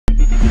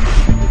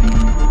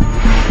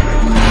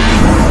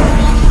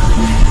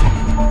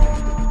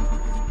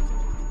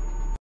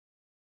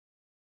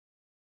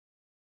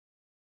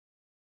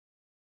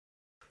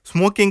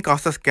Smoking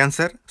causes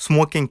cancer,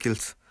 smoking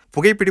kills.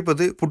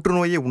 புகைப்பிடிப்பது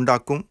புற்றுநோயை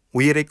உண்டாக்கும்,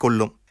 உயிரை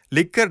கொல்லும்.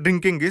 Liquor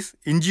drinking is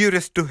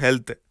injurious to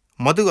health.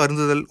 மது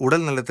அருந்துதல்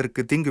உடல்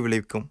நலத்திற்கு தீங்கு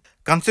விளைவிக்கும்.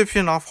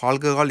 Consumption of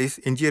alcohol is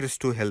injurious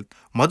to health.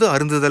 மது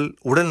அருந்துதல்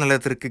உடல்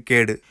நலத்திற்கு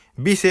கேடு.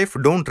 Be safe,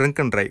 don't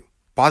drink and drive.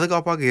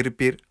 பாதுகாப்பாக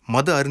இருப்பீர்,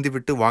 மது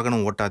அருந்திவிட்டு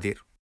வாகனம்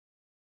ஓட்டாதீர்.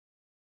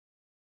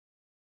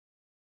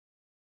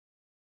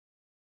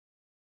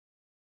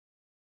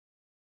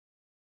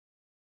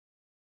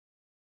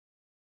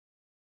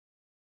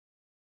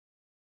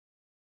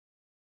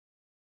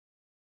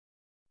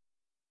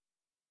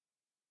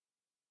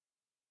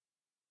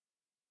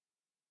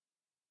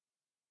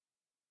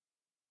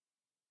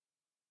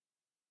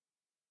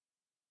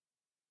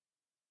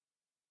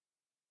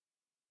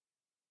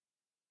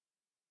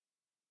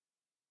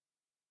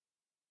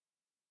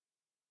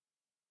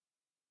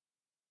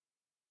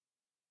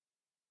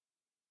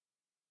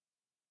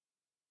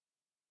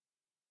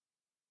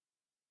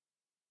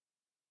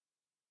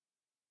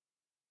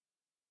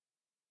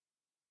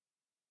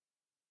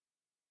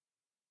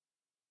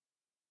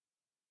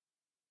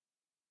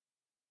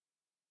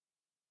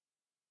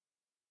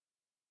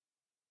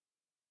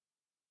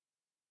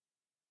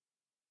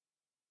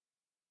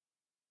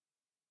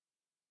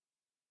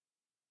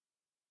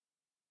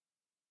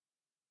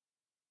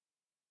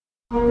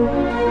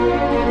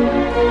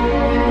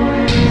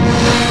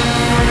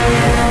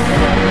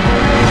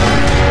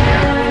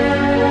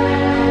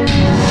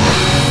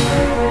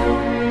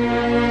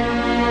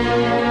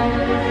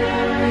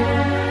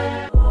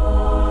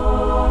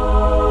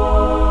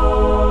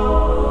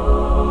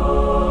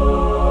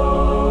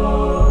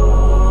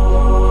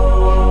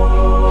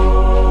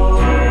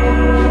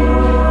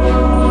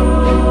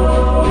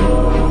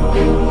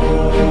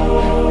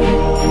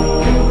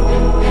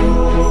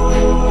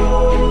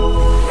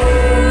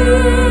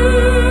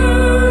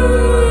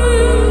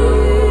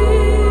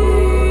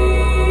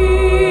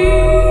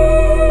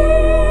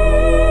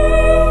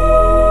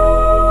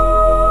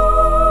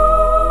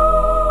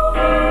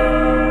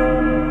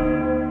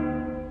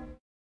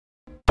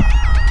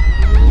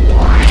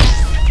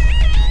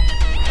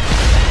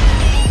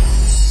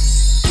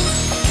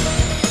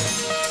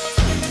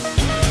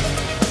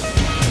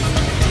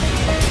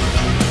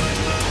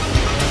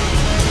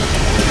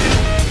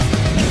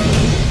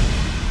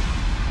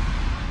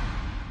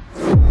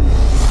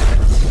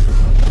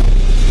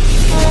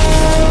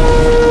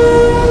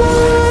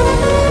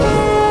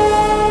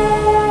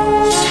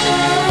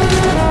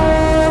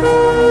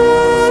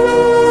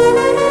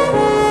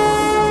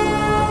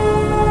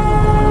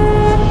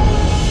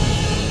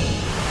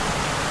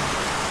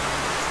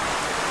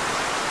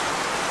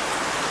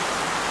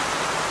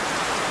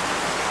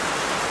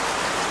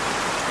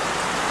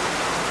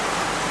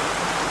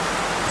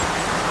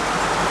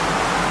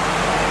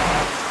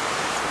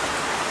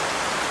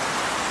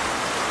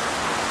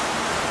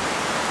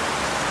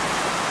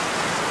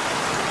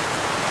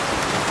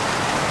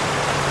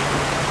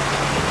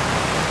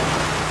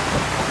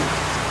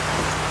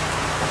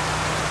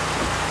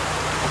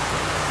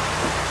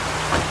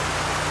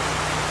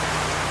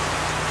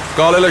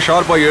 காலையில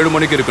ஷார்ப்பா 7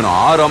 மணிக்கு இருக்கணும்.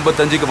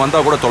 6:55க்கு வந்தா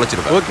கூட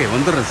தொலைச்சிருவேன். ஓகே,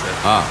 வந்துடுறேன் சார்.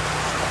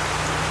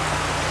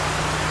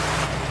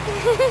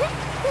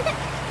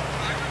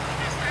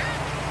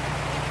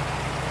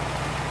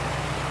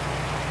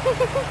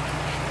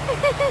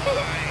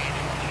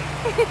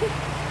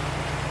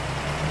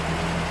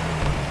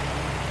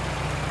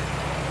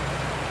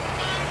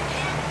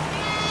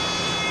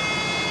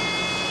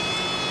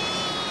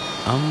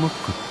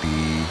 அம்முக்குட்டி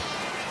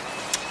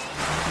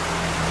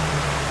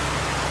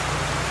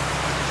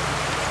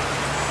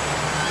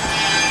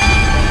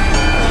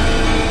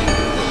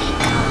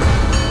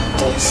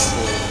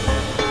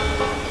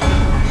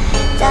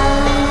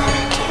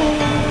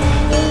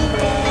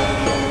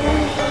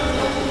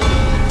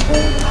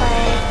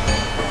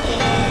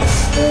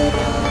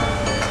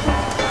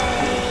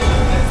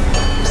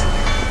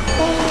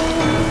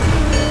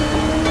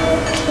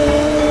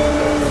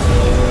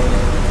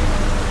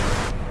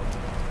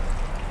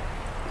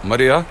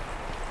மரியா,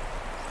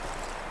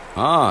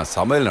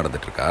 சமையல்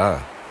நடந்துட்டு இருக்கா?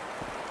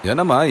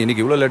 என்னம்மா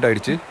இன்னைக்கு இவ்வளவு லேட்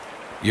ஆயிடுச்சு?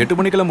 8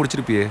 மணிக்கெல்லாம்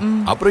முடிச்சிருப்பியே,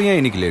 அப்புறம் ஏன்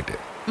இன்னைக்கு லேட்டு?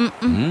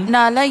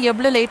 நான்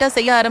எவ்வளவு லேட்டா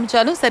செய்ய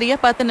ஆரம்பிச்சாலும் சரியா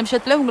 10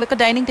 நிமிஷத்துல உங்களுக்கு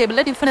டைனிங்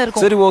டேபிள்ல டிஃபன்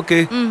இருக்கும். சரி, ஓகே.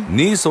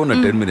 நீ சொன்ன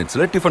 10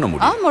 மினிட்ஸ்ல டிஃபன்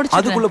முடியும்.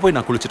 அதுக்குள்ள போய்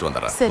நான் குளிச்சிட்டு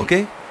வந்துறேன். ஓகே?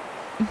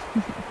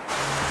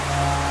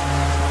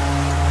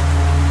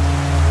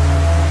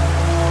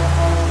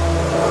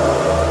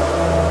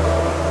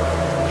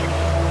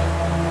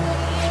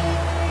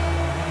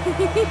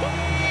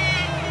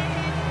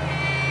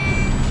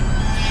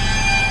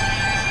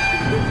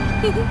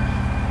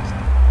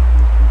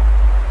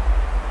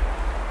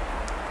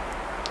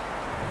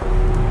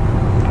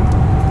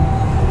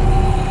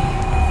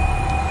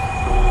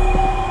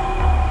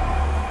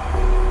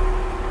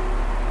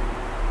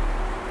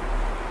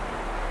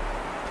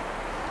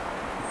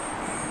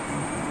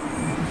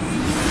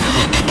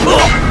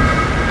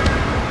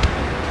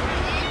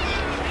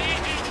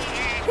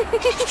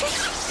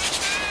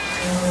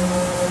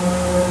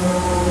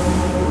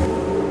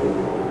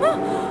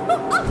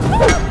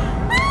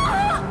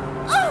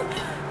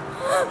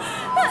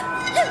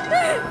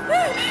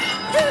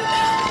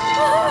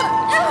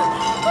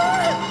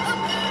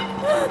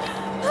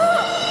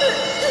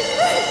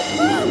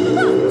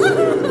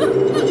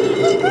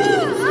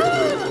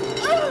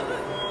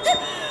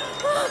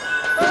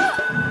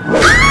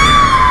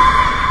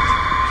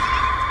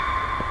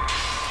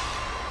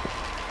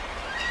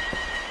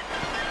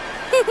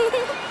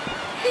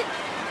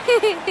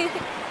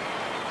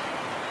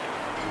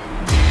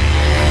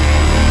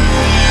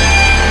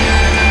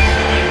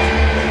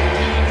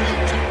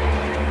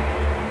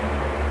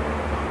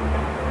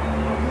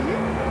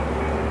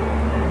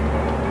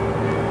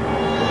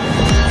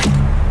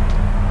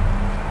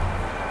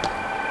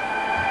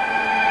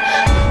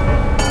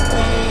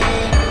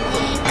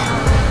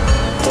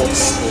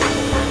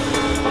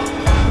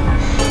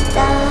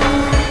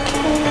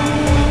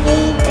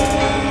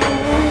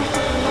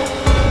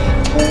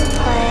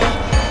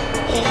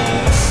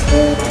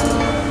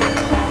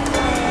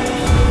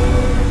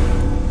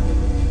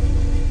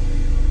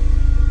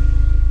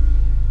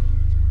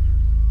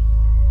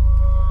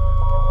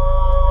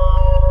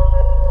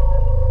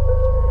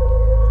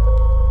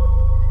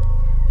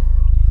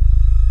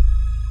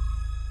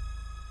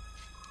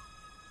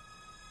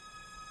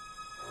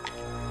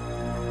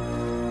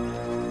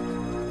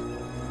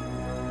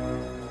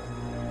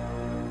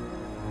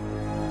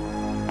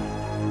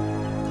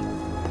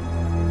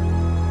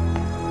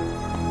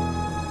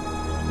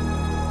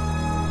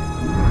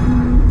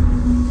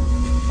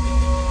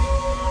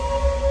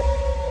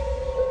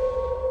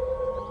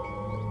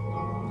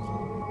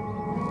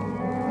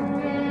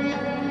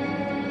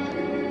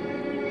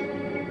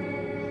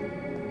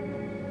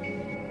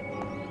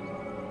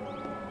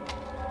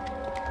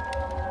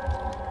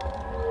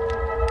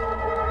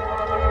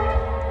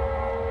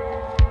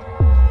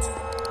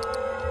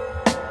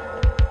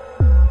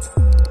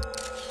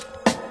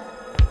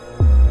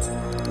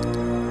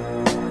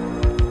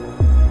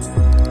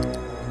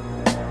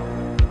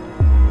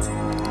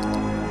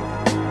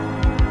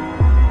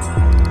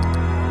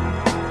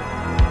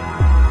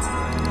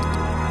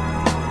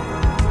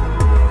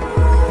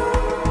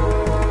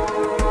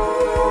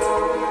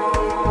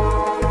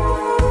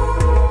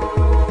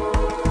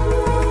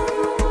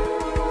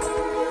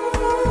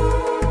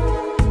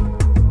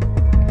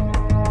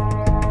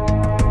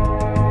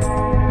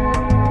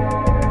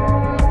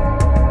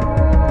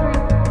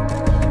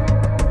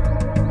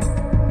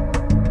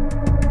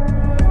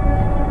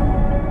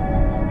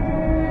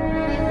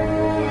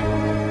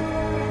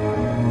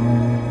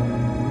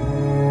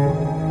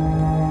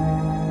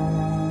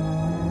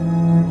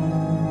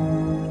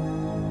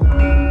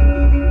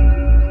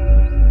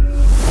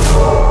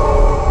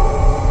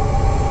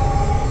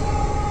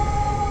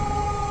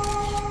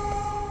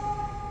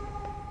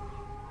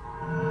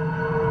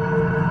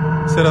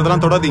 சார்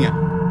அதெல்லாம் தொடாதீங்க.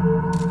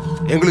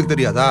 எங்களுக்கு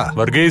தெரியாதா?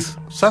 வர்கீஸ்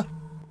சார்,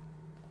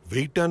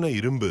 வெயிட்டான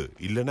இரும்பு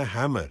இல்லனா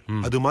ஹேமர்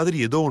அது மாதிரி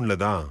ஏதோ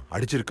ஒண்ணுலதான்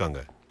அடிச்சிருக்காங்க.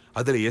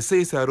 அதுல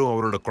எஸ்ஐ சாரும்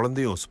அவரோட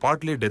குழந்தையும்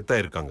ஸ்பாட்லயே டெத்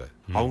ஆயிருக்காங்க.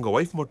 அவங்க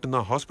வைஃப்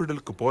மட்டும்தான்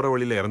ஹாஸ்பிட்டலுக்கு போற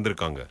வழியில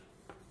இறந்திருக்காங்க.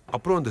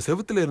 அப்புறம் அந்த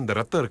செவுத்துல இருந்த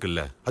ரத்தம்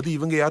இருக்குல்ல, அது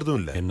இவங்க யாரும்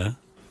இல்ல. என்ன?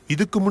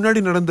 இதுக்கு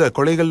முன்னாடி நடந்த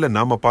கொலைகள்ல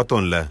நாம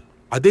பார்த்தோம்ல,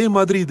 அதே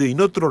மாதிரி இது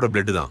இன்னொருத்தரோட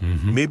பிளட் தான்.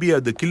 மேபி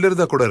அது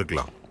கில்லர் தான் கூட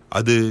இருக்கலாம்.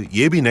 அது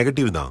ஏபி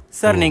நெகட்டிவ் தான்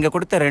சார். நீங்க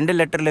கொடுத்த 2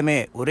 லெட்டர்லயுமே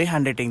ஒரே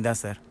ஹேண்ட் ரைட்டிங் தான்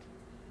சார்.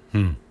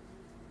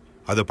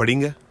 அத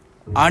படிங்க.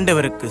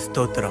 ஆண்டவருக்கு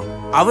ஸ்தோத்திரம்.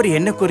 அவர்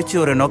என்ன குறிச்சு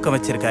ஒரு நோக்கம்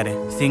வச்சிருக்காரு.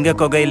 சிங்க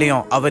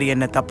கொகையிலையும் அவர்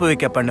என்ன தப்பு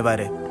வைக்க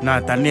பண்ணுவாரு.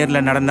 நான்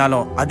தண்ணீர்ல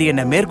நடந்தாலும் அது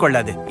என்ன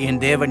மேற்கொள்ளாது.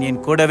 என் தேவன் என்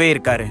கூடவே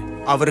இருக்காரு.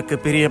 அவருக்கு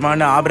பிரியமான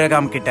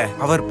ஆபிரகாம் கிட்ட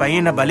அவர்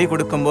பையனை பலி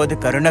கொடுக்கும் போது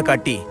கருணை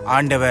காட்டி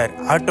ஆண்டவர்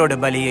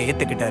ஆட்டோட பலியை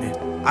ஏத்துக்கிட்டாரு.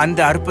 அந்த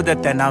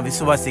அற்புதத்தை நான்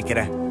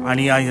விசுவாசிக்கிறேன்.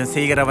 அநியாயம்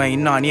செய்கிறவன்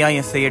இன்னும்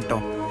அநியாயம்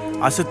செய்யட்டும்.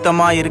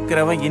 அசுத்தமா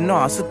இருக்கிறவன் இன்னும்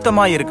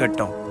அசுத்தமா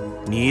இருக்கட்டும்.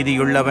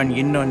 நீதியுள்ளவன்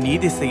இன்னும்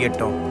நீதி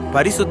செய்யட்டும்.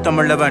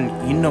 பரிசுத்தமுள்ளவன்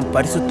இன்னும்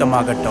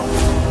பரிசுத்தமாகட்டும்.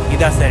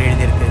 இதான் சார்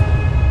எழுதியிருக்கு.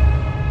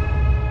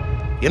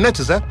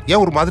 என்னாச்சு சார்?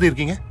 ஏன் ஒரு மாதிரி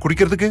இருக்கீங்க?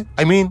 குடிக்கிறதுக்கு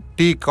ஐ மீன்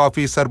டீ,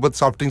 காஃபி, சர்பத்,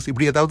 சாஃப்ட் ட்ரிங்க்ஸ்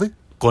இப்படி ஏதாவது?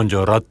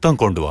 கொஞ்சம் ரத்தம்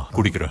கொண்டு வா,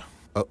 குடிக்கிறேன்.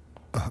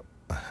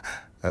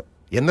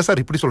 என்ன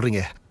சார் இப்படி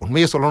சொல்றீங்க?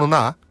 உண்மையை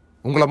சொல்லணும்னா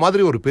உங்களை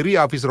மாதிரி ஒரு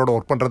பெரிய ஆபீசரோட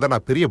ஒர்க் பண்றத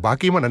நான் பெரிய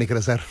பாக்கியமா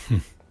நினைக்கிறேன் சார்.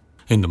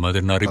 இந்த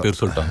மாதிரி நிறைய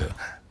பேர் சொல்லிட்டாங்க.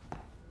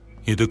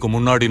 இதுக்கு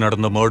முன்னாடி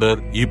நடந்த மர்டர்,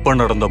 இப்ப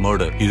நடந்த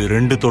மர்டர், இது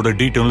ரெண்டுத்தோட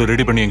டீடைல்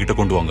ரெடி பண்ணி என்கிட்ட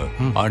கொண்டு வாங்க.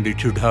 And it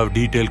should have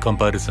detailed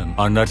comparison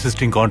and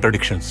assisting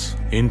contradictions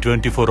in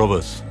 24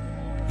 hours.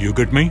 You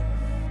get me?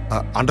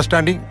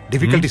 Understanding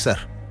difficulty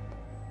sir.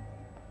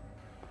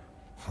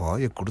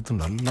 வாயை கொடுத்து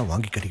நல்லா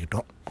வாங்கி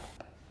கட்டிக்கிட்டோம்.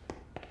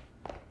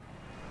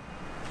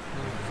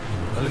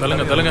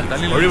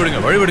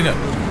 வழி விடுங்க.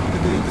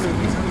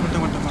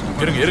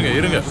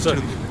 இருங்க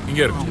சார்,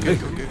 இங்க இருங்க.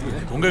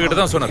 உங்ககிட்ட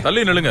தான் சொன்ன,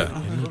 தள்ளி நில்லுங்க.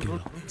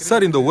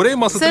 சார், இந்த ஒரே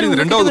மாசத்துல இது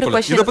ரெண்டாவது கொலை.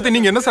 இத பத்தி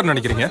நீங்க என்ன சார்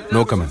நினைக்கிறீங்க?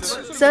 No comments.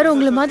 சார்,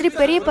 உங்களை மாதிரி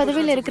பெரிய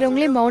பதவியில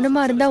இருக்கிறவங்களே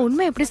மௌனமா இருந்தா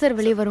உண்மை எப்படி சார்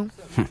வெளியே வரும்?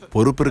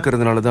 பொறுப்பு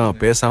இருக்கிறதுனால தான்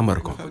பேசாம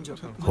இருக்கும்.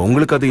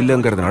 உங்களுக்கு அது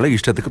இல்லங்கிறதுனால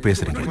இஷ்டத்துக்கு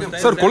பேசுறீங்க.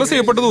 சார், கொலை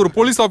செய்யப்பட்டது ஒரு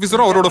போலீஸ்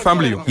ஆபீசரும் அவரோட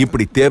ஃபேமிலியும்.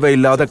 இப்படி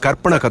தேவையில்லாத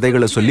கற்பனை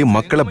கதைகளை சொல்லி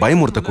மக்களை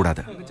பயமுறுத்த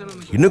கூடாது.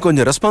 இன்னும்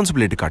கொஞ்சம்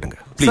ரெஸ்பான்சிபிலிட்டி காட்டுங்க.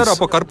 சார்,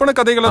 அப்ப கற்பனை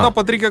கதைகளை தான்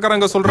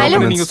பத்திரிக்கைக்காரங்க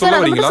சொல்றாங்க நீங்க சொல்ல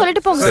வரீங்களா?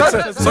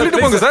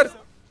 சொல்லிட்டு போங்க சார்.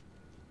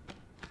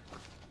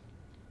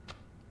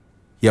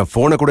 என்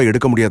போனை கூட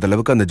எடுக்க முடியாத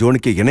அளவுக்கு அந்த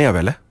ஜோனிக்கு இணையா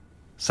வேலை.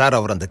 சார்,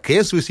 அவர் அந்த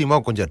கேஸ் விஷயமா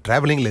கொஞ்சம்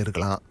டிராவலிங்ல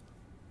இருக்கலாம்.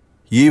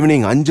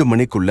 ஈவினிங் 5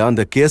 மணிக்குள்ள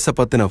அந்த கேஸை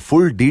பத்தின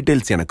ஃபுல்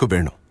டீடைல்ஸ் எனக்கு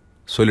வேணும்.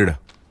 சொல்லிடு.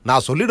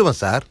 நான் சொல்லிடுவேன்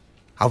சார்.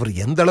 அவர்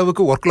எந்த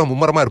அளவுக்கு ஒர்க்ல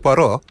மும்மரமா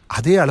இருப்பாரோ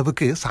அதே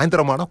அளவுக்கு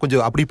சாயந்தரமான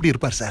கொஞ்சம் அப்படி இப்படி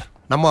இருப்பார் சார்.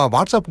 நம்ம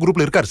வாட்ஸ்அப்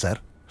குரூப்ல இருக்காரு சார்.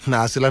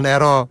 நான் சில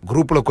நேரம்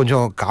குரூப்ல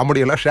கொஞ்சம்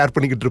காமெடி எல்லாம் ஷேர்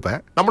பண்ணிக்கிட்டு இருப்பேன்.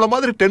 நம்மள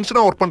மாதிரி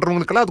டென்ஷனா ஒர்க்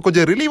பண்றவங்களுக்கெல்லாம் அது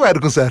கொஞ்சம் ரிலீவா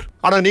இருக்கும் சார்.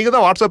 ஆனா நீங்க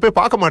தான் வாட்ஸ்அப்பே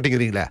பார்க்க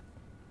மாட்டேங்கிறீங்களே.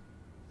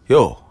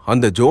 யோ,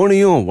 அந்த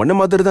ஜோனியும் ஒன்ன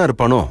மாதிரி தான்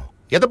இருப்பானோ?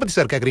 எதை பத்தி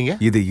சார் கேக்குறீங்க?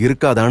 இது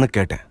இருக்காதான்னு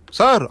கேட்டேன்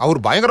சார். அவர்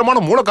பயங்கரமான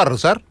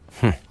மூலக்காரர் சார்.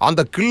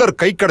 அந்த கில்லர்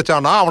கை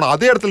கிடைச்சானா அவனை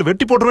அதே இடத்துல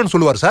வெட்டி போட்டுருவேன்னு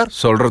சொல்லுவார் சார்.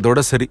 சொல்றதோட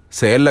சரி,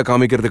 செயல்ல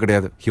காமிக்கிறது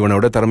கிடையாது.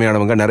 இவனோட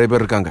திறமையானவங்க நிறைய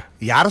பேர் இருக்காங்க.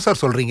 யார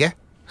சார் சொல்றீங்க?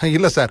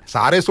 இல்ல சார்,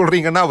 சாரே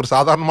சொல்றீங்கன்னா அவர்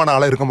சாதாரணமான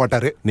ஆளா இருக்க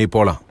மாட்டாரு. நீ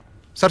போலாம்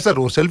சார்.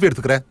 சார் ஒரு செல்ஃபி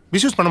எடுத்துக்கிறேன்.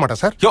 மிஸ்யூஸ் பண்ண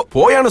மாட்டேன் சார். யோ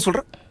போயான்னு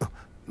சொல்றேன்.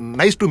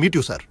 Nice to meet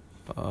you sir.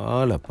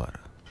 ஆள பாரு.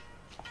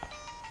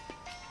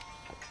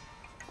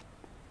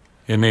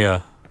 என்னையா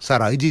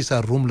சார், ஐஜி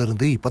சார் ரூம்ல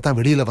இருந்து இப்பதான்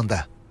வெளியில வந்த.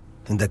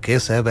 இந்த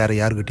கேஸை வேற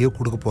யாருக்கிட்டயோ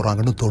கொடுக்க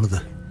போறாங்கன்னு தோணுது.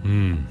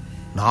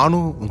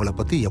 நானும் உங்களை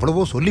பத்தி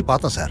எவ்வளவோ சொல்லி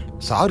பார்த்தேன் சார்.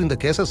 சார் இந்த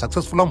கேஸை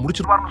சக்சஸ்ஃபுல்லா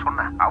முடிச்சிருவாருன்னு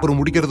சொன்னேன். அவர்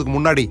முடிக்கிறதுக்கு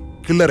முன்னாடி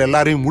கில்லர்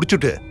எல்லாரையும்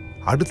முடிச்சுட்டு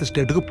அடுத்த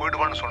ஸ்டேட்டுக்கு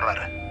போயிடுவான்னு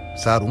சொல்றாரு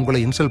சார்.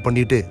 உங்களை இன்சல்ட்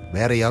பண்ணிட்டு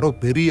வேற யாரோ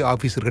பெரிய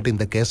ஆபீசர் கிட்ட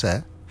இந்த கேஸை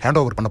ஹேண்ட்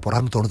ஓவர் பண்ண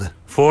போறாருன்னு தோணுது.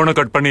 போனை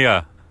கட் பண்ணியா?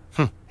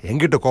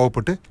 எங்கிட்ட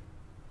கோவப்பட்டு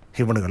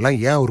இவனுங்கெல்லாம்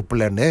ஏன் ஒரு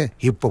பிள்ளைன்னு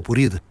இப்ப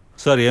புரியுது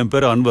சார். என்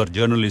பேர் அன்வர்,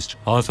 ஜேர்னலிஸ்ட்.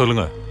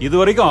 சொல்லுங்க. இது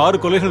வரைக்கும் 6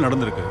 கொலைகள்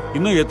நடந்திருக்கு.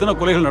 இன்னும் எத்தனை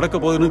கொலைகள் நடக்க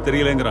போகுதுன்னு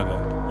தெரியலங்கிறாங்க.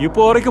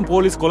 இப்போ வரைக்கும்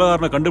போலீஸ்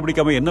கொலைகாரனை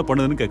கண்டுபிடிக்காம என்ன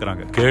பண்ணுதுன்னு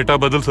கேக்குறாங்க. கேட்டா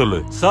பதில் சொல்லு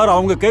சார்.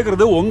 அவங்க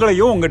கேக்குறது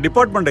உங்களையும் உங்க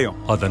டிபார்ட்மெண்ட்டையும்.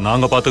 அத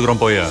நாங்க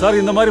பாத்துக்கிறோம். போயா சார்,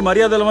 இந்த மாதிரி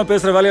மரியாதை இல்லாம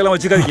பேசுற வேலையெல்லாம்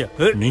வச்சுக்காதீங்க.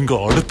 நீங்க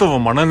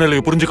அடுத்தவன்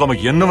மனநிலையை புரிஞ்சுக்காம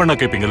என்ன வேணா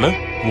கேப்பீங்கல்ல.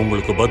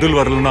 உங்களுக்கு பதில்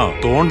வரலன்னா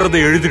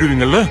தோன்றதை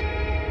எழுதிடுவீங்கல்ல.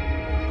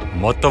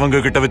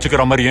 மத்தவங்க கிட்ட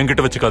வச்சுக்கிற மாதிரி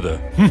என்கிட்ட வச்சுக்காத.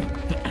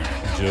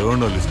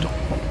 ஜேர்னலிஸ்ட்.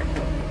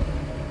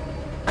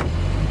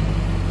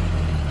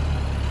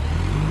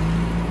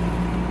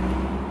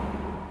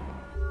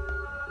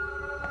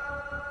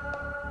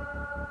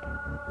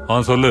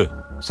 சொல்லு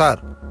சார்.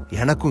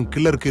 எனக்கும்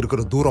கில்லருக்கு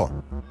இருக்கிற தூரம்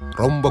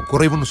ரொம்ப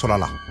குறைவுன்னு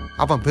சொல்லலாம்.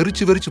 அவன்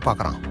வெறிச்சு வெறிச்சு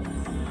பாக்குறான்.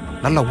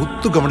 நல்லா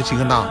உத்து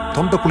கவனிச்சீங்கன்னா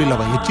தொண்டைக்குழியில்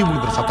அவன் எச்சி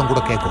முழுக்கிற சத்தம்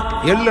கூட கேட்கும்.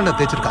 எள்ளெண்ணெய்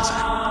தேய்ச்சிருக்கான்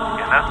சார்.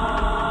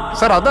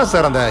 சார் அதான்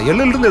சார், அந்த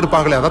எள்ளில இருந்து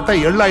எடுப்பாங்களே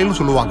அதான் எள்ளாயில்னு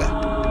சொல்லுவாங்க.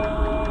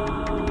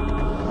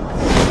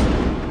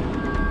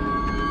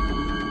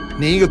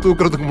 நீங்க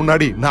தூக்குறதுக்கு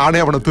முன்னாடி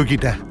நானே அவனை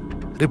தூக்கிட்டேன்.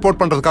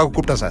 ரிப்போர்ட் பண்றதுக்காக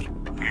கூப்பிட்டேன் சார்.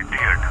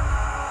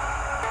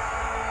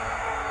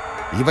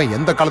 இவன்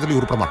எந்த காலத்திலயும்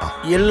உருப்பட மாட்டான்.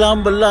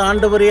 எல்லாம் வல்ல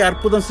ஆண்டவரே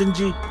அற்புதம்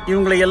செஞ்சு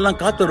இவங்களை எல்லாம்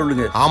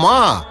காத்துருளுங்க. ஆமா,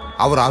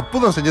 அவர்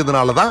அற்புதம்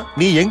செஞ்சதுனாலதான்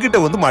நீ எங்கிட்ட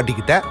வந்து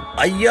மாட்டிக்கிட்ட.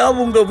 ஐயா,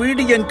 உங்க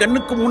வீடு என்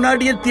கண்ணுக்கு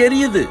முன்னாடியே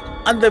தெரியுது.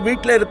 அந்த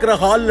வீட்டுல இருக்கிற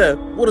ஹால்ல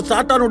ஒரு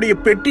சாத்தானுடைய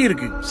பெட்டி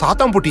இருக்கு.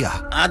 சாத்தான் பொட்டியா?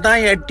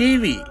 அதான் என்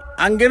டிவி.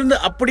 அங்கிருந்து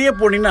அப்படியே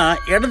போனீங்கன்னா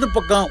இடது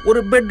பக்கம்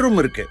ஒரு பெட்ரூம்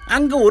இருக்கு.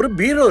 அங்க ஒரு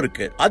பீரோ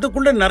இருக்கு.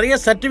 அதுக்குள்ள நிறைய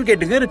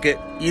சர்டிபிகேட்டுங்க இருக்கு.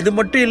 இது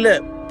மட்டும் இல்ல,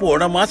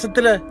 போன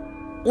மாசத்துல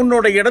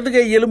உன்னோட இடது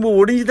கை எலும்பு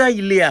ஒடிஞ்சுதா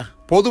இல்லையா?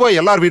 பொதுவா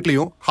எல்லார்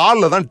வீட்லயும்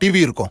ஹால்ல தான் டிவி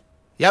இருக்கும்.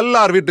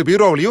 எல்லார் வீட்டு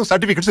பீரோவிலையும்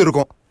சர்டிபிகேட்ஸ்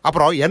இருக்கும்.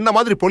 அப்புறம் என்ன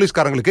மாதிரி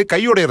போலீஸ்காரங்களுக்கு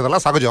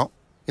கையோடையறதெல்லாம் சகஜம்.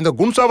 இந்த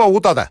குன்சாவா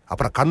ஊத்தாத,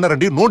 அப்புறம்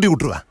கண்ணரண்டி நோண்டி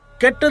விட்டுருவேன்.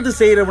 கெட்டது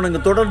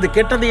செய்யறவனுங்க தொடர்ந்து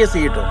கெட்டதையே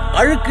செய்யட்டும்.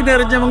 அழுக்கு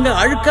நிறைஞ்சவங்க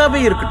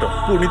அழுக்காவே இருக்கட்டும்.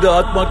 புனித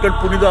ஆத்மாக்கள்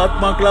புனித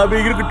ஆத்மாக்களாவே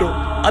இருக்கட்டும்.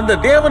 அந்த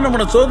தேவன்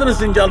நம்மள சோதனை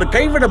செஞ்சாலும்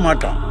கைவிட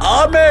மாட்டான்.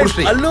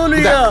 ஆமென்.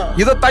 அல்லேலூயா.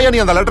 இதத்தான்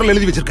நீ அந்த லெட்டர்ல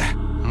எழுதி வச்சிருக்க.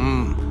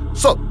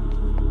 சோ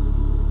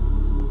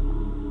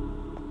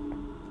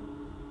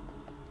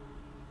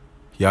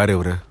யாரு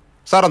இவரு?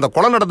 சார், அந்த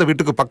கொலை நடந்த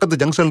வீட்டுக்கு பக்கத்து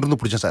ஜங்ஷன்ல இருந்து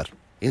பிடிச்சேன் சார்.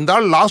 இந்த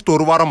ஆள் லாஸ்ட்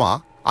ஒரு வாரமா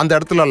அந்த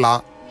இடத்துல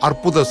எல்லாம்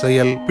அற்புத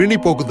செயல், பிணி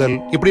போக்குதல்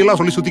இப்படி எல்லாம்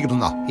சொல்லி சுத்திக்கிட்டு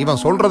இருந்தான். இவன்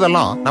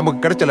சொல்றதெல்லாம்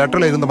நமக்கு கிடைச்ச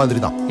லெட்டர்ல இருந்த மாதிரி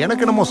தான்.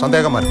 எனக்கு என்னமோ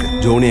சந்தேகமா இருக்கு.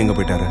 ஜோனி எங்க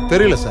போயிட்டாரு?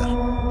 தெரியல சார்.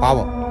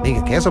 பாவம்,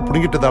 நீங்க கேஸ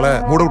புடிங்கிட்டதால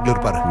மூட் அவுட்ல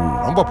இருப்பாரு.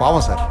 ரொம்ப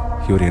பாவம் சார்.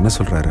 இவர் என்ன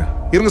சொல்றாரு?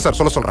 இருங்க சார்,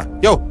 சொல்றேன்.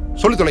 யோ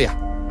சொல்லி தொலையா.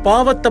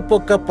 பாவத்தை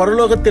போக்க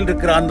பரலோகத்தில்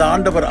இருக்கிற அந்த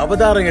ஆண்டவர்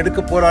அவதாரம் எடுக்க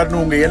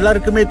போறாருன்னு உங்க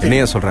எல்லாருக்குமே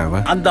தெரியும்.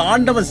 சொல்றேன். அந்த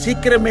ஆண்டவன்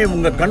சீக்கிரமே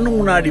உங்க கண்ணு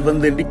முன்னாடி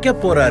வந்து நிக்க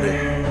போறாரு.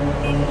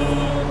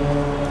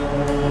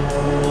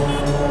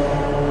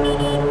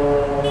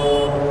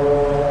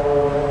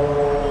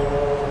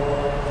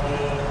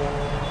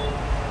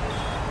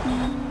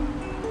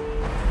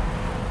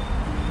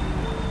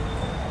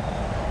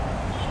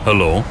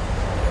 ஹலோ.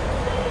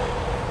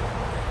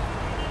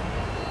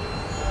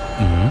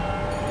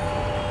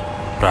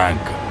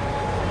 பிராங்க்.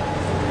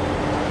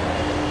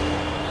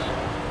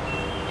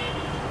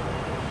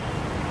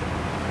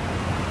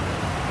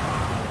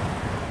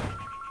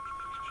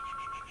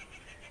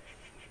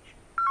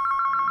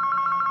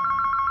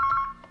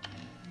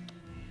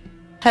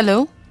 ஹலோ.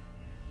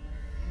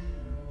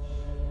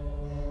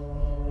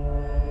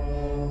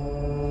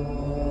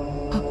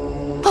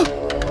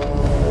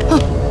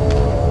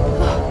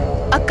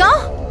 அக்கா,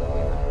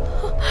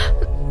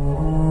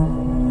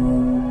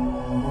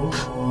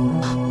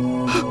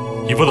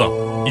 இவதான்,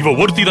 இவ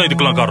ஒருத்தி தான்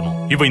இதுக்கெல்லாம் காரணம்.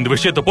 இவ இந்த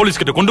விஷயத்தை போலீஸ்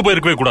கிட்ட கொண்டு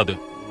போயிருக்கவே கூடாது.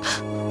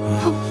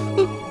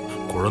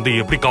 குழந்தையை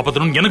எப்படி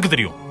காப்பாத்தணும்னு எனக்கு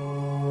தெரியும்.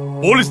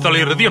 போலீஸ்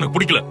தலையிறது எனக்கு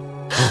பிடிக்கல.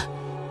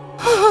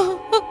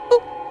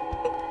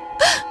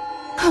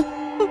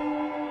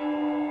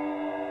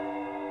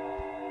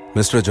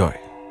 மிஸ்டர்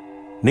ஜாய்,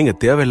 நீங்க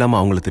தேவையில்லாம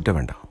அவங்கள திட்ட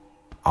வேண்டாம்.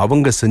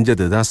 அவங்க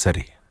செஞ்சதுதான்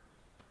சரி.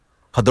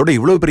 அதோட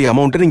இவ்வளவு பெரிய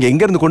அமௌண்ட் நீங்க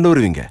எங்க இருந்து கொண்டு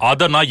வருவீங்க?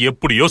 அத நான்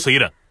எப்படியோ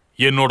செய்யறேன்.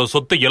 என்னோட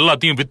சொத்தை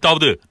எல்லாத்தையும்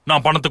வித்தாவது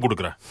நான் பணத்தை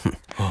கொடுக்கறேன்.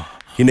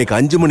 இன்னைக்கு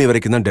 5 மணி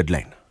வரைக்கும் தான்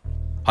டெட்லைன்.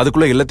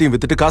 அதுக்குள்ள எல்லாத்தையும்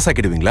வித்துட்டு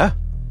காசாக்கிடுவீங்களா?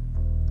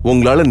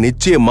 உங்களால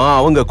நிச்சயமா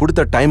அவங்க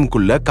கொடுத்த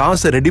டைமுக்குள்ள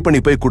காசை ரெடி பண்ணி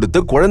போய்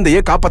கொடுத்து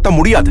குழந்தைய காப்பாற்ற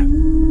முடியாது.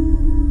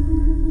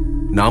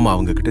 நாம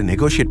அவங்க கிட்ட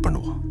நெகோஷியேட்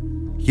பண்ணுவோம்.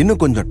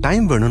 இன்னும் கொஞ்சம்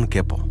டைம் வேணும்னு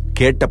கேட்போம்.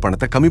 கேட்ட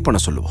பணத்தை கம்மி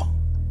பண்ண சொல்லுவோம்.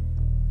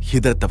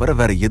 இதை தவிர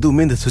வேற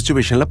எதுவுமே இந்த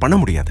சிச்சுவேஷன்ல பண்ண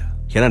முடியாது.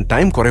 ஏன்னா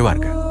டைம் குறைவா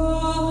இருக்கு.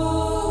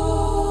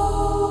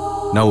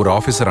 நான் ஒரு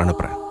ஆபீசர்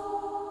அனுப்புறேன்.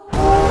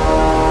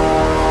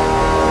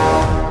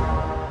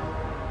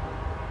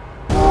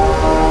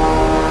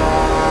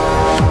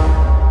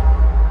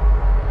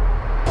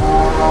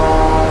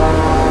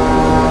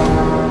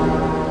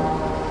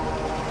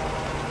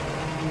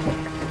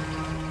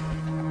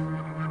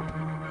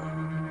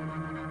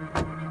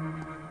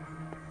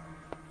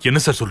 என்ன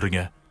சார் சொல்றீங்க?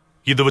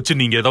 இதை வச்சு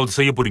நீங்க ஏதாவது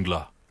செய்ய போறீங்களா?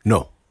 நோ,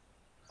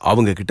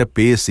 அவங்க கிட்ட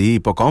பேசி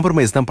இப்போ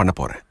காம்ப்ரமைஸ் தான் பண்ண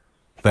போறேன்.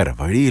 வேற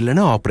வழி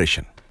இல்லைன்னா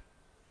ஆபரேஷன்.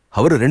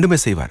 அவர் ரெண்டுமே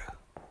செய்வார்.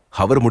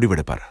 அவர்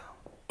முடிவெடுப்பார்.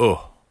 ஓ,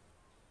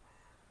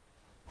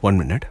 1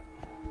 மினிட்.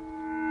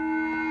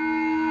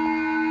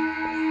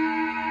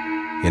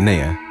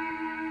 என்னையா?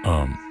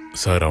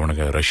 சார்,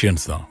 அவனுங்க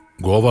ரஷ்யன்ஸ் தான்.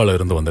 கோவால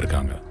இருந்து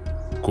வந்திருக்காங்க.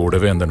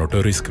 கூடவே அந்த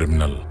நொட்டோரிஸ்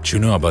கிரிமினல்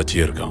சினு அபாச்சி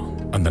இருக்கான்,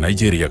 அந்த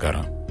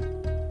நைஜீரியாக்காரன்.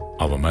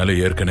 அவன் மேல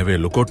ஏற்கனவே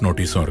லுக் அவுட்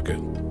நோட்டீஸும் இருக்கு.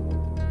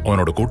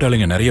 அவனோட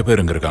கூட்டாளிங்க நிறைய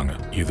பேர் இங்க இருக்காங்க.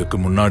 இதுக்கு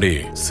முன்னாடி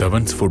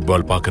செவன்ஸ்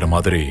ஃபுட்பால் பாக்குற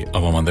மாதிரி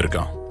அவன்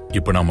வந்திருக்கான்.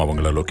 இப்ப நாம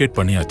அவங்கள லொகேட்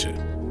பண்ணியாச்சு.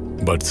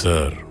 பட்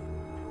சார்,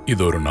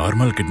 இது ஒரு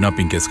நார்மல்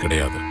கிட்னாப்பிங் கேஸ்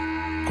கிடையாது.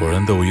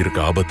 குழந்தை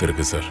உயிருக்கு ஆபத்து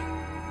இருக்கு சார்.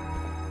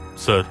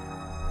 சார்,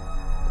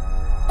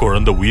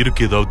 குழந்தை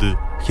உயிருக்கு ஏதாவது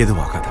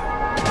எதுவாகாது.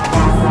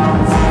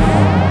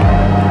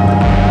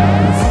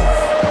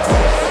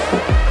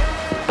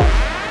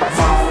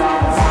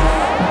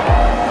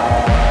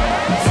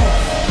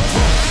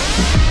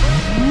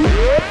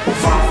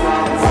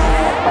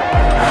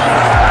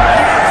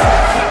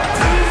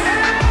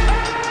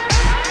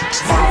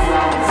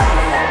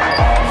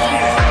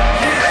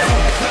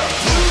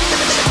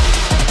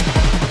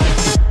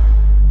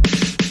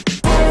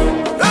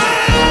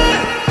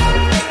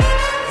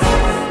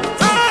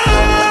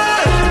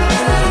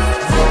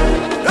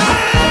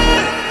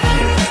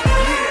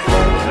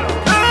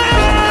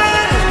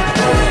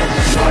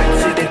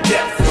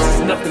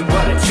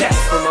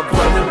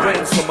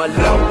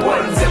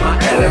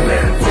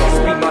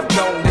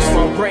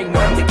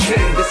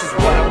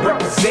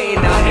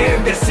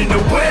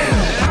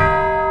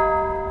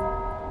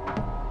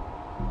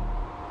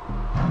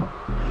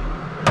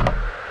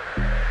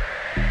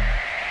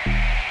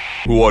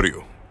 Who are you?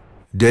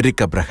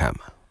 Derick Abraham,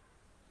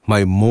 my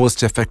most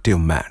effective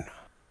man.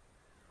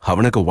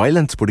 அவனுக்கு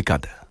violence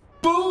பிடிக்காது.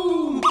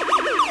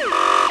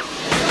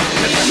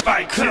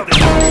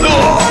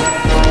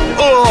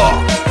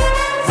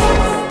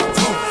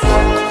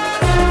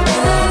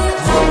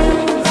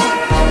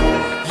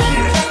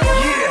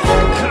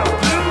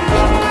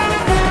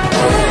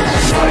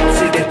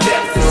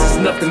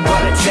 Nothing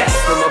but a test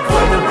for my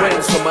brethren,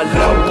 for my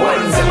loved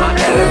ones and my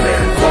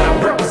element. What I'm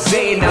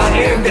representing, I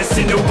am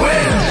destined to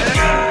win.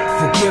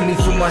 Forgive me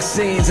for my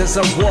sins as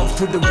I walk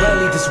through the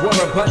valley. This war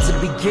about to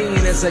begin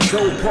as I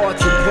go part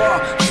to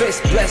part.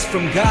 Fist blessed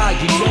from God,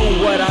 you know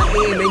what I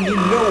am and you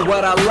know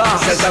what I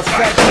lost as I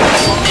fight.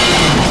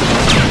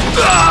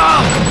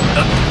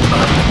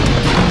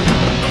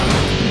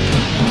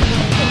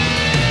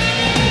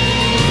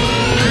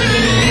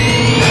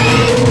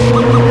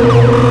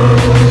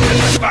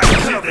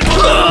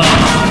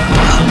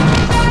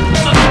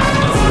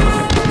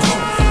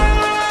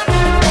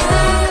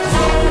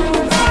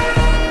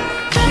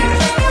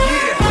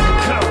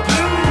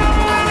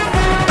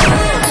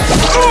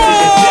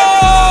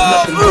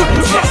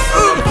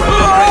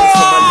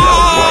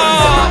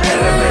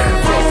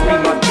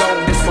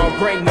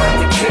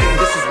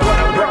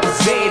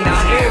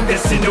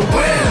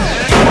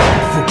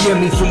 Forgive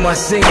me for my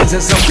sins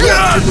as I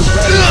walk through the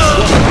valley.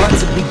 What I'm about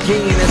to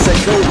begin as I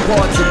go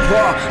part to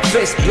part.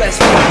 Fist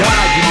blessed from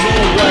God, you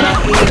know what I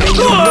am and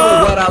you know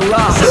what I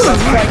lost as I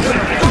fight.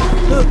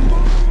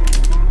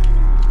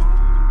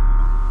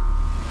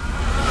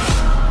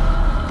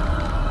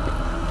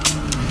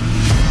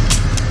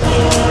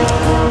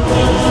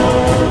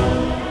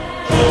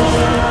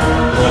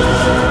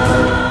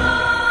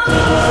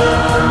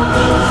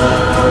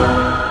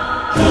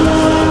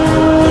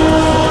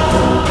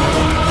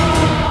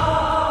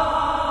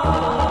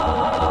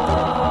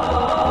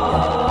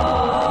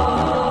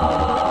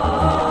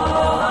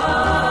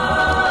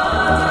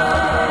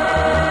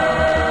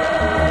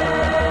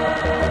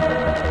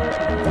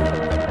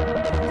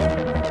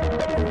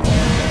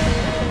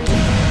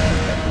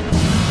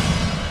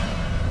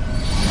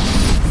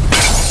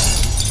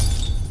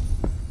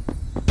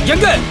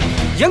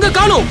 எங்க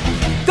காணோம்?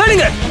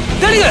 தேடுங்க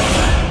தேடுங்க.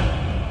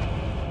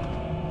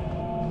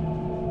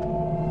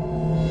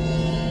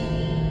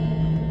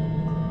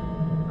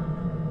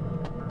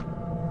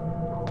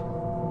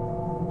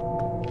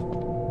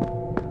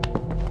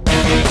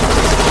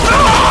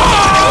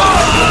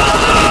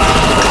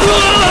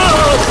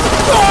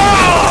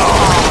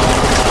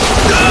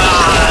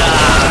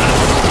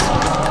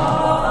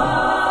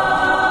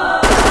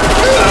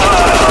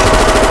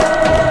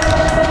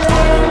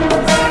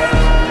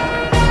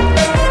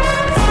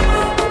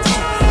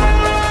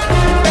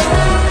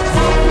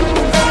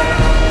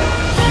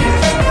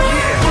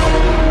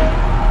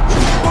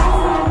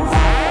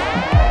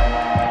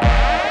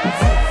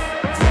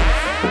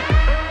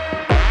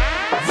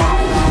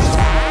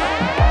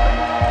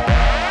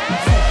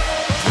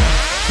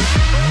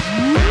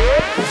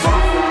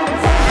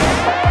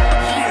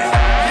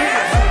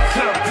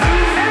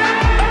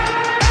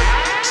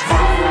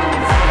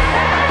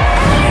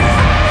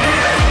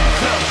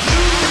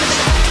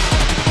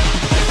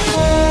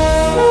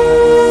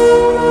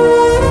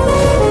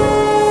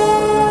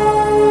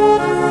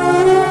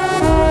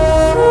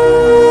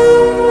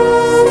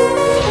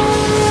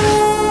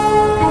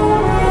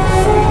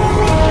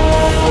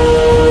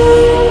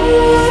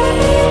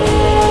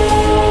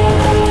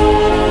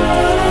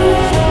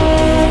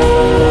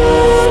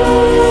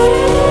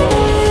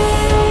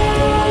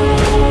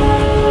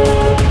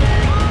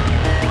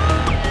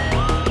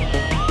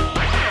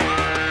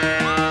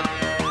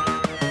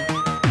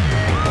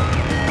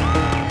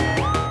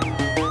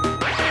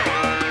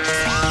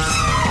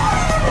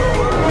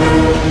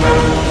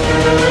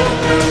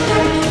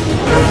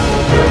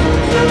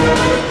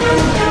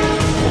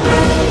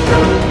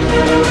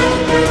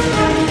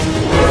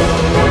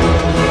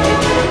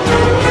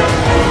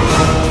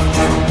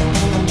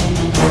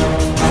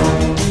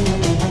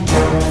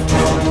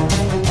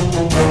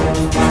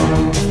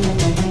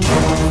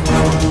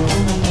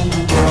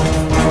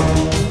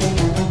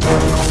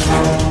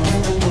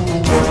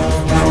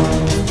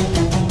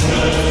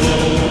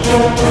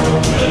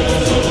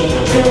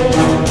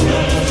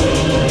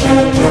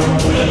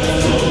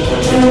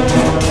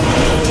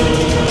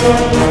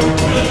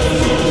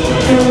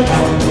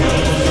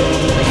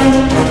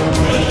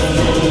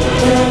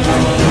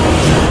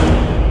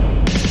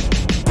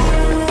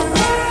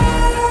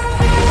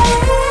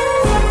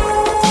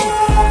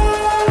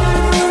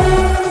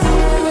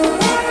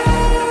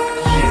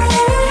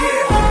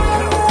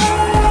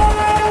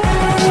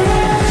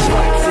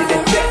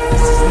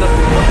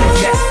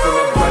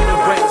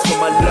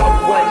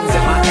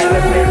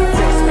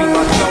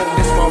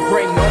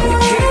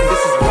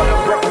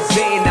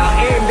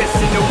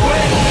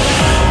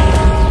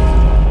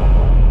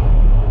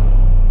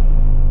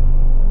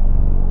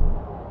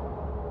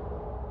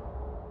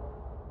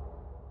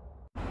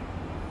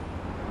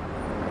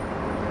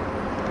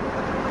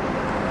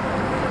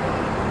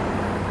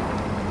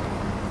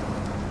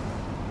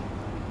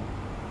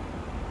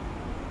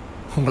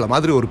 உங்களை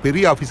மாதிரி ஒரு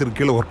பெரிய ஆஃபீஸருக்கு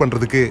கீழே work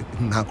பண்ணுறதுக்கு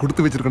நான்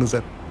கொடுத்து வச்சிருக்கணும்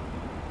சார்.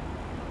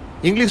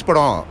 இங்கிலீஷ்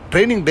படம்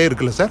ட்ரைனிங் டே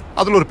இருக்குல்ல சார்,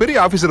 அதில் ஒரு பெரிய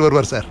ஆஃபீஸர்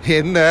வருவார் சார்.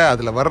 என்ன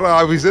அதில் வர்ற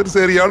ஆஃபீஸர்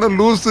சரியான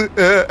லூஸு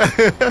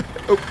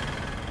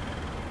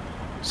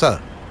சார்.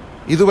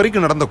 இது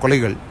வரைக்கும் நடந்த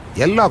கொலைகள்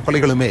எல்லா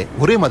கொலைகளுமே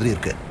ஒரே மாதிரி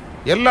இருக்கு.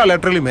 எல்லா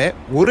லெட்டர்லையுமே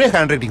ஒரே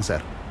ஹேண்ட் ரைட்டிங்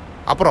சார்.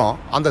 அப்புறம்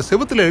அந்த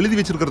செவுத்துல எழுதி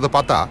வச்சிருக்கிறத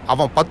பார்த்தா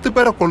அவன் 10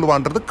 பேரை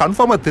கொள்ளுவான்றது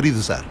கன்ஃபார்மா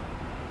தெரியுது சார்.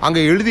 அங்க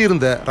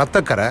எழுதியிருந்த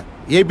ரத்தக்கரை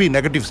AB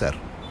நெகட்டிவ் சார்.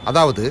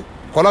 அதாவது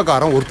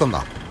கொலைகாரன் ஒருத்தன்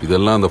தான்.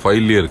 இதெல்லாம் அந்த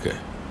ஃபைல்லே இருக்கு.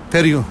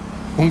 தெரியும்,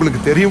 உங்களுக்கு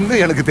தெரியும்னு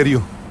எனக்கு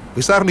தெரியும்.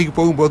 விசாரணைக்கு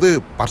போகும்போது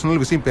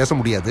பர்சனல் விஷயம் பேச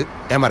முடியாது.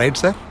 ஏமா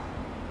ரைட் சார்?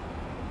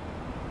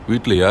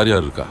 வீட்டில் யார்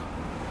யார் இருக்கா?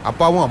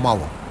 அப்பாவும்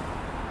அம்மாவும்.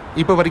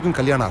 இப்போ வரைக்கும்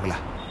கல்யாணம் ஆகல.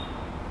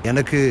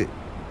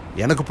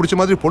 எனக்கு பிடிச்ச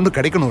மாதிரி பொண்ணு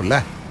கிடைக்கணும்ல.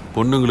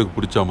 பொண்ணுங்களுக்கு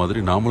பிடிச்ச மாதிரி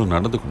நாமளும்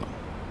நடந்துக்கணும்.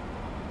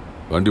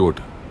 வண்டி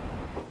ஓட்டு.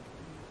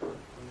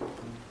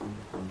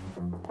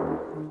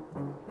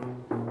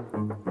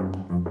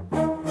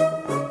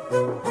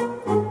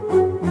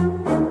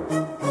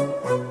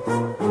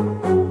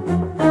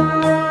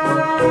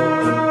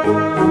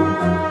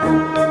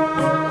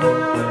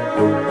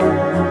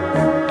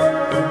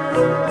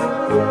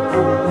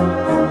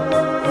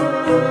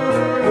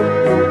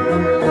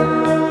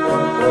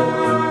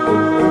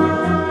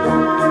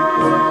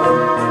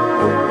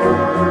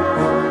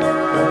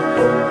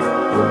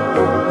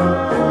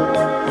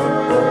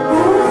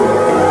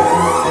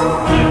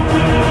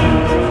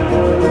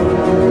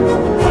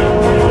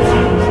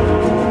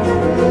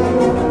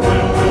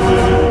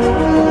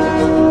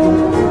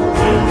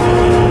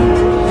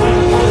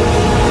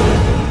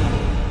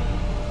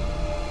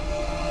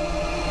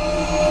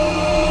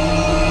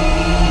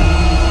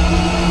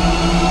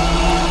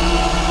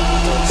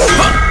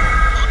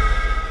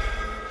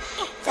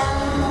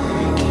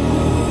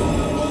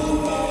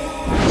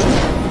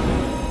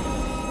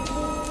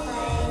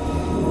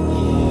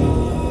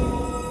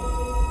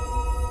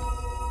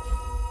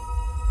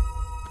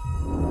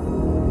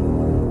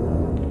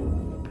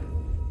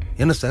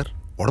 என்ன சார்,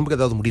 உடம்புக்கு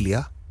ஏதாவது முடியலையா?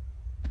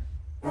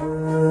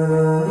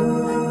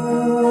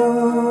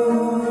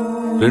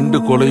 2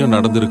 கொலையும்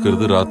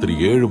நடந்திருக்கிறது ராத்திரி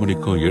 7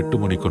 மணிக்கும் 8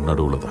 மணிக்கும்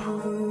நடுவுல தான்.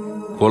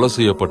 கொலை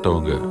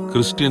செய்யப்பட்டவங்க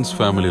கிறிஸ்டியன்ஸ்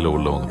ஃபேமிலியில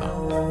உள்ளவங்க தான்.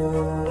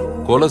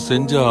 கொலை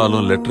செஞ்ச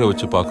ஆளும் லெட்டரை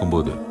வச்சு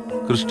பார்க்கும்போது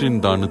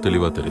கிறிஸ்டியன் தான்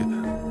தெளிவா தெரியுது.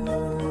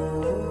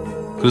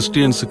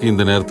 கிறிஸ்டியன்ஸுக்கு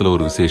இந்த நேரத்தில்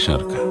ஒரு விசேஷம்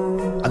இருக்கு.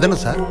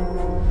 அதென்ன சார்?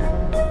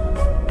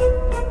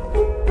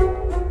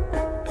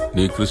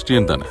 நீ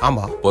கிறிஸ்டியன் தானே?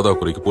 ஆமா.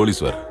 போதாக்குறைக்கு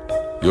போலீஸ் வேற.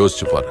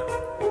 யோசிச்சு பாரு.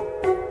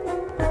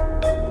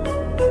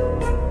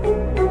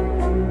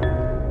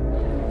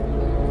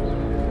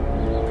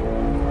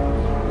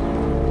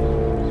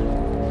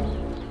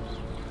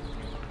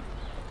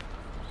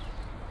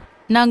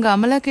 நாங்க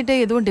அமலா கிட்ட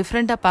எதுவும்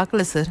டிஃபரெண்டா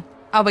பார்க்கல சார்.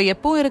 அவ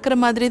எப்பவும் இருக்கிற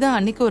மாதிரி தான்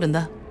அன்னைக்கும்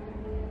இருந்தா.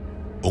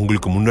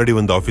 உங்களுக்கு முன்னாடி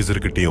வந்த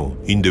ஆபீசர் கிட்டயும்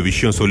இந்த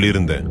விஷயம்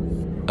சொல்லியிருந்தேன்.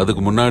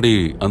 அதுக்கு முன்னாடி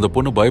அந்த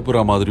பொண்ணு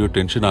பயப்படுற மாதிரியோ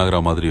டென்ஷன் ஆகுற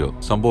மாதிரியோ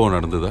சம்பவம்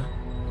நடந்ததா?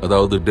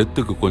 அதாவது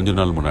டெத்துக்கு கொஞ்ச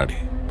நாள் முன்னாடி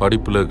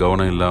படிப்புல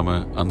கவனம் இல்லாம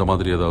அந்த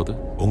மாதிரி ஏதாவது?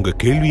 உங்க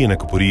கேள்வி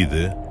எனக்கு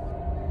புரியுது.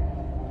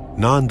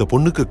 நான் அந்த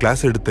பொண்ணுக்கு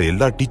கிளாஸ் எடுத்த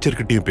எல்லா டீச்சர்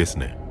கிட்டயும்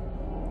பேசினேன்.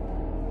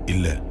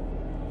 இல்ல,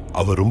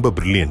 அவ ரொம்ப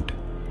பிரில்லியன்ட்.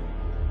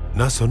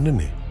 நான்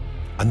சொன்னேனே,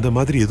 அந்த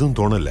மாதிரி எதுவும்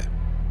தோணல.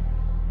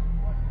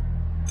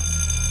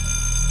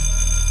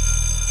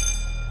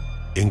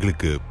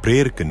 எங்களுக்கு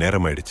பிரேயருக்கு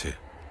நேரம் ஆயிடுச்சு.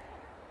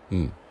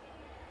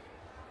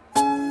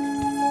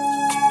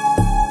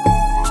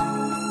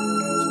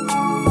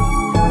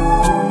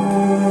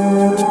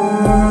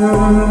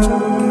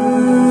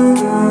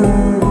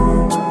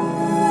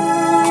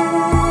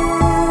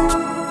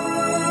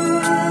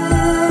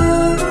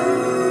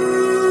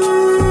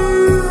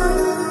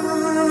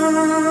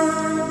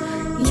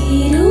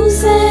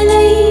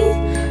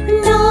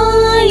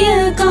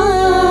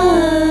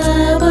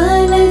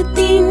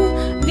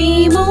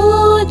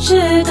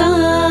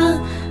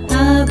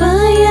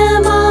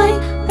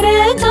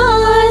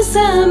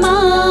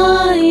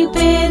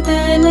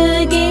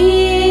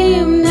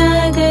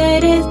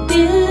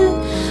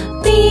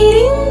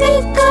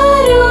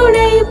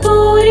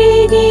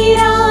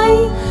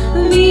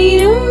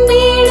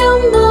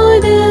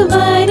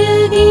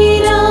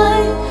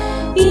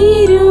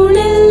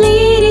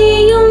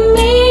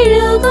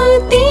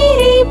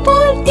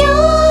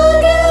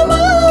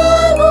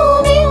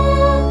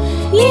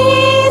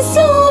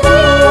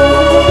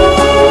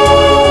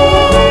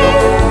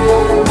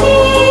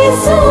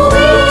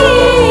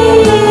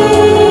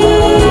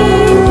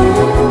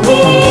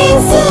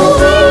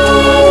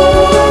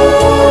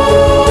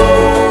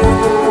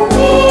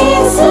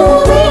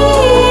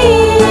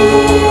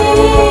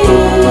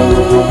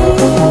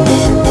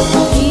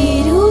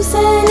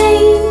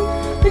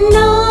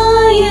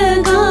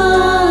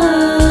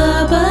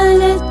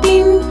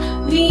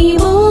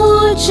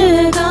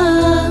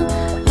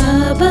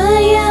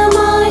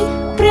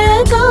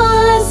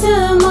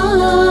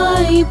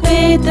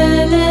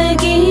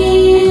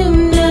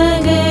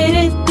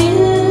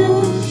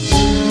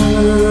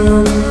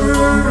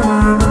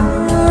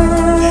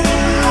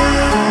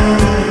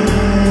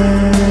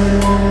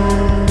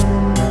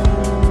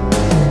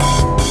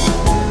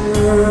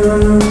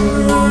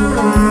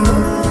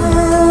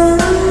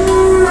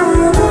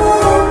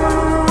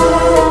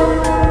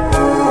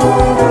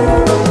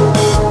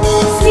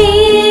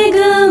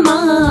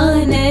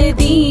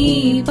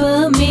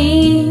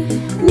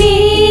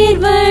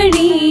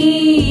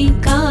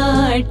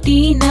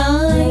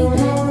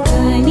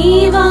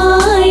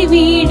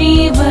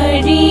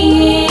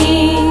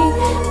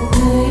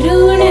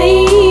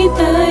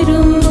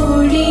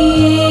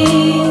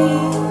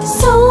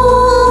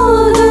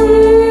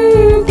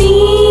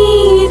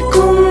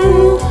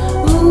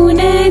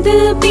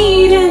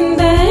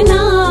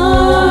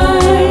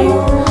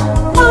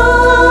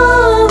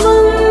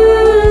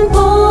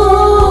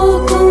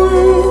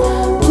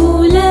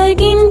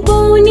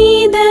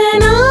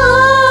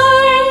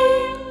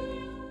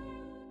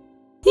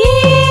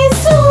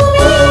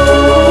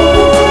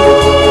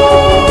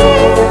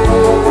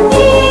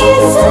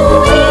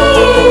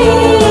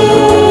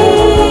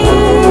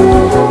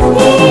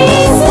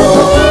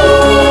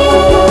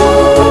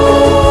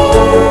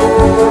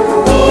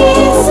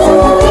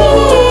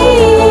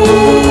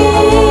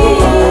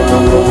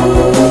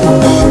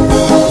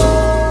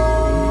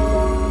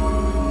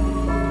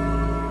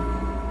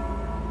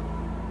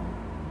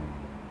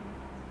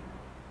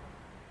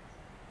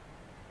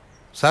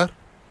 சார்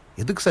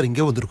எதுக்கு சார்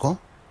இங்கே வந்திருக்கோம்?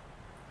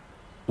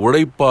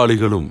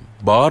 உழைப்பாளிகளும்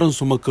பாரம்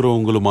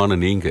சுமக்கிறவங்களுமான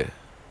நீங்க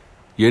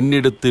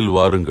என்னிடத்தில்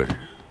வாருங்கள்,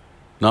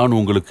 நான்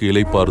உங்களுக்கு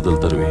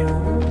இளைப்பாறுதல் தருவேன்.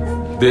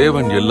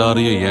 தேவன்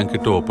எல்லாரையும்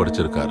என்கிட்ட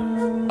ஒப்படைச்சிருக்காரு.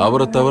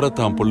 அவரை தவிர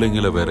தான்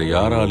பிள்ளைங்களை வேற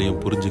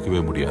யாராலையும்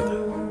புரிஞ்சிக்கவே முடியாது.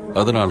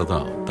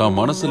 அதனாலதான் தான்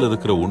மனசுல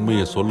இருக்கிற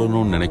உண்மையை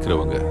சொல்லணும்னு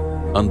நினைக்கிறவங்க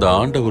அந்த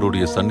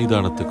ஆண்டவருடைய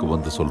சன்னிதானத்துக்கு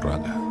வந்து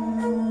சொல்றாங்க.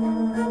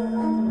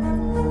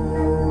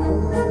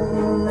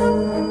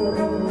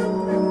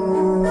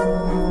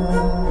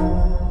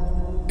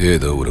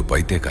 ஏதோ ஒரு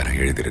பைத்தியக்காரன்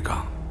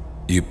எழுதியிருக்கான்,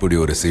 இப்படி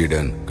ஒரு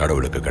சீடன்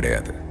கடவுளுக்கு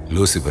கிடையாது,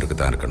 லூசிபருக்கு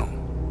தான் இருக்கணும்.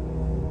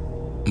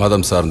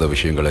 மதம் சார்ந்த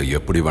விஷயங்களை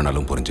எப்படி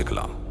வேணாலும்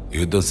புரிஞ்சுக்கலாம்.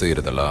 யுத்தம்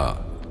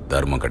செய்யறதெல்லாம்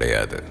தர்மம்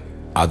கிடையாது,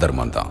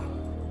 அதர்மம் தான்.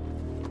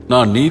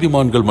 நான்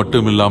நீதிமான்கள்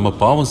மட்டும் இல்லாம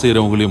பாவம்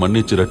செய்யறவங்களையும்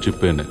மன்னிச்சு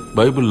ரட்சிப்பேன்னு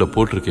பைபிள்ல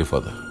போட்டிருக்கேன்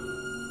ஃபாதர்.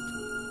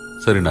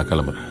 சரி, நான்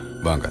கிளம்புறேன்.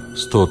 வாங்க.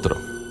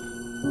 ஸ்தோத்திரம்.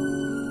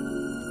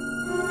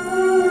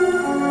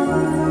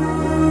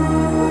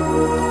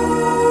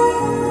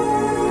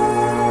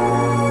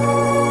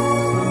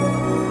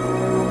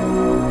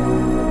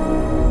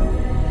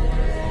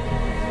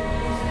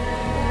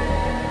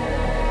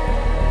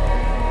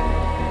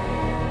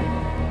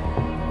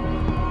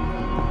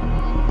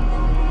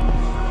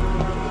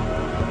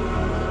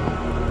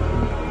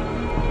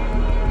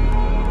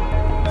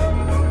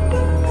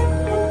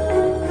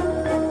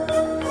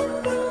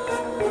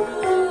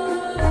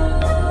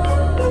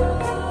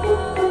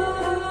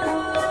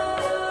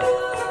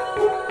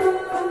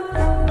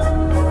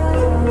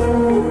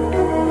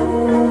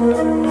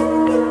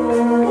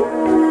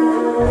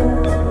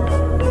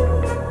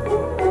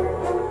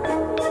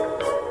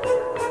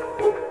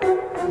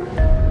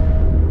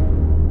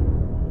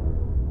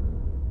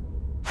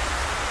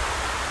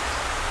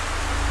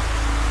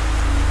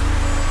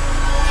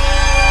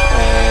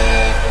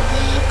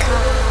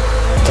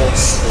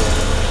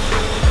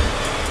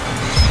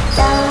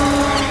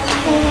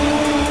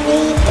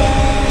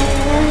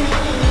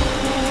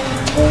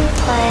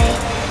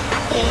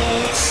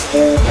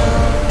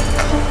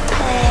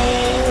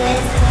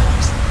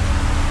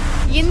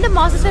 இந்த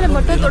மாசத்துல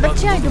மட்டும்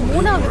தொடர்ச்சியா இது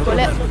 3வது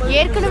கொலை.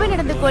 ஏற்கனவே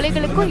நடந்த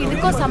கொலைகளுக்கும்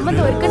இதுக்கும்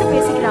சம்பந்தம் இருக்குன்னு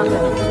பேசிக்கிறாங்க.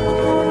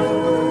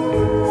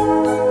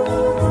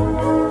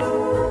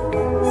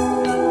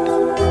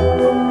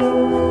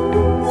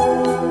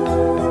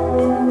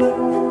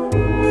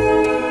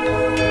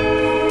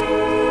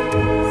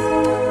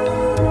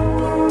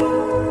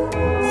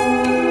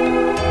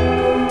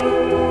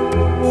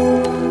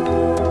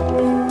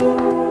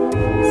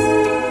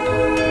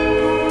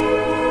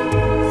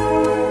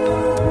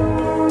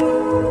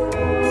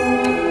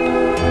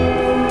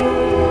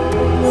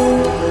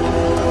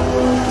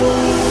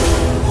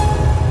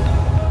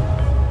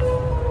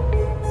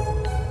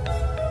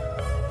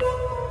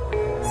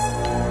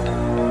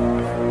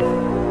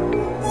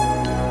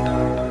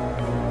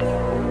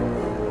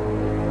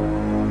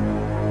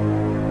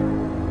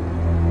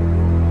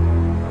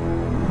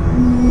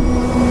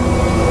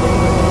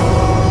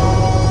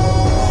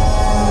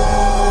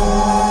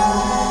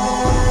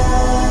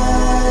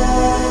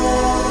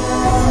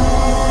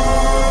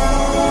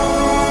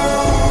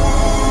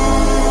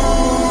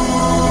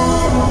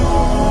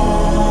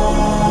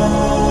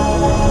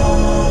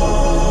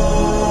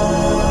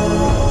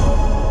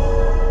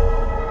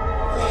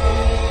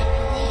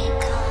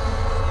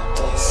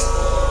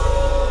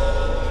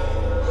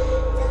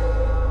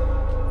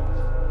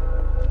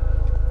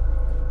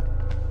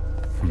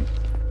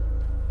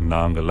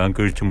 நாங்கெல்லாம்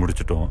கிழிச்சு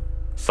முடிச்சிட்டோம்.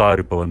 சார்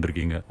இப்ப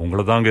வந்திருக்கீங்க,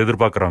 உங்களை தான் அங்க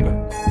எதிர்பார்க்கறாங்க.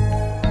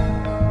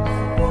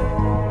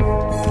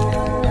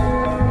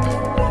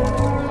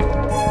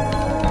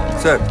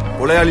 சார்,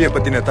 கொலையாளியை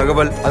பத்தின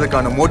தகவல்,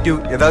 அதுக்கான மோட்டிவ்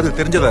ஏதாவது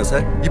தெரிஞ்சதா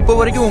சார்? இப்போ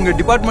வரைக்கும் உங்க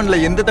டிபார்ட்மெண்ட்ல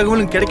எந்த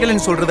தகவலும்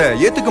கிடைக்கலன்னு சொல்றத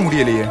ஏத்துக்க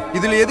முடியலையே.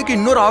 இதுல எதுக்கு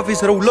இன்னொரு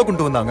ஆபீசரை உள்ள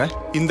கொண்டு வந்தாங்க?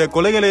 இந்த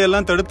கொலைகளை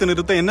எல்லாம் தடுத்து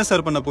நிறுத்த என்ன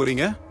சார் பண்ண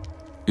போறீங்க?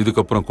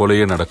 இதுக்கப்புறம்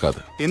கொலையே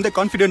நடக்காது. எந்த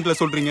கான்ஃபிடென்ட்ல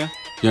சொல்றீங்க?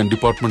 என்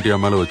டிபார்ட்மெண்ட்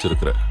என் மேல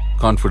வச்சிருக்கிற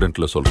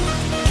கான்ஃபிடென்ட்ல சொல்றேன்.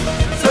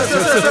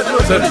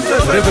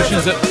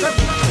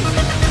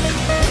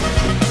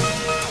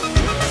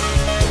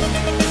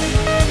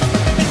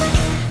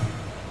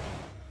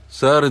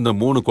 சார், இந்த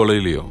 3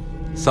 கொலையிலையும்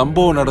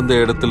சம்பவம் நடந்த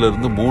இடத்துல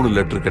இருந்து 3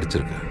 லெட்டர்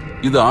கிடைச்சிருக்கு.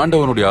 இது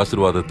ஆண்டவனுடைய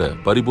ஆசீர்வாதத்தை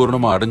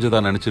பரிபூர்ணமா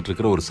அடைஞ்சதா நினைச்சிட்டு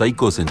இருக்கிற ஒரு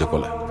சைக்கோ செஞ்ச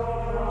கொலை.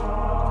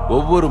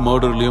 ஒவ்வொரு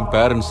மர்டர்லயும்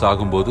பேரண்ட்ஸ்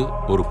ஆகும்போது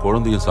ஒரு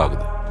குழந்தையும்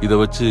சாகுது. இதை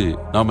வச்சு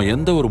நாம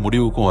எந்த ஒரு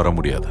முடிவுக்கும் வர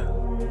முடியாது.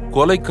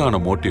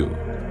 கொலைக்கான மோட்டிவ்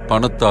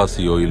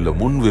பணத்தாசையோ இல்ல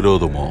முன்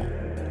விரோதமோ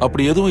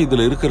அப்படி எதுவும்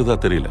இதுல இருக்கிறதா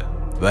தெரியல.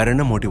 வேற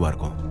என்ன மோட்டிவா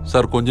இருக்கும்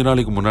சார்? கொஞ்ச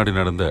நாளைக்கு முன்னாடி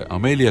நடந்த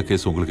அமேலியா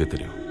கேஸ் உங்களுக்கே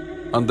தெரியும்.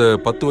 அந்த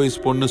 10 வயசு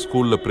பொண்ணு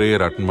ஸ்கூல்ல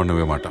பிரேயர் அட்டெண்ட்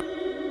பண்ணவே மாட்டான்.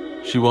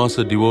 She was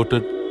a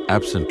devoted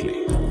absently.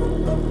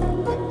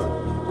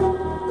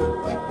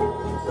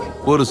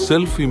 ஒரு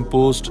செல்ஃப்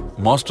இம்போஸ்ட்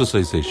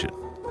மாஸ்டரைசேஷன்.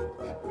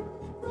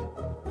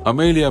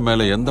 அமேலியா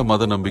மேல எந்த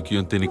மத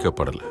நம்பிக்கையும்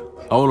திணிக்கப்படல.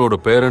 அவளோட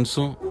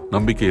பேரண்ட்ஸும்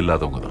நம்பிக்கை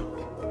இல்லாதவங்க தான்.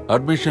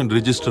 அட்மிஷன்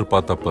ரிஜிஸ்டர்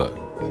பார்த்தப்ப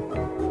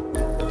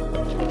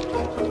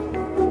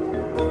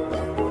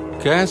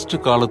கேஸ்ட்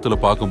காலத்துல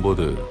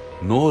பார்க்கும்போது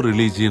நோ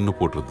ரிலீஜியன்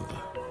போட்டிருந்தது.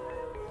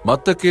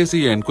 மத்த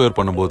கேஸையை என்கொயர்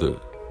பண்ணும்போது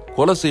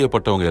கொலை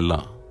செய்யப்பட்டவங்க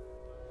எல்லாம்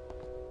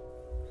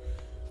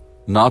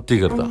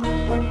நாத்திகர் தான்,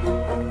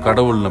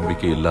 கடவுள்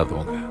நம்பிக்கை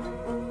இல்லாதவங்க.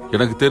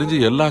 எனக்கு தெரிஞ்சு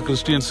எல்லா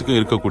கிறிஸ்டியன்ஸுக்கும்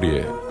இருக்கக்கூடிய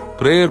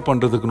பிரேயர்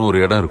பண்றதுக்குன்னு ஒரு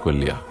இடம் இருக்கும்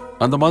இல்லையா,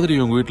 அந்த மாதிரி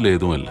இவங்க வீட்டுல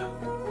எதுவும் இல்லை.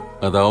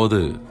 அதாவது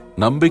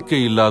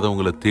நம்பிக்கை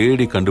இல்லாதவங்களை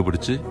தேடி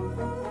கண்டுபிடிச்சு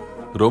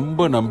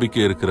ரொம்ப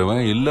நம்பிக்கை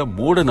இருக்கிறவன் இல்ல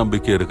மூட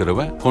நம்பிக்கை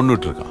இருக்கிறவன்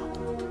கொன்னுட்டு இருக்கான்.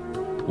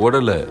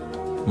 உடலை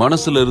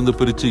மனசுல இருந்து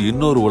பிரிச்சு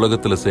இன்னொரு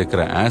உலகத்துல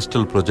சேர்க்கிற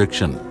ஆஸ்ட்ரல்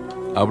ப்ரொஜெக்ஷன்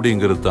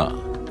அப்படிங்கிறது தான்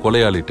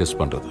கொலையாளி டெஸ்ட்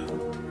பண்றது.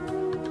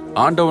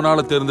 ஆண்டவனால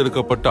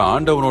தேர்ந்தெடுக்கப்பட்ட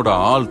ஆண்டவனோட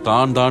ஆள்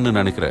தான் தான்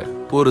நினைக்கிற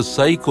ஒரு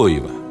சைக்கோ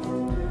இவன்.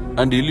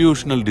 அண்ட்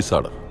இல்யூஷனல்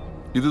டிசார்டர்,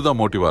 இதுதான்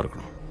மோட்டிவா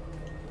இருக்கணும்.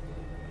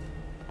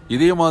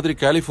 இதே மாதிரி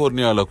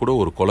கலிபோர்னியால கூட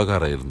ஒரு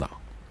கொலைகாரன் இருந்தான்.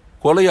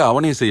 கொலையை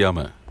அவனே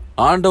செய்யாம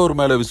ஆண்டவர்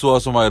மேல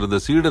விசுவாசமா இருந்த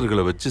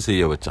சீடர்களை வச்சு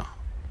செய்ய வச்சான்.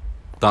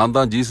 தான்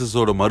தான்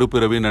ஜீசஸோட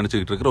மறுபிறவின்னு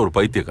நினைச்சுக்கிட்டு இருக்கிற ஒரு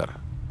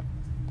பைத்தியக்காரன்.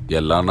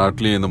 எல்லா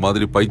நாட்டிலையும் இந்த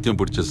மாதிரி பைத்தியம்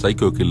பிடிச்ச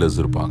சைக்கோ கில்லர்ஸ்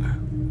இருப்பாங்க.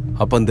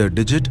 அப்ப அந்த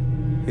டிஜிட்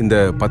இந்த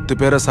 10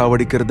 பேரை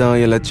சாவடிக்கிறதா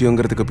என்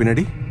லட்சியங்கிறதுக்கு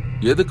பின்னாடி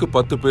எதுக்கு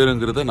 10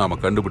 பேருங்கிறத நாம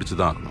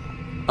கண்டுபிடிச்சுதான் ஆகணும்.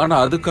 ஆனா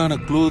அதுக்கான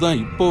க்ளூ தான்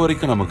இப்போ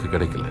வரைக்கும் நமக்கு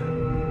கிடைக்கல.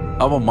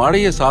 அவன்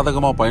மழையை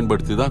சாதகமா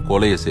பயன்படுத்தி தான்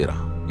கொலையை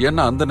செய்யறான்.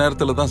 ஏன்னா அந்த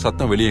நேரத்துல தான்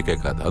சத்தம் வெளியே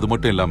கேட்காது. அது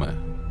மட்டும் இல்லாம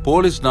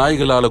போலீஸ்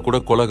நாய்களால கூட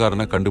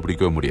கொலைகாரனை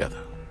கண்டுபிடிக்கவே முடியாது.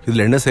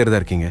 இதுல என்ன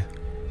செய்யறதா இருக்கீங்க?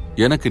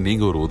 எனக்கு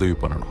நீங்க ஒரு உதவி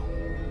பண்ணணும்.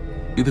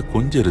 இது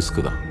கொஞ்சம்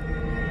ரிஸ்க் தான்.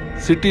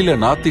 சிட்டில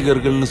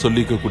நாத்திகர்கள்னு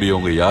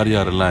சொல்லிக்கக்கூடியவங்க யார்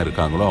யாரெல்லாம்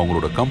இருக்காங்களோ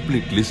அவங்களோட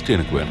கம்ப்ளீட் லிஸ்ட்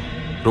எனக்கு வேணும்.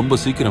 ரொம்ப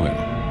சீக்கிரம்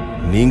வேணும்.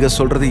 நீங்க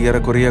சொல்றது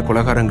ஏறக்குறைய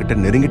கொலைகாரங்கிட்ட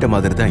நெருங்கிட்ட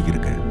மாதிரி தான்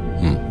இருக்கு.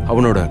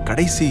 அவனோட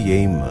கடைசி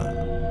எய்ம்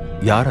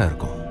யாரா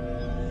இருக்கும்?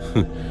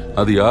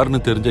 அது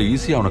யாருன்னு தெரிஞ்சா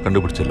ஈஸியா அவனை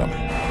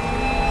கண்டுபிடிச்சிடலாமே.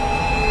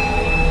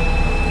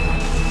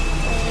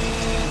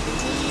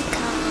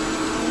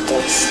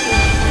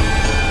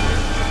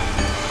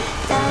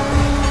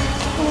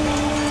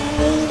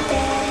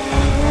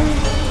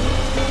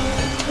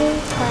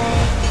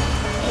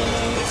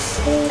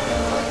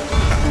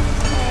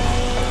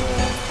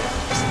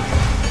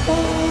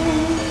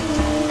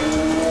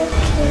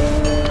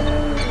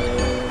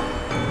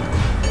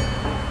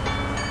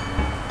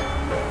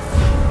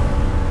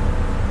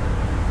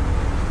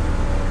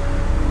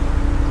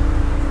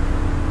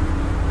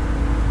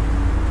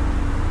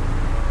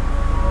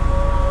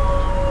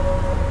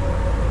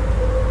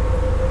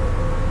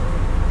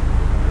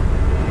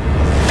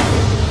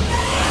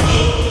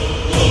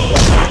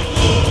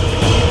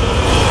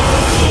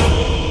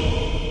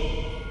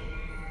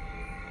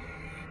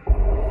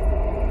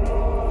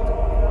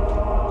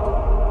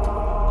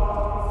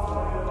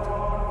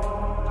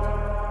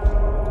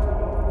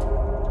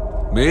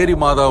 மேரி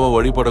மாதாவை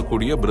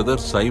வழிபடக்கூடிய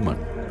பிரதர்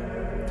சைமன்,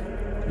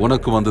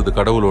 உனக்கு வந்தது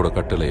கடவுளோட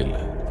கட்டளை இல்ல,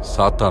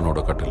 சாத்தானோட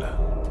கட்டளை.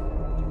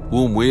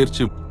 உன்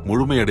முயற்சி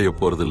முழுமையடைய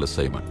போறது இல்ல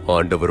சைமன்.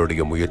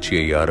 ஆண்டவருடைய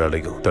முயற்சியை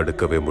யாராலையும்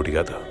தடுக்கவே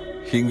முடியாது.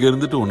 இங்க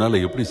இருந்துட்டு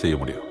உன்னால எப்படி செய்ய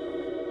முடியும்?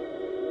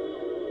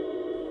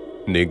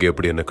 நீங்க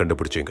எப்படி என்ன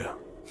கண்டுபிடிச்சீங்க?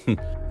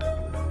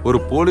 ஒரு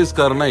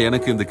போலீஸ்காரனா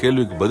எனக்கு இந்த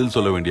கேள்விக்கு பதில்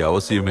சொல்ல வேண்டிய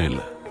அவசியமே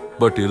இல்லை.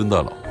 பட்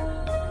இருந்தாலும்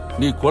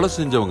நீ கொலை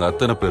செஞ்சவங்க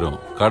அத்தனை பேரும்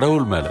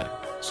கடவுள் மேல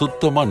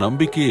சுத்தமா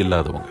நம்பிக்கையே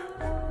இல்லாதவங்க.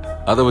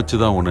 அதை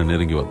வச்சுதான் உன்னை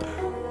நெருங்கி வந்தேன்.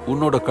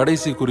 உன்னோட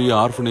கடைசிக்குரிய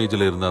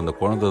ஆர்ஃபனேஜ்ல இருந்த அந்த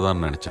குழந்தை தான்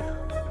நினைச்சேன்.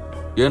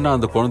 ஏன்னா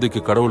அந்த குழந்தைக்கு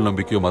கடவுள்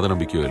நம்பிக்கையோ மத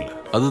நம்பிக்கையோ இல்லை.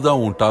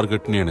 அதுதான் உன்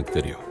டார்கெட்னு எனக்கு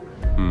தெரியும்.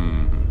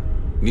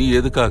 நீ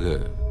எதுக்காக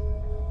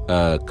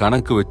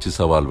கணக்கு வச்சு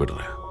சவால் விடுற?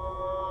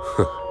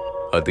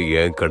 அது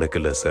ஏன் கணக்கு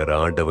இல்ல சார்,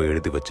 ஆண்டவன்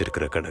எழுதி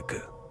வச்சிருக்கிற கணக்கு.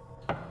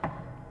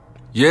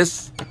 எஸ்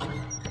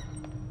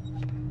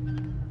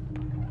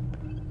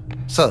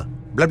சார்,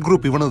 பிளட்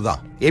குரூப் இவனது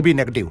தான், ஏபி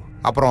நெகட்டிவ்.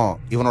 அப்புறம்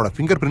இவனோட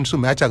ஃபிங்கர்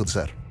பிரிண்ட்ஸும் மேட்ச் ஆகுது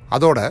சார்.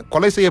 அதோட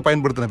கொலை செய்ய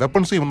பயன்படுத்தின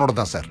வெப்பன்ஸும் இவனோட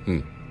தான் சார்.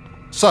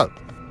 சார்,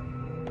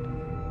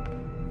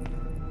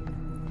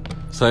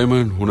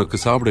 சைமன், உனக்கு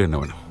சாப்பிட என்ன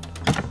வேணும்?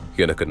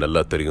 எனக்கு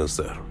நல்லா தெரியும்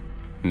சார்,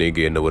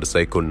 நீங்க என்ன ஒரு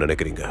சைக்கோன்னு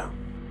நினைக்கிறீங்க.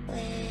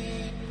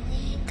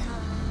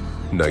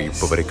 நான்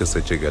இப்ப வரைக்கும்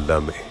செஞ்ச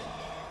எல்லாமே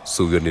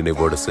சுய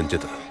நினைவோட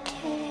செஞ்சது.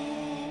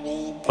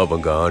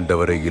 அவங்க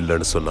ஆண்டவரை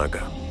இல்லைன்னு சொன்னாங்க.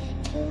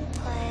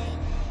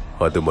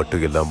 அது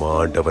மட்டும் இல்லாம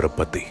ஆண்டவரை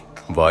பத்தி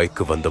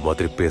வாய்க்கு வந்த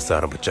மாதிரி பேச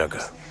ஆரம்பிச்சாங்க.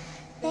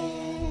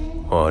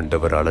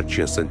 ஆண்டவர்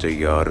அலட்சியம் செஞ்ச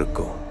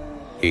யாருக்கும்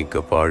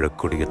இங்க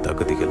வாழக்கூடிய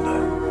தகுதி இல்லை.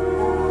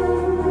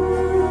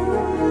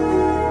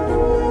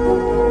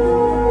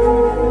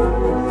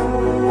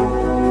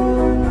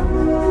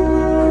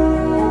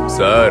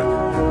 சார்,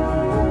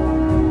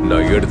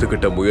 நான்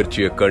எடுத்துக்கிட்ட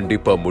முயற்சியை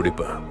கண்டிப்பா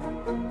முடிப்பேன்.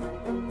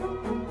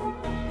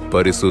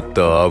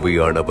 பரிசுத்த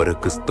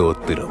ஆவியானவருக்கு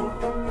ஸ்தோத்திரம்.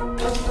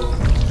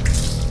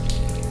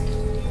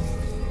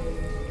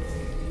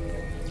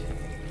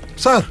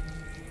 சார்,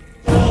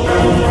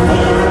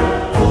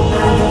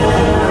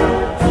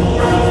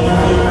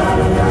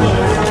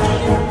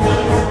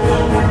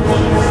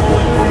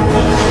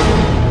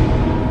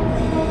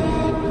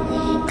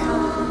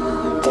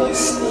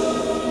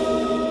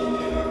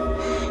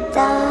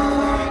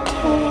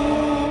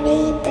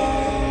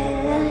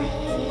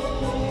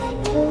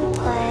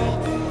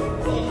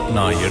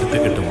 நான்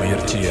எடுத்துக்கிட்ட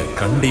முயற்சியை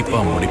கண்டிப்பா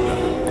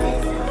முடிப்பேன்.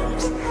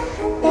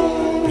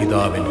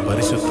 பிதாவின்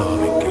பரிசுத்த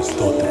ஆவிக்கு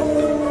ஸ்தோத்திரம்.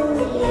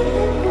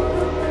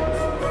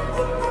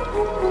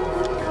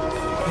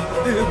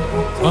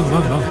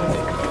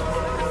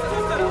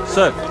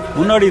 சார்,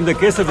 முன்னாடி இந்த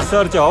கேஸை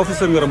விசாரிச்ச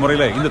ஆபீசர்ங்கிற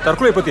முறையில இந்த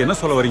தற்கொலை பத்தி என்ன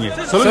சொல்ல வரீங்க?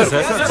 சொல்லுங்க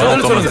சார்.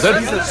 சொல்லுங்க சார்.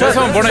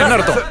 பேசாம போனா என்ன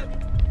அர்த்தம்?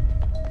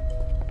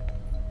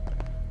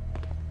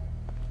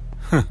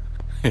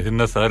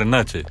 என்ன சார்,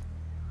 என்னாச்சு?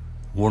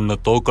 உன்னை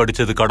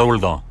தோக்கடிச்சது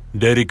கடவுள் தான்.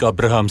 டெரிக்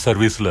அப்ரஹாம்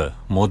சர்வீஸ்ல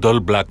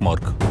முதல் பிளாக்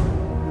மார்க்.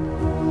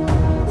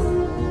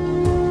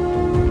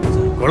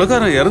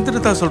 கொலைகாரன் இறந்துட்டு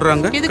தான்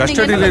சொல்றாங்க.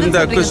 கஸ்டடியில இருந்த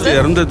அக்யூஸ்ட்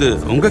இறந்தது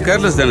உங்க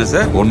கேர்லெஸ் தானே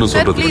சார்? ஒன்னு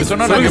சொல்றது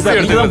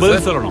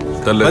பதில் சொல்லணும்.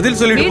 பதில்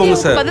சொல்லிட்டு போங்க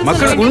சார்.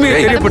 மக்களுக்கு உண்மையை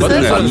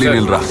தெரியப்படுத்துங்க.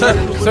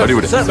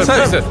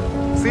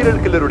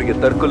 சீரியல் கில்லருடைய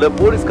தற்கொலை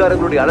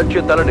போலீஸ்காரங்களுடைய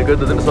அலட்சியத்தால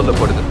நிகழ்ந்ததுன்னு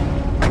சொல்லப்படுது.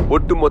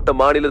 ஒட்டுமொத்த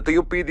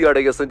மாநிலத்தையும் பீதி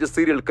அடைய செஞ்ச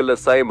சீரியல்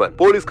கில்லர் சைமன்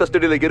போலீஸ்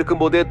கஸ்டடியில இருக்கும்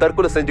போதே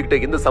தற்கொலை செஞ்சுக்கிட்ட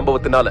இந்த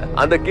சம்பவத்தினால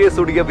அந்த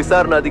கேஸுடைய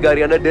விசாரணை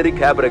அதிகாரியான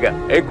டெரிக் ஆப்ரஹாம்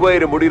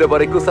என்கொயரி முடிகிற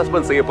வரைக்கும்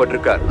சஸ்பெண்ட்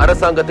செய்யப்பட்டிருக்கார்.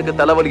 அரசாங்கத்துக்கு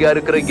தலைவலியா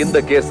இருக்கிற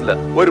இந்த கேஸ்ல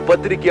ஒரு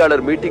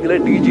பத்திரிகையாளர் மீட்டிங்ல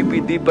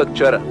டிஜிபி தீபக்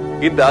சரண்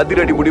இந்த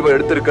அதிரடி முடிவை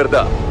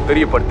எடுத்திருக்கிறதா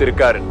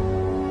தெரியப்படுத்திருக்காரு.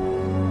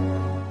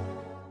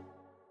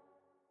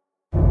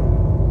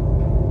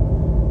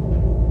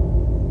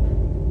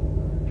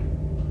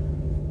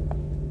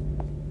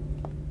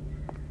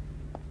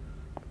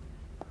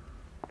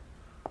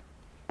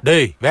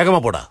 டேய், வேகமா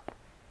போடா.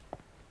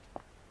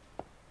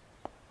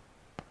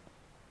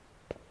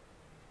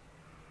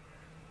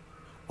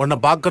 உன்னை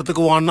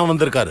பாக்குறதுக்கு உன் அண்ணன்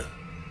வந்திருக்காரு.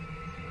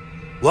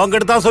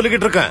 உன்கிட்ட தான்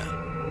சொல்லிக்கிட்டு இருக்கேன்.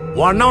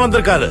 உன் அண்ணன்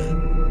வந்திருக்காரு.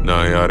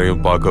 நான்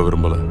யாரையும் பார்க்க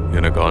விரும்பல.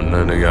 எனக்கு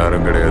அண்ணன்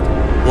யாரும் கிடையாது.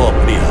 ஓ,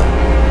 அப்படியா?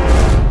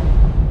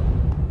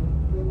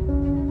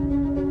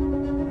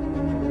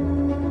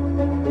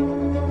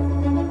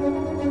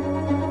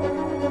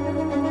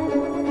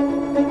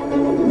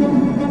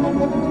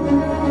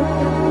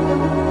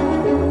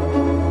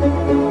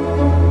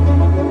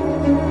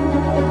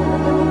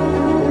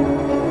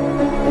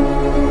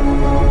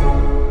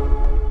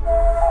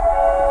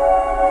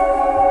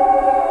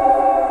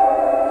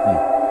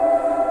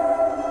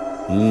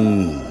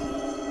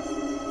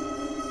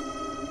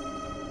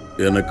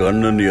 எனக்கு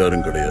அண்ணன்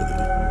யாரும் கிடையாது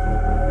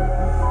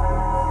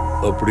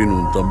அப்படின்னு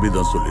உன் தம்பி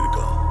தான்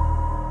சொல்லியிருக்கான்.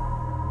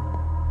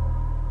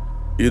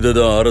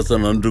 இததான்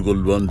அரசன் அன்று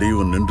கொள்வான்,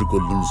 தெய்வம் நின்று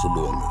கொள்ளுன்னு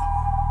சொல்லுவாங்க.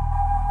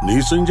 நீ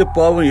செஞ்ச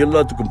பாவம்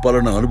எல்லாத்துக்கும்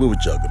பலனை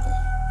அனுபவிச்சாகணும்.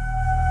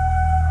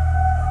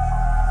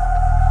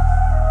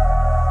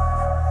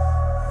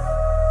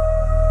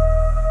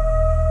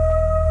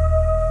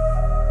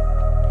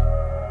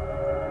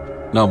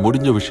 நான்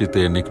முடிஞ்ச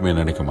விஷயத்தை என்னைக்குமே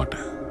நினைக்க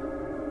மாட்டேன்.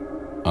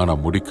 ஆனா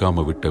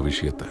முடிக்காம விட்ட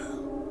விஷயத்தை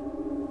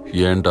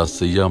ஏன்டா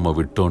செய்யாம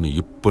விட்டோன்னு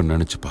இப்ப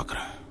நினைச்சு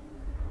பாக்குறேன்.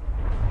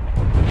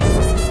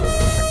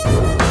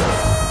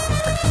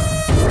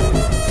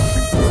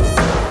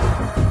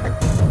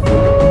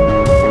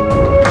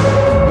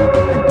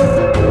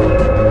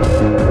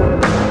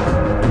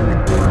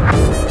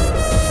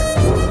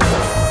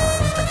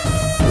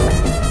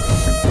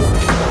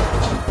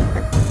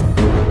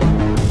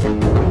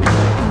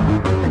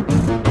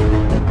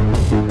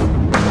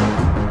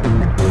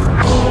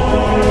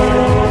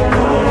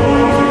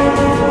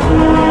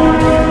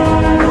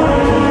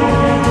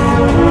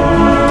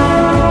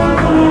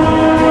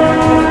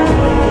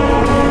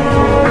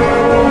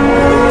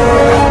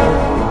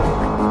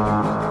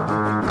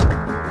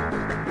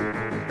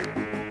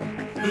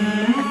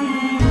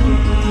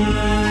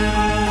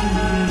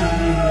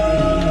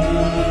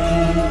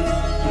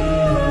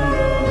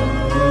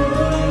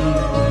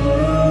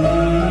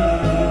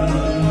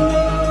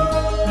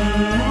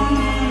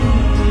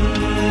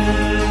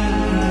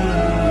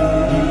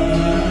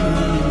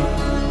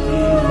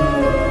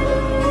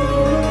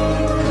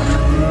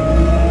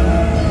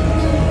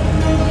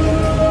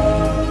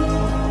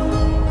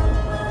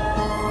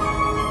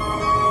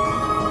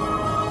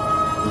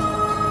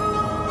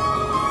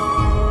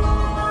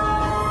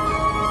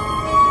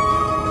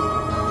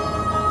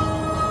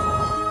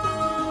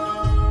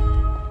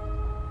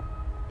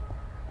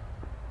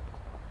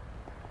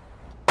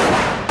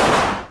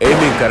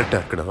 கரெக்டா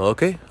இருக்கணும்.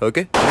 Okay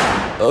okay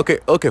okay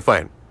okay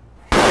fine.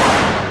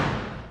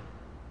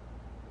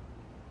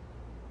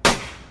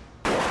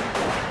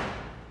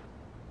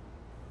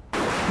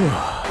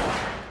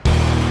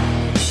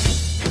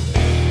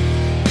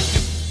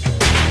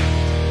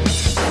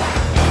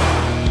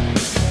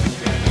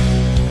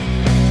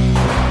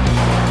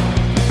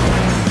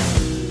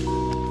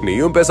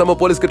 நீயும் பேசாம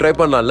போலீஸ்க்கு ட்ரை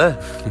பண்ணலாம்ல.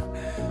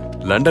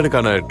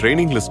 லண்டனுக்கான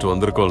ட்ரைனிங் லிஸ்ட்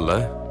வந்திருக்கோம்ல.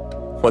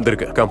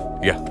 வந்திருக்கு. கம்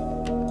யா.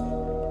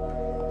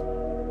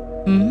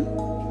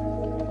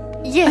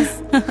 எஸ்.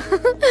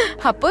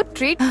 அப்போ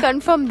ட்ரீட்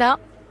கன்ஃபார்ம் தான்.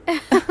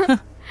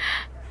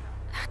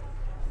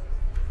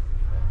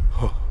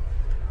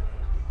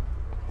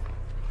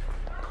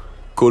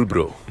 Cool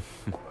bro.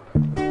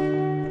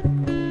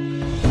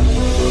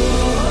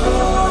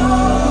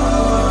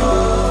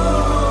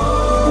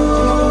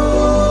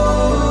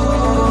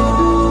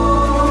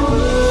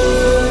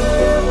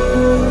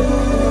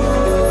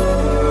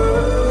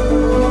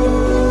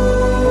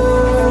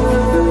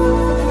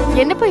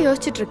 என்னப்பா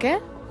யோசிச்சுட்டு இருக்க?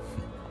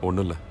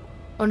 ஒண்ணும் இல்ல.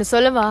 ஒன்னு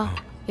சொல்லவா?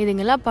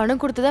 இதுங்கெல்லாம் பணம்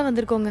கொடுத்துதான்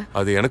வந்திருக்கோங்க.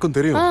 அது எனக்கும்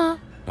தெரியும்.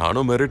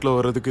 நானும் மெரிட்ல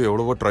வர்றதுக்கு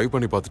எவ்வளவோ ட்ரை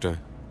பண்ணி பார்த்துட்டேன்.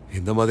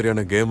 இந்த மாதிரியான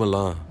கேம்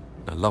எல்லாம்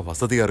நல்லா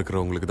வசதியா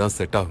இருக்கிறவங்களுக்கு தான்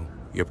செட் ஆகும்.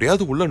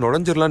 எப்படியாவது உள்ள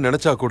நுழைஞ்சிடலாம்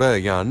நினைச்சா கூட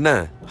என்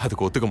அண்ணன்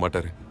அதுக்கு ஒத்துக்க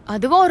மாட்டாரு.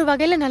 அதுவும் ஒரு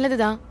வகையில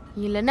நல்லதுதான்.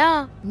 இல்லனா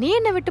நீ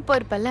என்ன விட்டு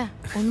போயிருப்பல.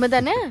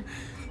 உண்மைதானே?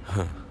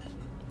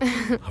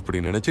 அப்படி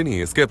நினைச்சு நீ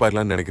எஸ்கேப்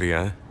ஆயிடலாம்னு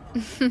நினைக்கிறியா?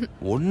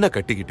 ஒன்ன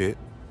கட்டிக்கிட்டு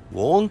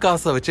உன்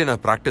காசை வச்சு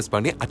நான் பிராக்டிஸ்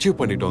பண்ணி அச்சீவ்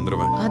பண்ணிட்டு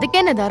வந்துருவேன். அதுக்கு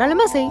என்ன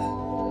தாராளமா செய்.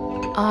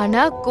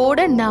 ஆனா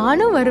கூட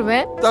நானும்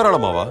வருவேன்.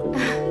 தாராளமாவா?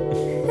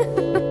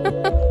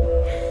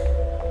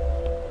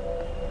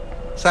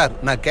 சார்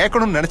நான்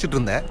கேட்கணும்னு நினைச்சிட்டு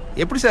இருந்தேன்.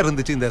 எப்படி சார்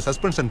இருந்துச்சு இந்த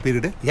சஸ்பென்ஷன்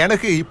பீரியட்?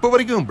 எனக்கு இப்போ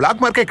வரைக்கும்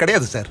பிளாக் மார்க்கே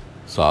கிடையாது சார்.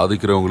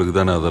 சாதிக்கிறவங்களுக்கு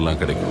தானே அதெல்லாம்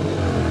கிடைக்கும்.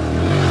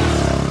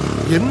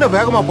 என்ன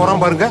வேகமா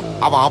போறான் பாருங்க.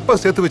 அவன் அப்ப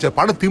சேர்த்து வச்ச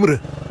பணம் திமிரு.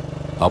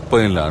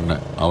 அப்ப இல்ல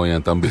அண்ணன், அவன்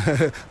என் தம்பி.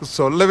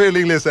 சொல்லவே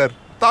இல்லைங்களே சார்.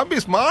 தம்பி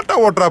ஸ்மார்ட்டா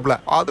ஓட்டுறாப்ல.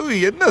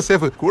 அதுவும் என்ன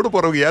சேஃப். கூட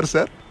போறவங்க யார்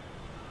சார்?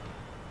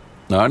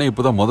 நானே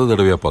இப்பதான் முத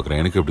தடவையா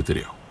பாக்குறேன். எனக்கு எப்படி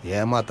தெரியும்?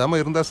 ஏமாத்தாம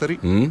இருந்தா சரி,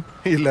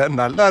 இல்ல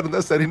நல்லா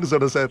இருந்தா சரின்னு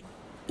சொல்ற சார்.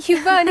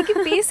 இவ அன்னைக்கு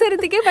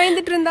பேசுறதுக்கே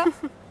பயந்துட்டு இருந்தா.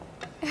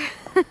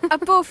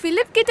 அப்போ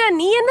பிலிப் கிட்ட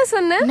நீ என்ன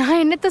சொன்ன? நான்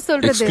என்னத்த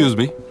சொல்றது? எக்ஸ்கியூஸ்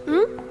மீ,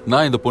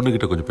 நான் இந்த பொண்ணு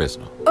கிட்ட கொஞ்சம்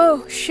பேசணும். ஓ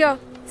ஷூர்.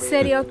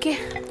 சரி ஓகே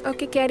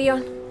ஓகே கேரி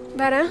ஆன்.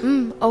 வரேன்.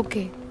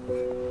 ஓகே.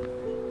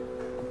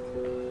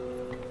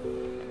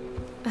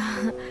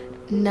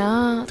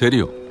 நான்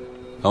தெரியும்,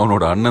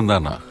 அவனோட அண்ணன்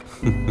தான் நான்.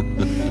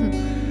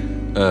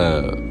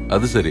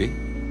 அது சரி,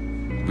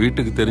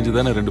 வீட்டுக்கு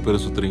தெரிஞ்சுதானே ரெண்டு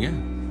பேரும் சுத்துறீங்க?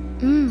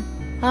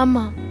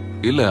 ஆமா.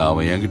 இல்ல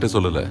அவன் என்கிட்ட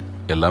சொல்லல,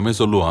 எல்லாமே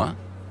சொல்லுவான்.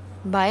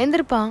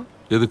 பயந்திருப்பான்.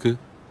 எதுக்கு?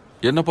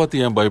 என்ன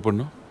பார்த்து ஏன்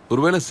பயப்படணும்?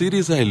 ஒருவேளை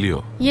சீரியஸா இல்லையோ?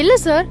 இல்ல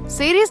சார்,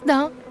 சீரியஸ்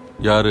தான்.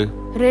 யாரு?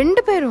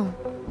 ரெண்டு பேரும்.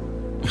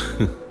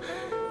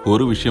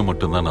 ஒரு விஷயம்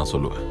மட்டும்தான் நான்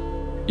சொல்லுவேன்,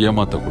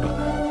 ஏமாத்த கூடாது.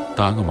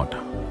 தாங்க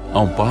மாட்டான்,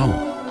 அவன்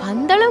பாவம்.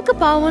 அந்த அளவுக்கு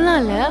பாவம்லாம்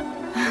இல்ல.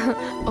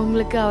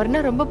 உங்களுக்கு அவர்னா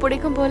ரொம்ப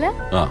பிடிக்கும் போல.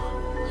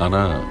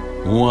 ஆனா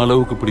உன்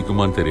அளவுக்கு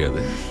பிடிக்குமான்னு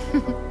தெரியாது.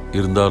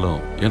 இருந்தாலும்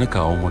எனக்கு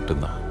அவன்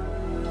மட்டும்தான்.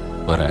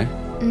 வரேன்.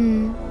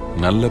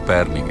 நல்ல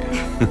பேர் நீங்க.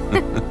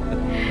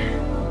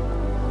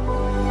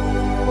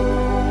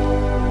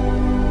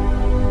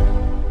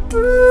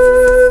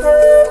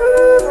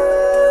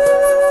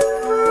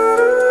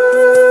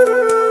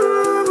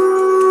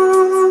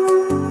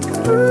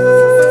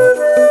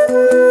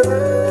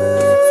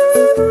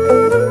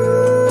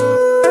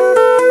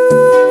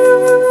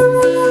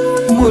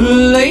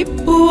 முல்லை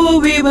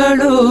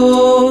பூவிவளோ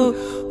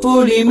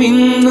ஒளி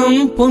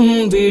மின்னும்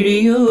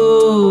பொன்விழியோ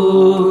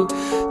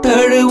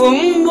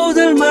தழுவும்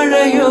முதல்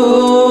மழையோ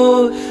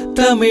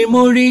தமிழ்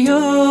மொழியோ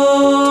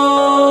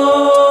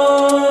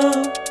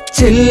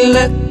செல்ல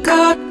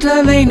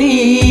காற்றலை நீ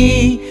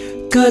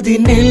கதி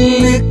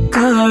நெல்லு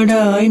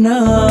காடாய்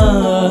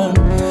நான்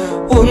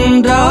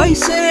ஒன்றாய்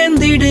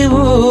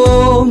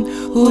சேர்ந்திடுவோம்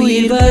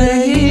உயிர்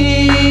வரை.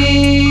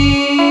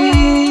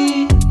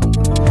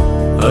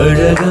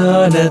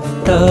 அழகான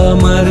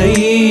தாமரை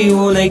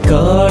உனை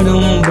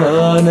காணும்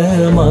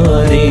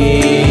வானமாரே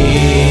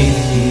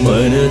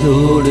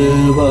மனதோடு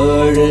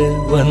வாழ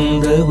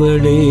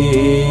வந்தவளே.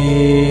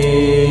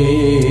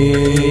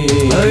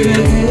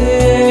 அழகே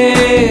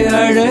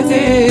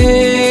அழகே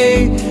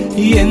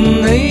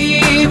என்னை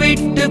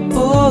விட்டு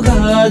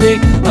போகாதே.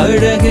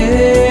 அழகே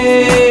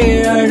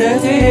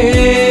அழகே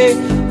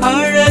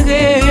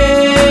அழகே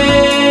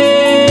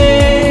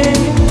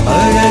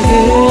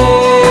அழகே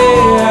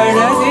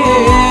அழகே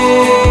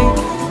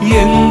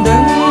எந்த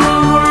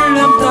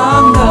உள்ளம்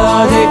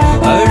தாங்காதே.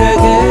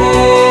 அழகே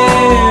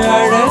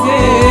அழகே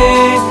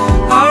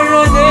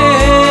அழகே.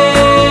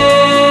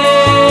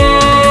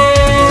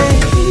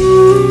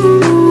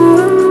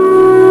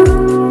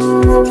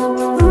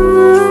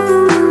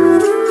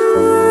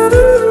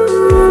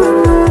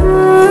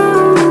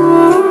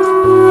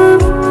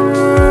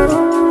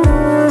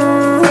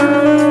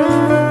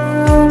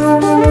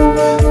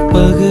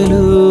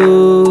 பகலோ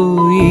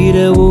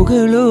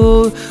இரவுகளோ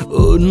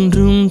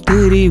ஒன்றும்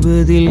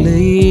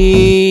தெரிவதில்லை.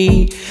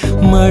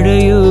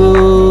 மழையோ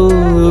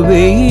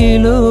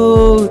வெயிலோ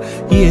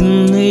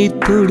என்னை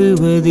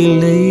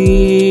தொடுவதில்லை.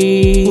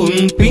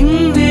 உன்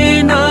பின்னே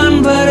நான்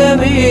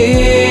வரவே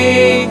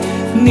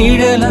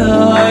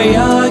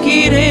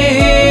நிழலாயாகிறேன்.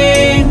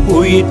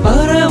 உயிர்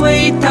பறவை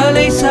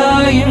தலை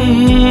சாயும்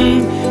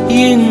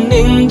என்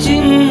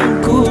நெஞ்சின்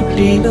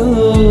கூட்டிலோ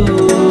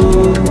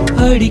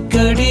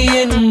அடிக்கடி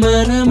என்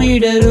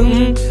மனமிடரும்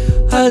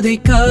அதை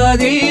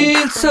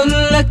காதில்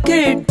சொல்ல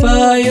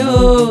கேட்பாயோ.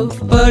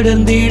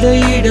 படர்ந்திட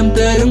இடம்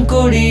தரும்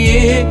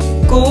கொடியே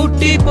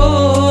கூட்டி போ.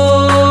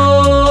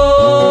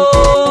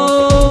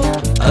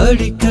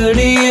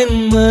 அடிக்கடி என்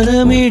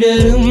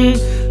மனமிடரும்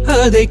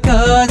அதை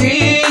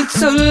காதில்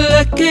சொல்ல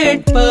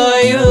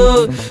கேட்பாயோ.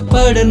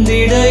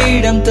 படர்ந்திட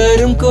இடம்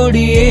தரும்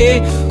கொடியே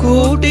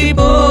கூட்டி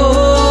போ.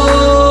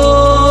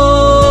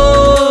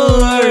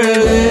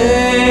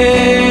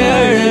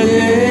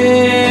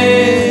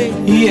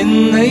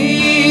 என்னை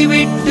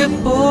விட்டு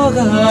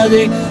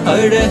போகாதே.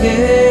 அழகே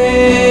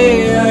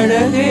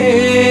அழகே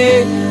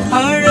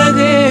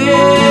அழகே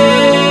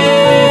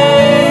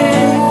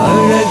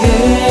அழகே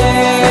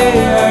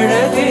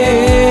அழகே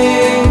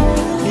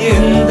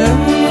எந்த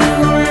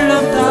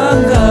உள்ளம்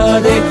தாங்காதே.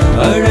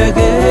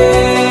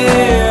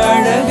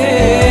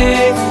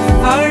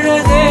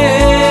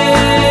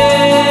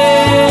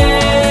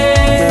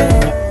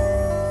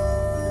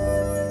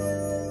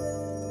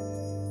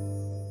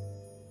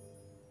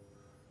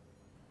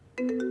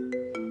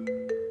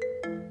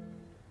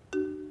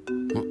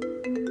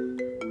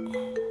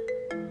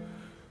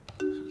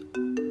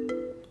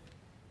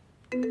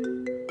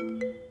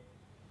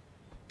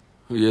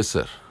 Yes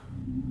sir.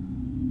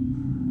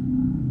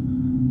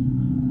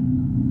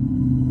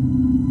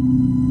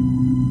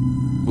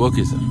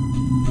 Okay sir.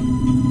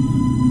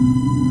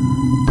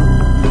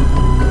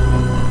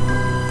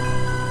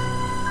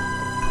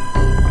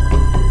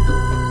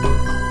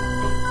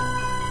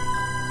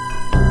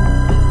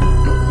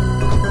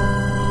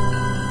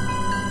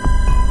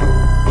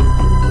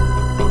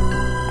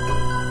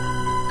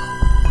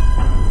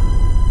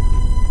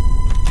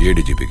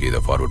 ஏடிஜிபிக்கு இதை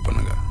ஃபார்வர்ட்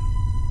பண்ணுங்க.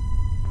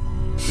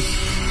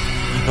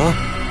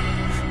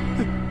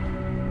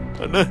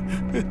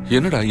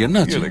 என்னடா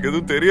என்னாச்சு? எனக்கு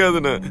எதுவும்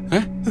தெரியாதுண்ணா.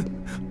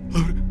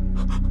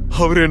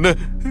 அவர் என்ன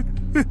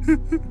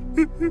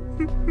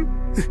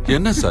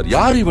என்ன சார்?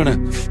 யார் இவன?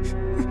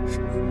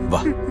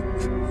 வா.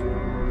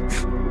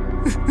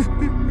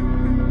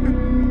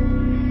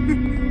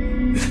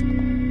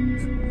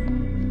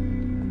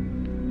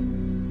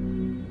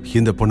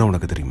 இந்த பொண்ணு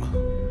உனக்கு தெரியுமா?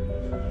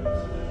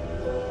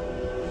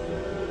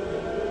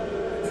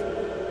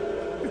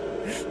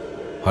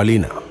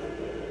 அலீனா.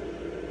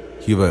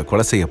 இவ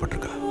கொலை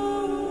செய்யப்பட்டிருக்கா.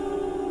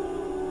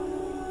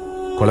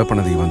 கொலை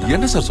பண்ணது இவன்.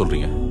 என்ன சார்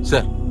சொல்றீங்க?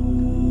 சார்,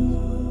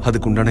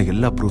 அதுக்கு உண்டான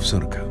எல்லா ப்ரூஃப்ஸும்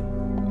இருக்கு.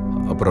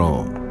 அப்புறம்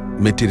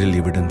மெட்டீரியல்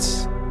எவிடன்ஸ்.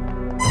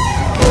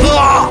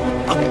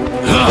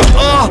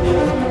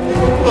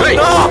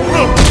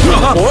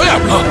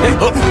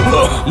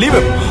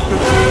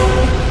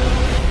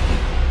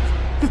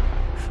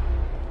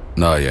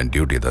 நான் என்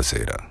டியூட்டி தான்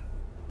செய்யறேன்.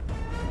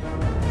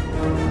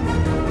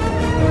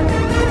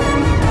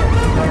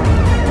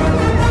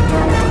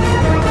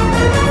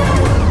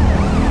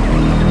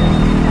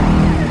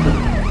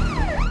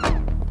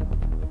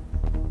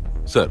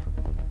 சார்,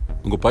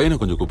 உங்க பையனை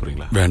கொஞ்சம்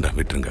கூப்பிடுறீங்களா? வேண்டாம்,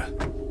 விட்டுருங்க.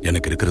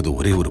 எனக்கு இருக்கிறது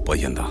ஒரே ஒரு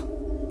பையன் தான்.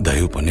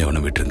 தயவு பண்ணி அவனை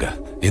விட்டுருங்க.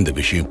 இந்த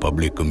விஷயம்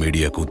பப்ளிக்கும்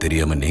மீடியாக்கும்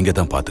தெரியாம நீங்க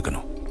தான்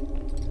பாத்துக்கணும்.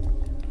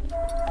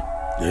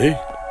 ஏய்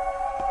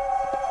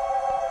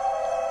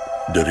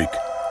டெரிக்,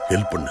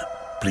 ஹெல்ப் பண்ணு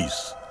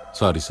ப்ளீஸ்.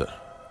 சாரி சார்,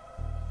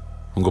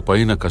 உங்க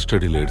பையனை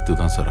கஸ்டடியில் எடுத்து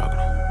தான் சார்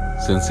ஆகணும்.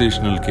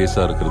 சென்சேஷனல்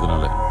கேஸா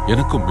இருக்கிறதுனால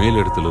எனக்கும்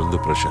மேல் இடத்துல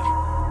இருந்து பிரஷர்.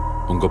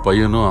 உங்க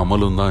பையனும்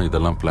அமலும் தான்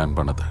இதெல்லாம் பிளான்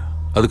பண்ணது.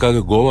 அதுக்காக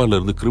கோவால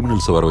இருந்து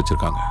கிரிமினல்ஸ் வர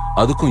வச்சிருக்காங்க.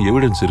 அதுக்கும்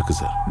எவிடன்ஸ் இருக்கு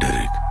சார்.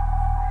 டெரிக்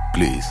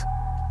ப்ளீஸ்,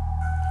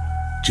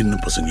 சின்ன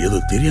பசங்க ஏதோ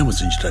தெரியாம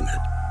செஞ்சுட்டாங்க.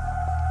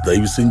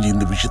 தயவு செஞ்சு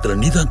இந்த விஷயத்துல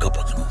நீ தான்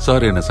காப்பாற்றணும்.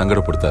 சார், என்ன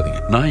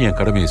சங்கடப்படுத்தாதீங்க. நான் என்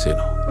கடமையை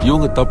செய்யணும்.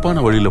 இவங்க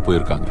தப்பான வழியில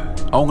போயிருக்காங்க.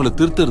 அவங்கள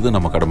திருத்துறது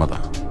நம்ம கடமை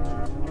தான்.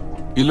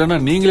 இல்லனா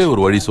நீங்களே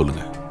ஒரு வழி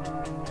சொல்லுங்க.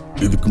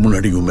 இதுக்கு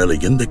முன்னாடி உன்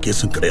மேல எந்த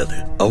கேஸும் கிடையாது.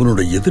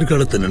 அவனோட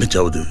எதிர்காலத்தை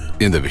நினைச்சாவது.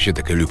 இந்த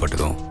விஷயத்தை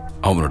கேள்விப்பட்டதும்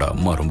அவனோட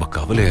அம்மா ரொம்ப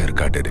கவலையா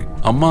இருக்கா டெரிக்.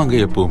 அம்மா அங்க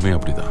எப்பவுமே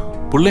அப்படிதான்.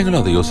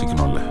 பிள்ளைங்களும் அதை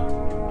யோசிக்கணும்ல.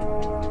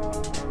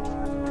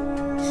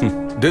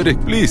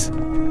 டெரிக் ப்ளீஸ்,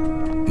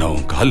 நான்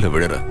உன் காலில்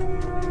விழறேன்.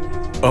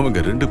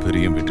 அவங்க ரெண்டு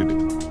பேரையும் விட்டுடு.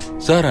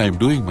 Sir, I am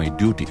doing my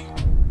duty.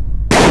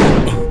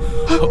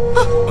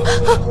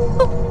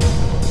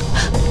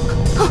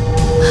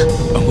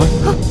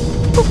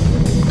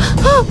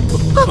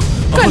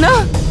 கண்ணா,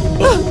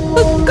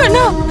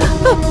 கண்ணா,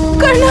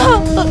 கண்ணா,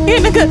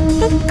 எனக்கு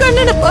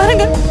கண்ணனை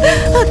பாருங்க.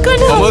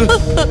 கண்ணா,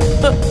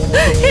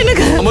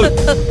 எனக்கு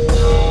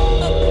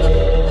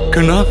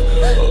கண்ணா.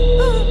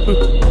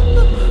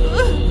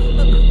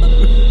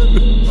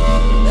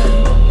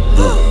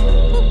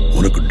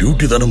 உனக்கு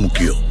டியூட்டி தானே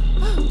முக்கியம்.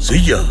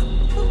 செய்யா,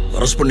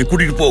 அரெஸ்ட் பண்ணி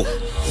கூட்டிட்டு போ.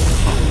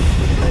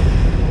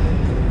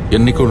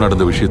 என்னைக்கும்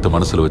நடந்த விஷயத்தை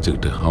மனசுல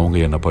வச்சுக்கிட்டு அவங்க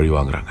என்ன பழி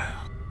வாங்குறாங்க.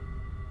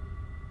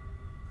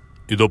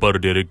 இதோ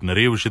பாரு டெரிக்,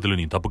 நிறைய விஷயத்துல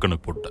நீ தப்பு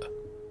கணக்கு போட்ட.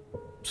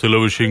 சில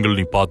விஷயங்கள்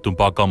நீ பார்த்தும்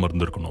பார்க்காம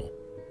இருந்திருக்கணும்.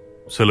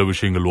 சில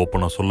விஷயங்கள்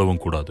ஓப்பனா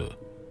சொல்லவும் கூடாது.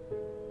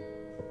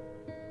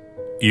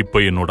 இப்ப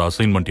என்னோட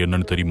அசைன்மெண்ட்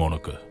என்னன்னு தெரியுமா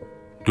உனக்கு?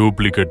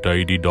 டூப்ளிகேட்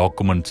ஐடி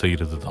டாக்குமெண்ட்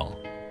செய்யறது தான்.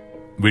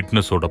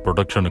 விட்னஸோட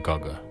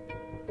ப்ரொடக்ஷனுக்காக.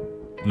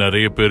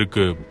 நிறைய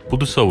பேருக்கு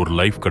புதுசா ஒரு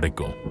லைஃப்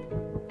கிடைக்கும்.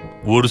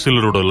 ஒரு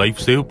சிலரோட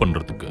லைஃப் சேவ்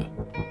பண்றதுக்கு.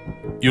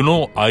 யூனோ,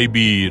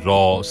 ஐபி,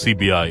 ரா,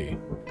 சிபிஐ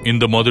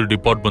இந்த மாதிரி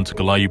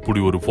டிபார்ட்மெண்ட்ஸ்க்கெல்லாம்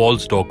இப்படி ஒரு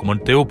ஃபால்ஸ்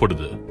டாக்குமெண்ட்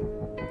தேவைப்படுது.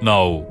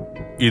 நான்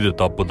இது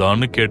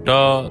தப்புதான்னு கேட்டா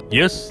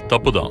எஸ்,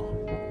 தப்புதான்.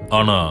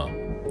 ஆனா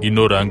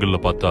இன்னொரு ஆங்கிள்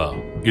பார்த்தா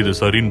இது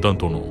சரின்னு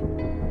தான் தோணும்.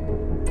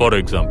 ஃபார்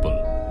எக்ஸாம்பிள்,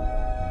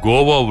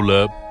 கோவாவில்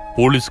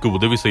போலீஸ்க்கு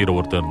உதவி செய்யற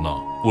ஒருத்தர்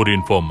தான் ஒரு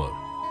இன்ஃபார்மர்.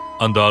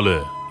 அந்த ஆளு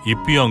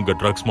இப்பயும் அங்க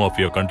ட்ரக்ஸ்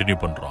மாஃபியா கண்டினியூ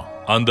பண்றான்.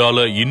 அந்த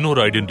ஆளை இன்னொரு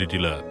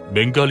ஐடென்டிட்டியில,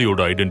 பெங்காலியோட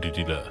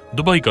ஐடென்டிட்டியில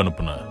துபாய்க்கு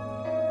அனுப்புன.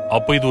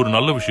 அப்ப இது ஒரு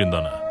நல்ல விஷயம்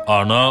தானே.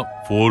 ஆனா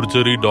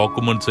ஃபோர்ஜரி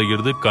டாக்குமெண்ட்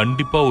செய்யறது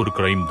கண்டிப்பா ஒரு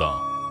கிரைம் தான்.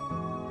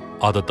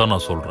 அதத்தான்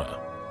நான் சொல்றேன்.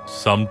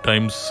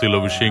 சம்டைம்ஸ் சில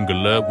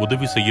விஷயங்கள்ல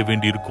உதவி செய்ய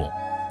வேண்டி இருக்கும்.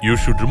 You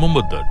should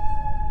remember that.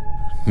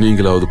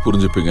 நீங்களாவது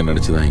புரிஞ்சுப்பீங்கன்னு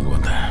நினைச்சுதான் இங்க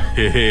வந்தேன்.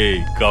 ஹே,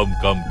 come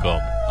come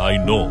come. I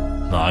know,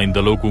 நான் இந்த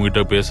அளவுக்கு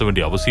உங்ககிட்ட பேச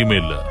வேண்டிய அவசியமே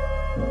இல்ல.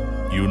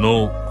 யூ நோ,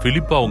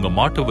 பிலிப்பா அவங்க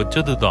மாட்ட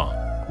வச்சதுதான்.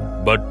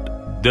 But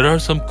there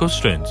are some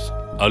questions.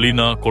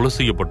 Alina கொலை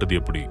செய்யப்பட்டது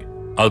எப்படி?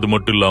 அது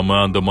மட்டும் இல்லாம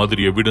அந்த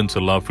மாதிரி எவிடன்ஸ்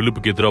எல்லாம்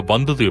பிலிப்புக்கு எதிராக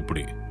வந்தது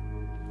எப்படி?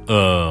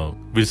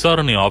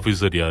 விசாரணை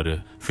ஆபீசர் யாரு?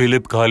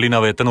 பிலிப்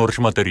அலீனாவை எத்தனை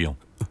வருஷமா தெரியும்?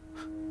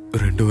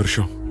 2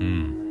 வருஷம்.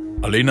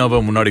 அலீனாவை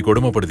முன்னாடி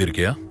கொடுமைப்படுத்தி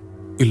இருக்கியா?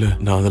 இல்ல,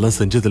 நான் அதெல்லாம்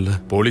செஞ்சதில்ல.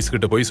 போலீஸ்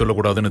கிட்ட போய்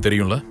சொல்லக்கூடாதுன்னு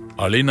தெரியும்ல.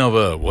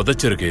 அலினாவை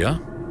உதைச்சிருக்கியா?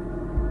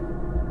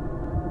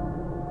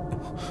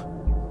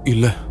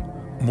 இல்ல.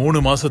 3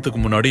 மாசத்துக்கு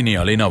முன்னாடி நீ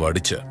அலினாவை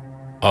அடிச்ச.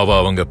 அவ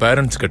அவங்க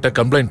பேரண்ட்ஸ் கிட்ட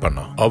கம்ப்ளைண்ட்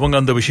பண்ணா. அவங்க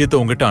அந்த விஷயத்தை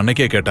உங்ககிட்ட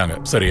அன்னைக்கே கேட்டாங்க,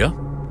 சரியா?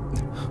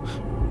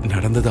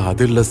 நடந்தது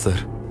அது இல்ல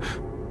சார்.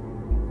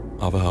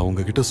 அவ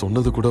அவங்க கிட்ட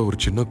சொன்னது கூட ஒரு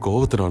சின்ன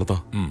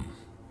கோவத்தினாலதான்.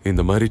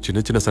 இந்த மாதிரி சின்ன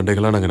சின்ன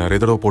சண்டைகளா நாங்க நிறைய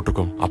தடவை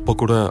போட்டிருக்கோம். அப்ப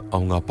கூட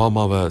அவங்க அப்பா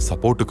அம்மாவை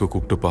சப்போர்ட்டுக்கு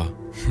கூப்பிட்டுப்பா.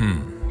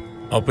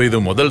 அப்ப இது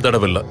முதல்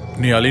தடவை இல்ல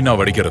நீ அலினா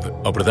வடிக்கிறது,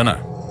 அப்படிதானே?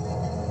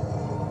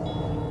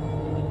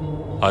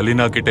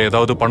 அலினா கிட்ட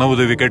ஏதாவது பண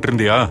உதவி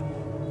கேட்டிருந்தியா?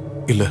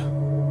 இல்ல.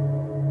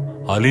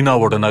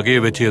 அலினாவோட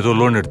நகையை வச்சு ஏதோ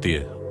லோன்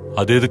எடுத்தியே,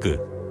 அது எதுக்கு?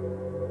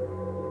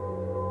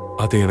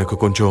 அது எனக்கு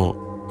கொஞ்சம்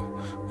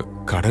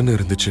கடன்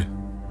இருந்துச்சு.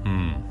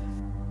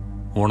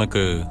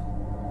 உனக்கு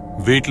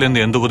வீட்ல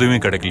இருந்து எந்த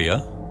உதவியும் கிடைக்கலையா?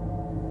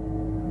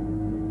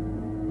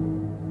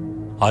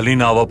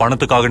 அலினாவை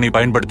பணத்துக்காக நீ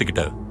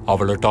பயன்படுத்திக்கிட்ட,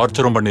 அவளை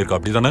டார்ச்சரும் பண்ணிருக்க,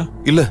 அப்படிதானே?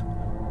 இல்ல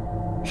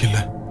இல்ல.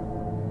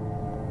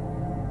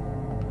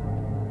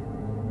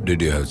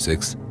 Did you have sex?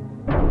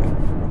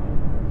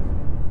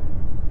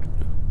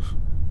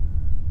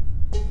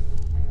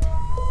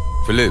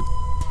 Philip,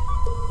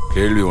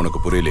 கேள்வி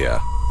உனக்கு புரியலையா?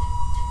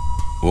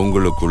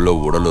 உங்களுக்குள்ள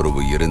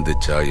உடலுறவு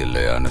இருந்துச்சா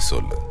இல்லையான்னு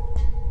சொல்லு.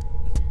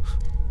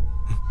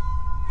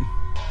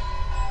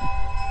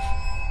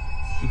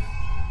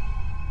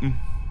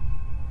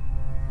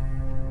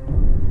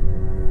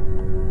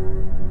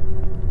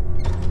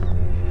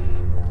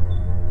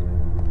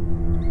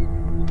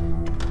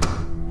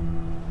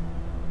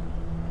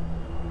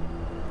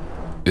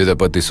 இத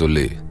பத்தி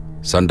சொல்லி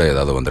சண்டை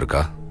ஏதாவது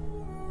வந்திருக்கா?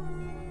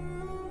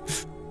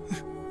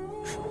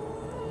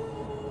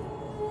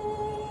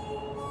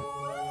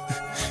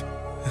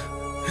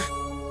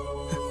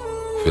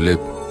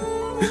 Philip,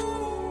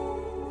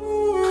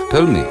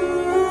 tell me.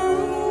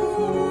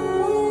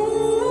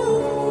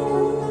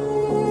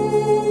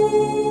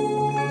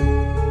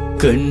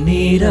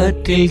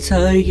 கண்ணீராற்றில்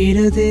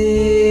சாய்கிறதே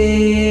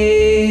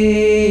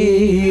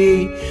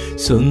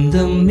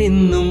சொந்தம்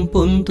இன்னும்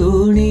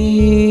பொந்தோணி,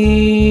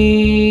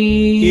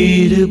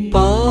 இரு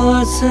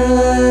பாச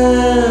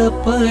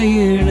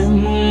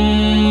பயணம்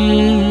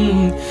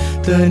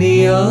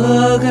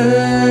தனியாக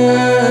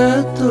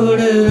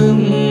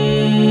தொடரும்.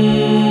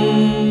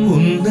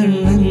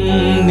 உந்தண்ணன்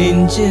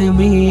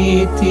நெஞ்சமே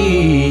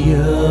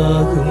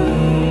தீயாகும்,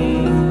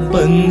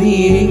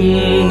 பன்னீரின்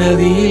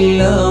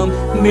நதியெல்லாம்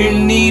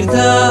மென்னீர்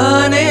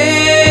தானே.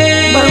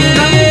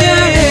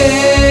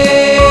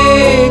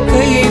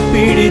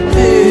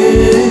 கைப்பிடித்து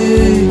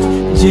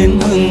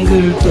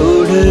ஜென்மங்கள்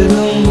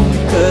தொடரும்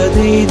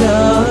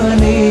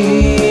கதைதானே.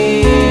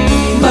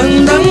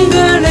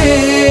 பந்தங்களே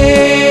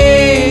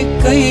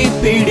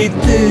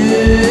கைப்பிடித்து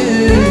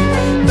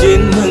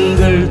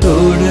ஜென்மங்கள்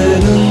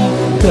தொடரும்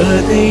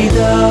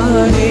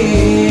கதைதானே.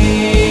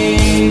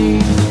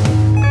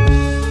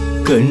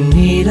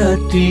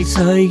 கண்ணீராற்றில்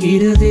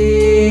சாய்கிறதே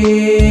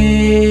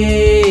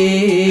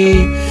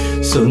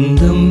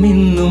சொந்தம்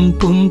இன்னும்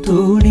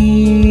பொந்தோணி.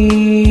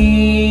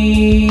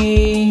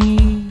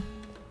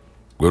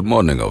 Good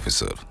morning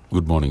officer.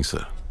 Good morning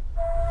sir.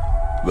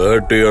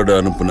 வேட்டையாட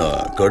அனுப்புனா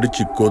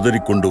கடிச்சு கொதறி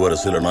கொண்டு வர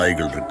சில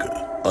நாய்கள் இருக்கு.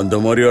 அந்த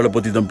மாதிரி ஆளை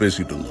பத்தி தான்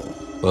பேசிட்டு இருந்தோம்.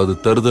 அது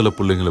தருதல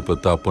பிள்ளைங்களை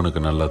பத்தி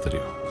அப்பனுக்கு நல்லா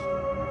தெரியும்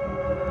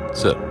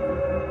சார்.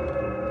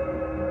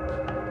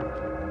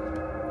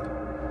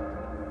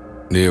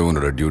 நீ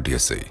உன்னோட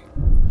டியூட்டியை செய்.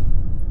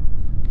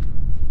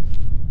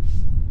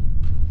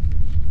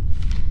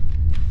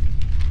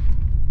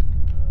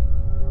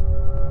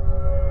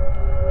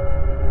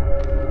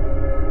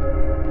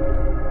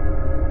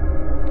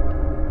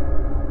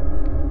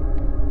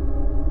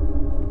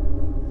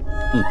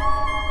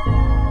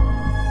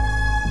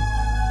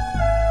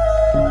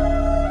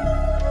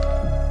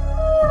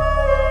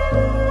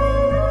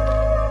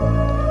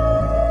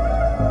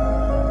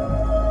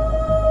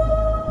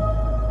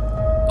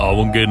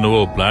 அவங்க என்னவோ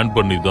பிளான்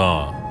பண்ணி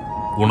தான்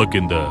உனக்கு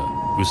இந்த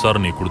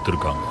விசாரணை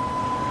கொடுத்திருக்காங்க.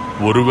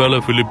 ஒருவேளை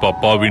பிலிப்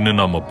அப்பாவின்னு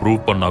நாம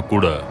ப்ரூவ் பண்ணா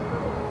கூட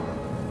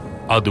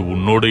அது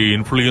உன்னோட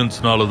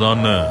இன்ஃப்ளூயன்ஸ்னால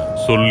தான்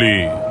சொல்லி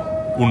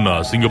உன்னை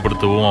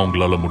அசிங்கப்படுத்தவும்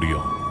அவங்களால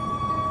முடியும்.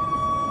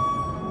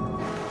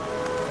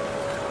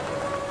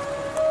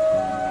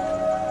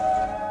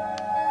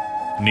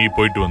 நீ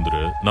போயிட்டு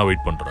வந்துரு, நான்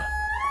வெயிட் பண்றேன்.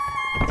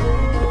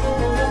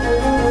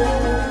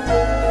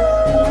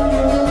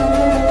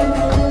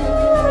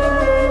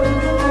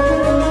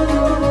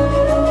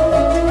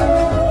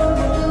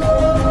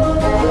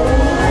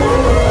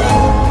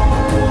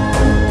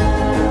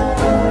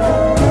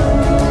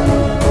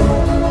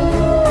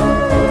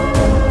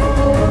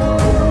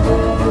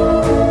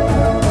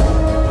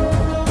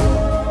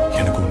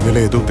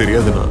 எதுவும்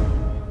தெரியாதுண்ணா.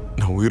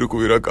 நான் உயிருக்கு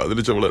உயிரா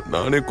காதலிச்சவள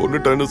நானே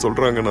கொன்னுட்டேன்னு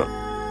சொல்றாங்கண்ணா.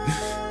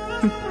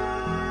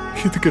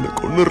 இதுக்கு என்ன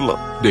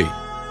கொன்னுடலாம். டேய்,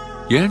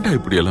 ஏன்டா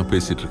இப்படி எல்லாம்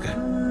பேசிட்டு இருக்க?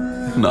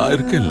 நான்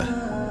இருக்கேன்ல.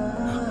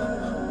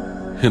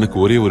 எனக்கு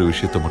ஒரே ஒரு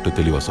விஷயத்த மட்டும்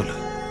தெளிவா சொல்லு.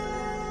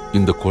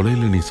 இந்த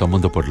கொலையில நீ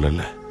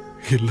சம்பந்தப்படல?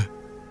 இல்ல.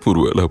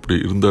 ஒருவேளை அப்படி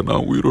இருந்தா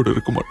நான் உயிரோட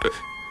இருக்க மாட்டேன்.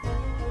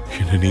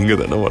 என்ன நீங்க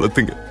தானே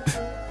வளர்த்துங்க.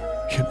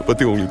 என்னை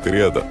பத்தி உங்களுக்கு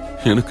தெரியாதா?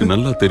 எனக்கு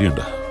நல்லா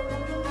தெரியும்டா.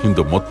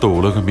 இந்த மொத்த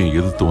உலகமே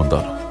எதிர்த்து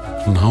வந்தாலும்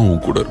நான்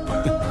உன் கூட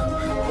இருப்பேன்.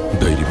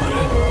 தைரியமா இரு.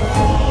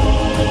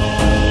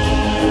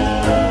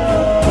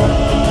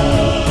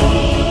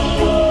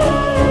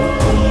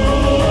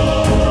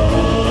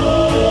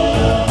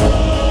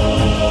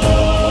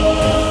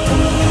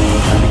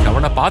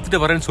 அவனை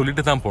பார்த்துட்டு வரேன்னு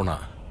சொல்லிட்டு தான்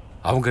போனான்.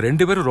 அவங்க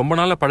 2 பேரும் ரொம்ப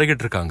நாளா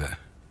பழகிட்டு இருக்காங்க.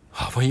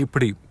 அவன்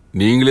இப்படி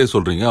நீங்களே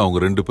சொல்றீங்க அவங்க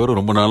 2 பேரும்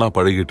ரொம்ப நாளா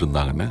பழகிட்டு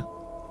இருந்தாங்கன்னு.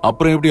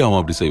 அப்புறம் எப்படி அவன்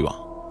அப்படி செய்வான்?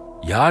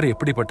 யார்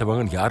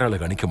எப்படிப்பட்டவங்கன்னு யாரால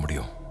கணிக்க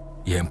முடியும்?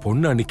 என்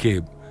பொண்ணு அன்னைக்கு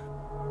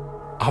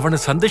அவனை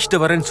சந்திச்சுட்டு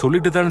வரேன்னு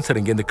சொல்லிட்டு தானே சார்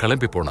இங்க இருந்து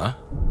கிளம்பி போனா.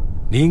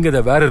 நீங்க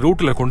இதை வேற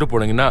ரூட்ல கொண்டு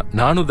போனீங்கன்னா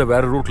நானும் இதை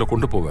வேற ரூட்ல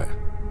கொண்டு போவேன்.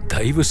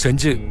 தயவு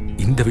செஞ்சு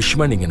இந்த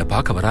விஷயமா நீங்க என்ன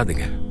பார்க்க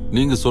வராதுங்க.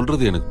 நீங்க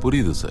சொல்றது எனக்கு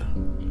புரியுது சார்.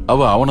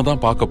 அவனை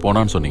தான் பார்க்க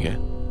போனான்னு சொன்னீங்க.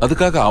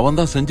 அதுக்காக அவன்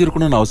தான்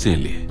செஞ்சிருக்கணும்னு அவசியம்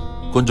இல்லையே.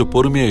 கொஞ்சம்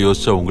பொறுமையா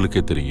யோசிச்சா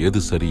உங்களுக்கே தெரியும் எது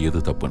சரி எது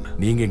தப்புன்னு.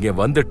 நீங்க இங்க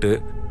வந்துட்டு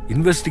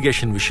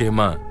இன்வெஸ்டிகேஷன்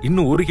விஷயமா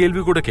இன்னும் ஒரு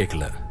கேள்வி கூட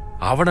கேட்கல.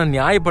 அவனை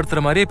நியாயப்படுத்துற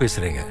மாதிரியே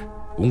பேசுறீங்க.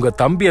 உங்க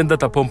தம்பி எந்த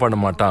தப்பும் பண்ண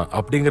மாட்டான்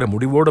அப்படிங்கிற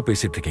முடிவோட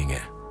பேசிட்டு இருக்கீங்க.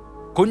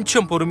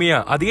 கொஞ்சம் பொறுமையா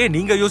அதையே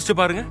நீங்க யோசிச்சு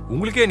பாருங்க.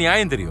 உங்களுக்கே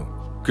நியாயம் தெரியும்.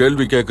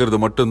 கேள்வி கேட்கறது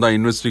மட்டும்தான்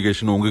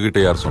இன்வெஸ்டிகேஷன்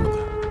உங்ககிட்ட யார் சொன்னது?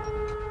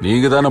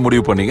 நீங்க தானே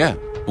முடிவு பண்ணீங்க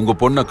உங்க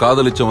பொண்ணை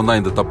காதலிச்சவன்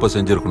தான் இந்த தப்பை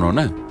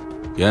செஞ்சிருக்கணும்னு.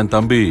 என்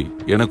தம்பி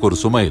எனக்கு ஒரு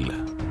சுமை இல்லை.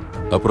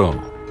 அப்புறம்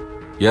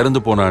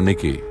இறந்து போன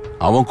அன்னைக்கு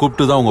அவன்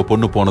கூப்பிட்டு தான் உங்க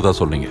பொண்ணு போனதா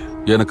சொன்னீங்க.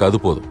 எனக்கு அது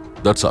போதும்.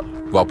 That's all.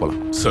 வாப்பலாம்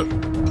சார்.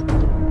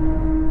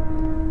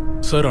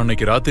 சார்,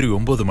 அன்னைக்கு ராத்திரி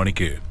 9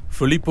 மணிக்கு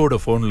பிலிப்போட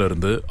போன்ல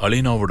இருந்து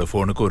அலீனாவோட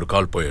போனுக்கு ஒரு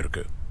கால்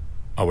போயிருக்கு.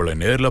 அவளை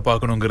நேர்ல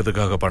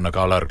பார்க்கணுங்கிறதுக்காக பண்ண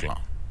காலா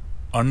இருக்கலாம்.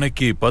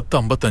 அன்னைக்கு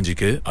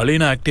 10:55க்கு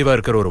அலீனா ஆக்டிவா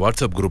இருக்கிற ஒரு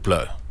வாட்ஸ்அப் குரூப்ல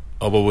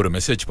அவ ஒரு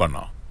மெசேஜ்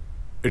பண்ணா.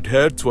 It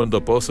hurts when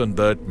the person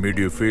that made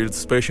you feel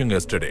special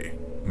yesterday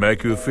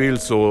make you feel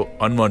so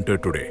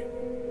unwanted today.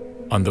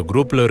 அந்த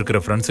குரூப்ல இருக்கிற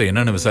ஃப்ரெண்ட்ஸை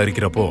என்னன்னு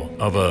விசாரிக்கிறப்போ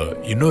அவ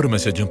இன்னொரு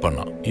மெசேஜும்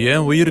பண்ணா.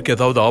 என் உயிருக்கு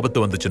ஏதாவது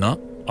ஆபத்து வந்துச்சுன்னா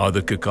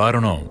அதுக்கு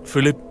காரணம்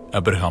பிலிப்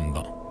அப்ரஹாம்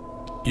தான்.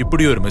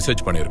 இப்படி ஒரு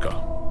மெசேஜ் பண்ணிருக்கா.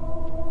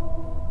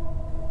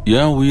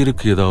 என்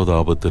உயிருக்கு ஏதாவது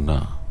ஆபத்துன்னா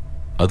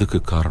அதுக்கு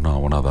காரணம்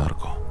அவனாதான்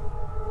இருக்கும்.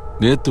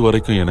 நேத்து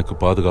வரைக்கும் எனக்கு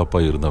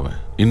பாதுகாப்பா இருந்தவன்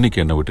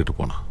இன்னைக்கு என்ன விட்டுட்டு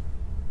போனான்.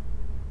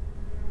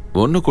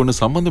 ஒண்ணுக்கு ஒண்ணு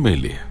சம்பந்தமே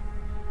இல்லையே.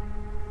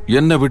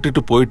 என்ன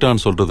விட்டுட்டு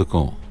போயிட்டான்னு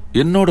சொல்றதுக்கும்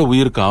என்னோட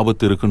உயிருக்கு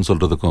ஆபத்து இருக்குன்னு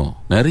சொல்றதுக்கும்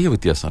நிறைய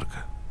வித்தியாசம்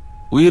இருக்கு.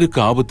 உயிருக்கு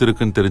ஆபத்து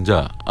இருக்குன்னு தெரிஞ்சா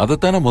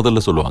அதைத்தானே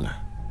முதல்ல சொல்லுவாங்க.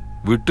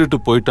 விட்டுட்டு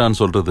போயிட்டான்னு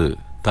சொல்றது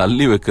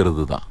தள்ளி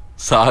வைக்கிறது தான்,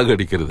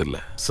 சாகடிக்கிறது இல்ல.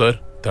 சார்,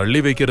 தள்ளி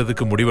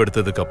வைக்கிறதுக்கு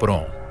முடிவெடுத்ததுக்கு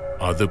அப்புறம்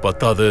அது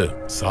பத்தாது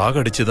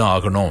சாகடிச்சுதான்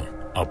ஆகணும்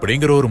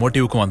அப்படிங்கிற ஒரு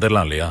மோட்டிவுக்கும்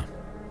வந்துடலாம் இல்லையா?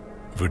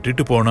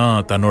 விட்டுட்டு போனா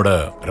தன்னோட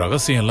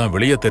ரகசியம் எல்லாம்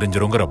வெளியே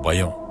தெரிஞ்சிருங்கிற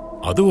பயம்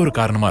அது ஒரு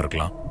காரணமா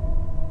இருக்கலாம்.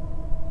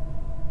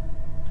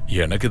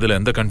 எனக்கு இதுல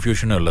எந்த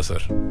கன்ஃபியூஷனும் இல்ல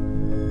சார்.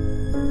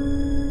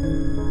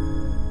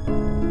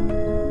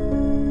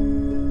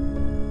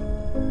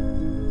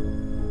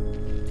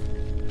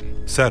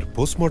 சார்,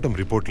 போஸ்ட்மார்ட்டம்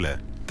ரிப்போர்ட்ல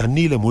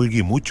தண்ணியில மூழ்கி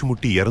மூச்சு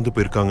முட்டி இறந்து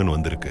போயிருக்காங்கன்னு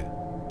வந்திருக்கு.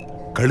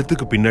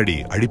 கழுத்துக்கு பின்னாடி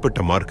அடிப்பட்ட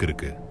மார்க்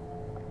இருக்கு.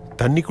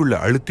 தண்ணிக்குள்ள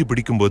அழுத்தி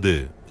பிடிக்கும் போது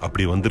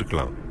அப்படி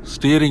வந்திருக்கலாம்.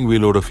 Steering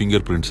வீலோட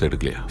finger prints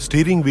எடுக்கலையா?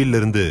 ஸ்டீரிங்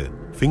வீல்ல இருந்து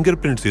ஃபிங்கர்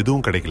பிரிண்ட்ஸ்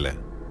எதுவும் கிடைக்கல.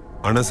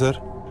 ஆனா சார்,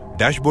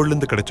 டேஷ்போர்ட்ல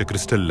இருந்து கிடைச்ச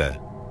கிறிஸ்டல்ல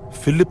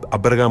பிலிப்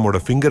அப்ரஹாமோட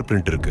ஃபிங்கர்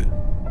பிரிண்ட் இருக்கு.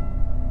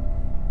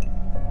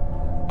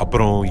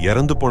 அப்புறம்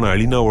இறந்து போன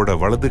அலினாவோட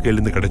வலது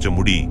கையிலிருந்து கிடைச்ச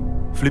முடி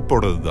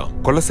பிலிப்போடது தான்.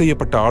 கொலை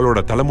செய்யப்பட்ட ஆளோட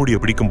தலைமுடியை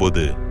பிடிக்கும்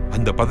போது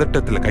அந்த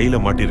பதட்டத்துல கையில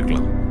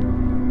மாட்டிருக்கலாம்.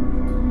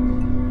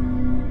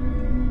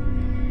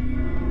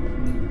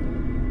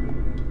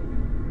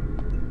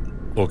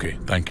 Okay,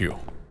 thank you.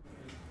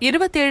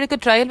 27க்கு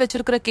ட்ரையல்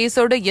வச்சிருக்கிற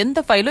கேஸோட எந்த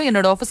ஃபைலும்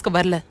என்னோட ஆபீஸ்க்கு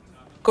வரல.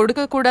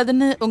 கொடுக்க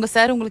கூடாதுன்னு உங்க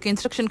சார் உங்களுக்கு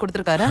இன்ஸ்ட்ரக்ஷன்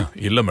கொடுத்திருக்காரா?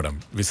 இல்ல மேடம்,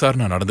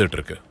 விசாரணை நடந்துட்டு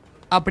இருக்கு.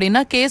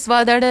 அப்படின்னா கேஸ்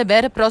வாதாட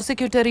வேற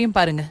ப்ராசிக்யூட்டரையும்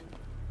பாருங்க.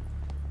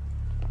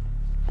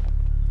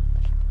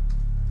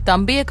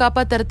 தம்பியை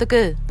காப்பாத்துறதுக்கு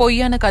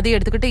பொய்யான கதையை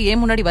எடுத்துக்கிட்டு ஏன்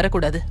முன்னாடி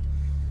வரக்கூடாது?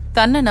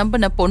 தன்னை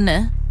நம்பின பொண்ணு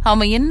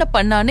அவன் என்ன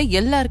பண்ணான்னு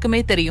எல்லாருக்குமே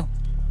தெரியும்.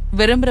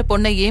 விரும்புற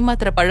பொண்ணை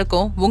ஏமாத்துற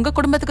பழக்கம் உங்க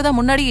குடும்பத்துக்கு தான்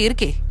முன்னாடியே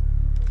இருக்கே.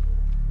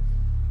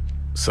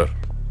 சார்,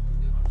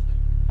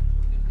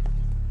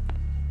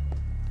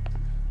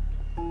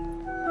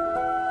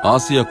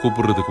 ஆசியா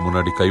கூப்பிடுறதுக்கு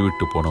முன்னாடி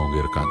கைவிட்டு போனவங்க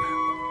இருக்காங்க.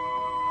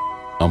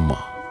 அம்மா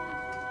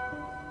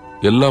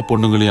எல்லா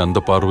பொண்ணுங்களையும் அந்த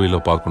பார்வையில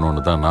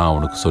பார்க்கணும்னு தான் நான்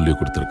அவனுக்கு சொல்லி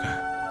கொடுத்துருக்கேன்.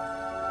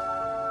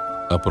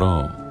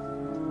 அப்புறம்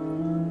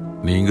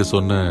நீங்க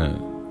சொன்ன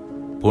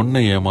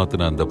பொண்ணை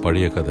ஏமாத்தின அந்த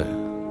பழைய கதை,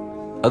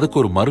 அதுக்கு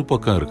ஒரு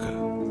மறுபக்கம் இருக்கு.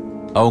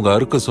 அவங்க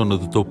அறுக்க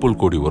சொன்னது தொப்புள்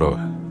கோடி உறவை.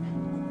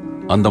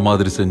 அந்த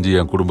மாதிரி செஞ்சு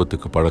என்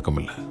குடும்பத்துக்கு பழக்கம்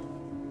இல்லை.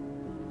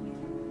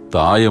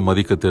 தாயை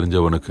மதிக்க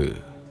தெரிஞ்சவனுக்கு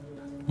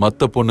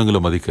மற்ற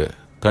பொண்ணுங்களை மதிக்க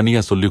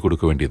தனியா சொல்லி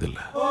கொடுக்க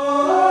வேண்டியதில்லை.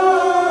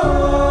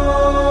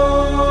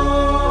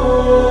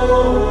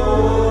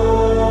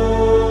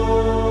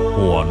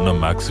 உன்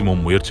அண்ணன்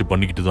மேக்சிமம் முயற்சி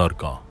பண்ணிக்கிட்டு தான்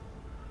இருக்கான்.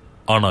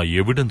 ஆனா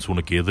எவிடன்ஸ்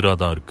உனக்கு எதிராக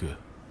தான் இருக்கு.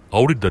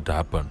 How did that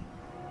happen?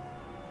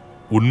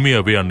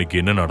 உண்மையாவே அன்னைக்கு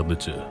என்ன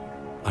நடந்துச்சு?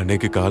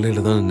 அன்னைக்கு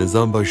காலையில தான்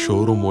நிசாம்பாய்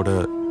ஷோரூமோட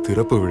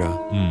திறப்பு விழா.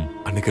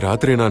 அன்னைக்கு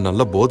ராத்திரி நான்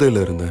நல்ல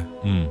போதையில இருந்தேன்.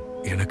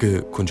 எனக்கு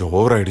கொஞ்சம்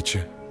ஓவர்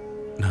ஆயிடுச்சு.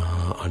 நான்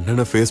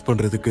அண்ணனை ஃபேஸ்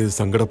பண்றதுக்கு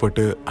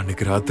சங்கடப்பட்டு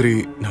அன்னைக்கு ராத்திரி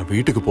நான்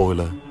வீட்டுக்கு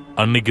போகல.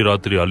 அன்னைக்கு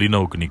ராத்திரி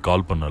அலினாவுக்கு நீ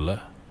கால் பண்ணல?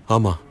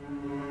 ஆமா,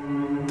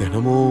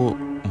 தினமும்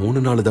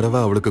 3-4 தடவை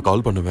அவளுக்கு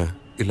கால் பண்ணுவேன்,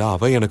 இல்ல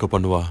அவ எனக்கு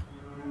பண்ணுவா.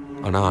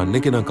 ஆனா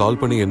அன்னைக்கு நான் கால்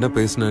பண்ணி என்ன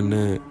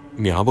பேசினேன்னு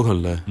ஞாபகம்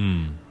இல்ல.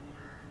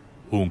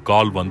 உன்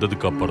கால்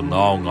வந்ததுக்கு அப்புறம்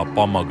தான் அவங்க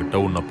அப்பா அம்மா கிட்ட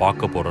உன்னை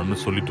பார்க்க போறேன்னு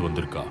சொல்லிட்டு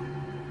வந்திருக்கா.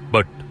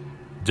 But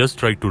just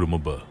try to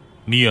remember,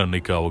 நீ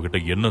அன்னைக்கு அவகிட்ட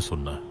என்ன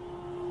சொன்ன?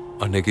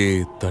 அன்னைக்கு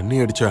தண்ணி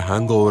அடிச்ச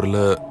ஹேங் ஓவர்ல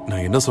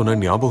நான் என்ன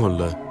சொன்னேன் ஞாபகம்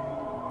இல்ல.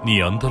 நீ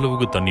அந்த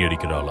அளவுக்கு தண்ணி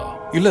அடிக்கிறாளா?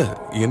 இல்ல,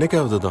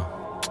 என்னைக்காவது தான்.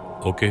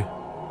 ஓகே,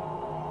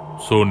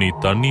 சோ நீ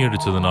தண்ணி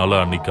அடிச்சதுனால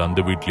அன்னைக்கு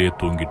அந்த வீட்லயே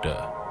தூங்கிட்ட.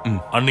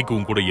 அன்னைக்கு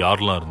உன் கூட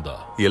யாரெல்லாம் இருந்தா?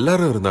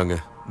 எல்லாரும் இருந்தாங்க.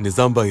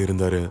 நிசாம்பாய்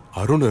இருந்தாரு,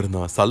 அருண்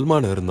இருந்தான்,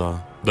 சல்மான் இருந்தான்.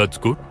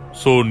 That's good.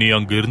 சோ நீ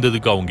அங்க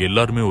இருந்ததுக்கு அவங்க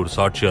எல்லாருமே ஒரு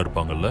சாட்சியா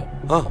இருப்பாங்கல்ல?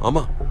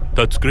 ஆமா.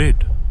 That's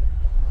great.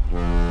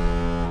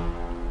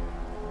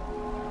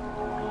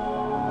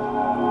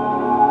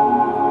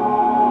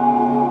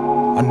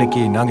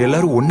 அன்னைக்கு நாங்க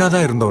எல்லாரும்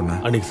ஒன்னாதான் இருந்தோம்.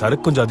 அன்னைக்கு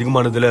சரக்கு கொஞ்சம்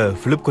அதிகமானதுல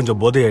பிலிப் கொஞ்சம்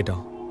போதை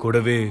ஆயிட்டான்.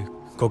 கூடவே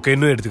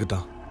கொக்கைனும்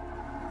எடுத்துக்கிட்டான்.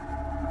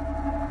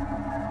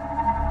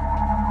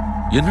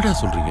 என்னடா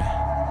சொல்றீங்க?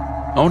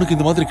 அவனுக்கு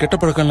இந்த மாதிரி கெட்ட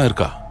பழக்கம்லாம்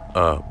இருக்கா?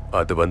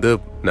 அது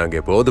நாங்க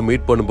எப்போது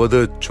மீட் பண்ணும்போது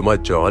சும்மா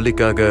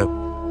ஜாலிக்காக.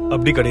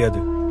 அப்படி கிடையாது.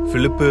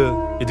 பிலிப்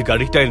இதுக்கு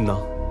அடிக்ட்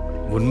ஆயிருந்தான்.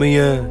 உண்மைய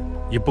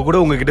இப்ப கூட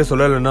உங்ககிட்ட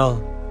சொல்லலன்னா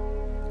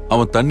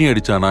அவன் தண்ணி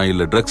அடிச்சானா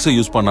இல்ல ட்ரக்ஸ்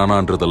யூஸ்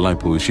பண்ணானான்றதெல்லாம்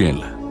இப்போ விஷயம்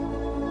இல்ல.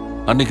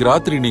 அன்னைக்கு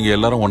ராத்திரி நீங்க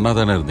எல்லாரும் ஒன்னா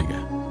தானே இருந்தீங்க.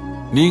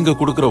 நீங்க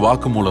கொடுக்கிற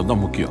வாக்குமூலம்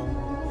தான் முக்கியம்.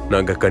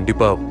 நாங்க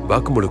கண்டிப்பா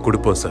வாக்குமூலம்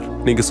கொடுப்போம் சார்.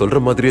 நீங்க சொல்ற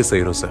மாதிரியே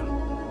செய்யறோம் சார்.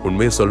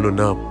 உண்மையை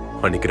சொல்லணும்னா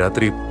அன்னைக்கு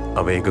ராத்திரி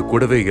அவன் எங்க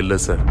கூடவே இல்ல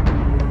சார்.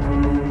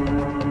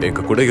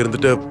 எங்க கூட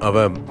இருந்துட்டு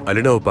அவன்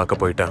அலினாவை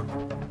பார்க்க போயிட்டான்.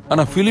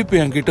 ஆனா பிலிப்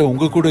என்கிட்ட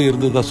உங்க கூட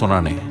இருந்ததா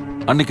சொன்னானே.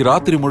 அன்னைக்கு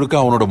ராத்திரி முழுக்க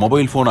அவனோட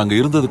மொபைல் போன் அங்க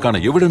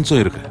இருந்ததுக்கான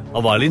எவிடன்ஸும் இருக்கு.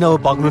 அவன் அலினாவை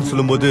பார்க்கணும்னு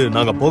சொல்லும்போது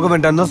நாங்க போக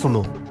வேண்டாம்னு தான்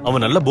சொன்னோம்.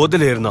 அவன் நல்ல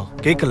போதையில இருந்தான்,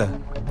 கேட்கல.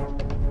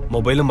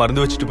 மொபைல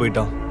மறந்து வச்சுட்டு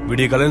போயிட்டான்.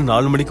 விடிய காலையில்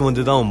 4 மணிக்கு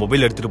வந்து தான் அவன்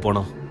மொபைல் எடுத்துட்டு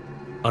போனான்.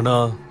 ஆனா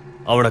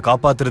அவனை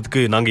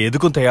காப்பாத்துறதுக்கு நாங்க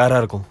எதுக்கும்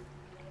தயாரா இருக்கோம்.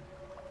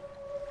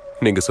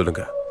 நீங்க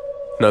சொல்லுங்க,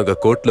 நாங்க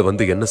கோர்ட்ல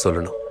வந்து என்ன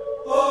சொல்லணும்?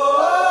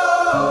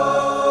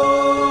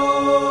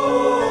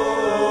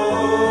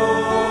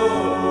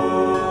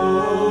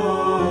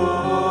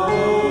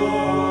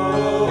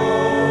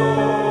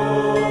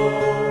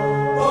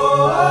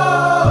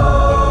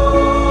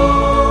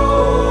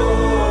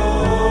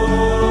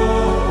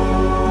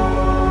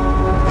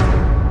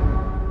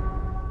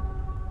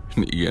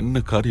 நீ என்ன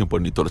காரியம்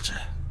பண்ணி தொலைச்ச?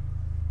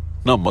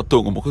 நான்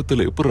மத்தவங்க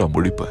முகத்துல எப்படா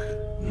முழிப்பேன்?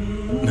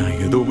 நான்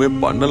எதுவுமே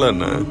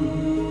பண்ணலன்னு.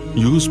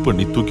 யூஸ்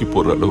பண்ணி தூக்கி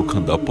போற அளவுக்கு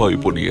அந்த அப்பாவி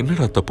பொண்ணு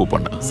என்னடா தப்பு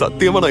பண்ண?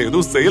 சத்தியமா நான்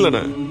எதுவும்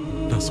செய்யலண்ணே.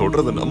 நான்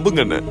சொல்றத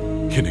நம்புங்கண்ணே.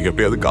 எனக்கு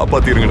எப்படியாவது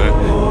காப்பாத்திருங்கண்ணே.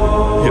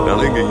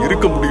 என்னால இங்க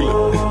இருக்க முடியல.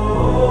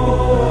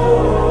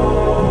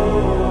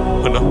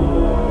 அண்ணா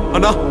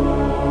அண்ணா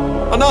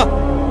அண்ணா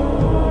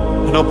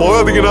அண்ணா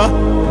போகாதீங்கண்ணா.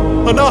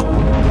 அண்ணா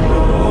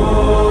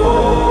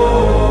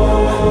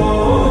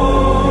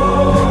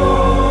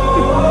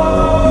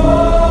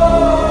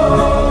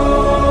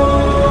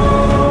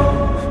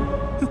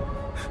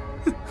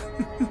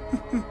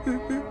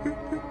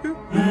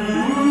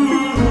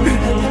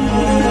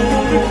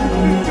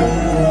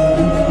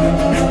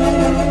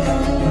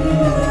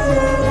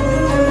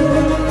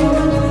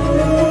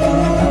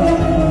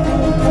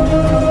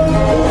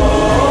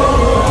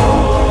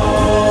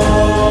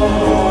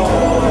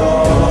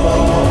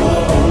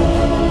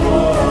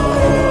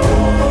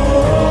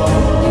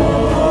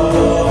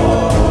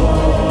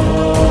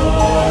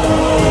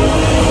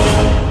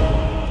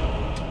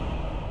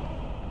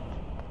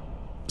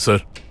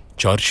சார்,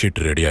 சார்ஜ் ஷீட்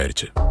ரெடி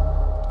ஆயிருச்சு.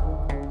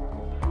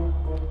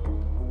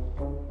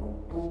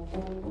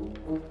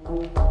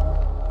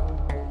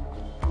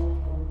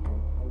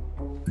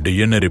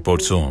 டிஎன்ஏ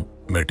ரிப்போர்ட்ஸும்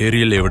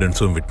மெட்டீரியல்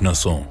எவிடன்ஸும்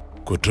விட்னஸும்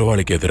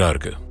குற்றவாளிக்கு எதிராக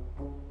இருக்கு.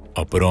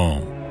 அப்புறம்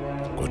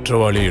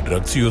குற்றவாளி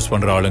ட்ரக்ஸ் யூஸ்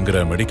பண்ற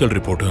ஆளுங்கிற மெடிக்கல்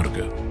ரிப்போர்ட்டும்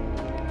இருக்கு.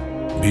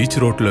 பீச்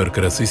ரோட்ல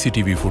இருக்கிற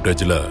சிசிடிவி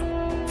ஃபுட்டேஜ்ல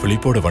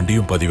பிலிப்போட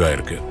வண்டியும்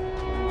பதிவாயிருக்கு.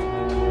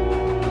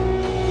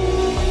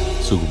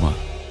 சுகுமார்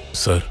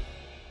சார்,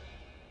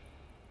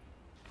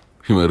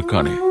 இவன்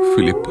இருக்கானே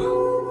பிலிப்,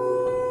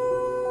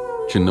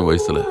 சின்ன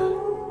வயசுல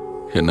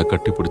என்ன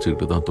கட்டி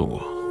பிடிச்சுக்கிட்டு தான்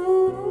தூங்குவான்.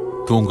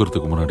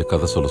 தூங்குறதுக்கு முன்னாடி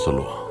கதை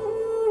சொல்லுவான்.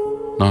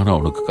 நானும்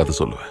அவனுக்கு கதை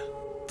சொல்லுவேன்.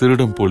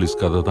 திருடன் போலீஸ்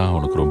கதை தான்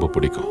அவனுக்கு ரொம்ப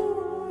பிடிக்கும்.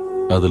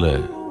 அதுல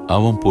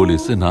அவன்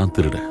போலீஸ், நான்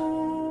திருடன்.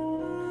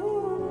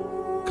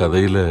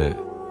 கதையில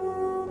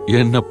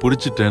என்ன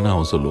பிடிச்சிட்டேன்னு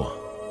அவன் சொல்லுவான்.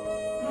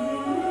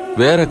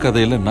 வேற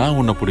கதையில நான்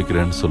உன்னை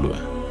பிடிக்கிறேன்னு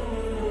சொல்லுவேன்.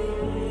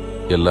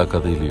 எல்லா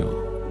கதையிலையும்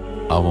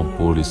அவன்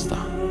போலீஸ்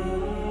தான்,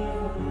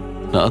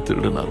 நான்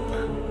திருடனா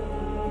இருப்பேன்.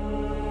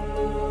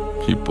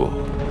 இப்போ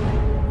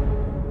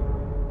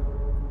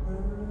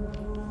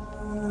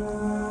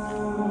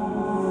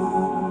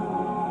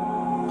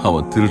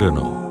அவன்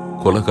திருடனோ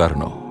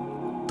கொலைகாரனோ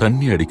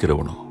தண்ணி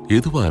அடிக்கிறவனோ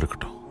எதுவா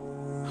இருக்கட்டும்,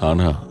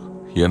 ஆனா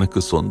எனக்கு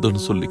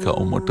சொந்தம்னு சொல்லிக்க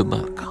அவன்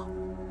மட்டும்தான் இருக்கான்.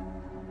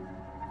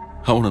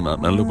 அவனை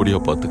நான் நல்லபடியா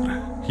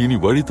பாத்துக்கிறேன். இனி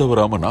வழி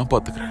தவறாம நான்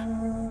பாத்துக்கிறேன்.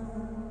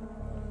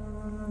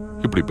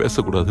 இப்படி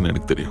பேசக்கூடாதுன்னு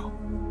எனக்கு தெரியும்.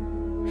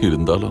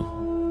 இருந்தாலும்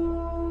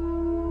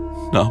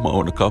நாம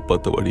அவனை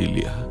காப்பாத்த வழி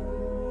இல்லையா?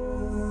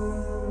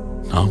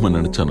 நாம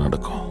நினைச்சா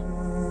நடக்கும்.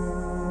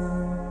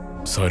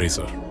 Sorry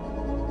sir,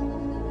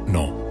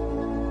 no.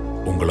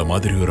 உங்களை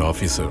மாதிரி ஒரு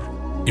ஆபீசர்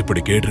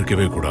இப்படி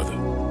கேட்டிருக்கவே கூடாது.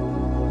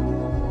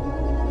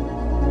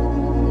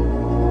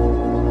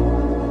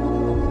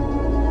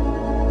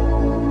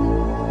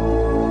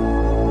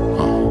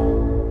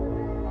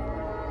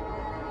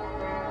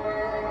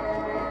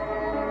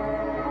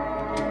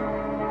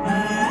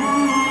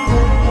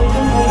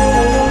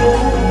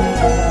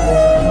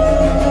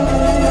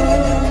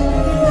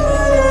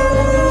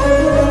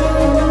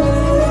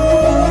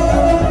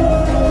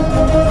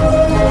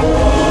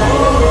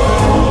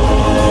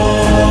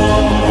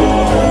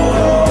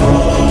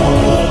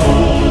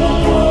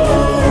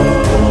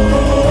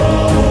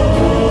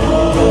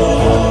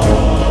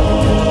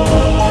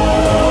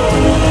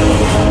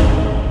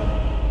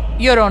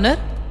 யுவர் ஆனர்,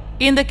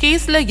 இந்த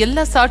கேஸ்ல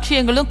எல்லா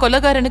சாட்சியங்களும்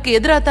கொலைகாரனுக்கு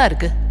எதிராக தான்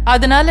இருக்கு.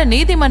 அதனால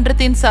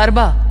நீதிமன்றத்தின்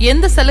சார்பா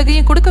எந்த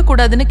சலுகையும் கொடுக்க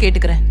கூடாதுன்னு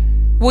கேட்டுக்கிறேன்.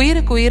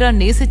 உயிருக்கு உயிரா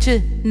நேசிச்சு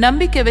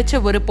நம்பிக்கை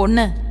வச்ச ஒரு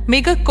பொண்ண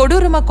மிக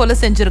கொடூரமா கொலை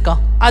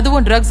செஞ்சிருக்கான்.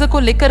 அதுவும்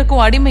ட்ரக்ஸுக்கும்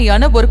லிக்கருக்கும்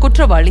அடிமையான ஒரு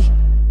குற்றவாளி.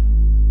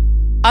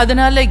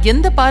 அதனால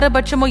எந்த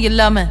பாரபட்சமும்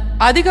இல்லாம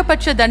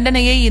அதிகபட்ச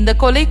தண்டனையை இந்த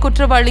கொலை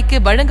குற்றவாளிக்கு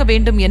வழங்க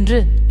வேண்டும் என்று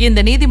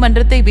இந்த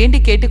நீதிமன்றத்தை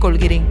வேண்டி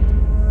கேட்டுக்கொள்கிறேன்.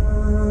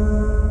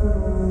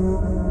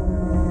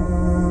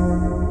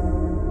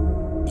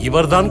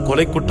 இவர்தான்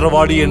கொலை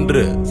குற்றவாளி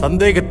என்று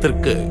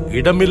சந்தேகத்திற்கு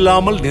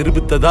இடமில்லாமல்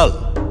நிரூபித்ததால்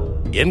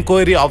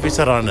என்கொயரி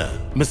ஆபீசரான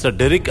மிஸ்டர்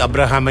டெரிக்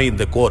அப்ரஹாமை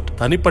இந்த கோர்ட்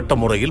தனிப்பட்ட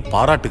முறையில்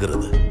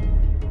பாராட்டுகிறது.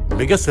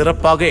 மிக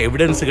சிறப்பாக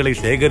எவிடன்ஸ்களை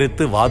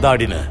சேகரித்து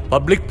வாதாடின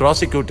பப்ளிக்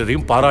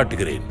ப்ராசிக்யூட்டரையும்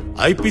பாராட்டுகிறேன்.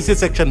 ஐபிசி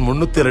செக்ஷன்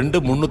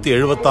 302,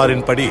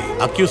 376 படி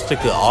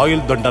அக்யூஸ்டுக்கு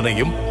ஆயுள்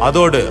தண்டனையும்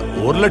அதோடு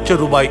 1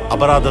 லட்சம் ரூபாய்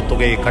அபராத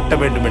தொகையை கட்ட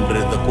வேண்டும் என்று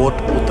இந்த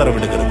கோர்ட்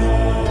உத்தரவிடுகிறது.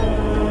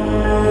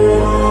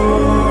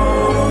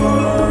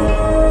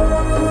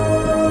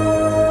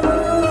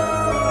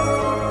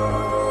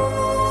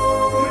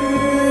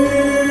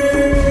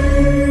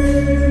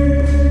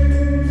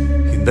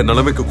 இந்த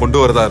நிலைமைக்கு கொண்டு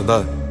வரதா இருந்தா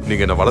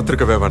நீங்க என்ன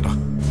வளர்த்திருக்கவே வேண்டாம்.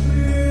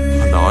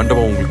 அந்த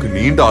ஆண்டவன் உங்களுக்கு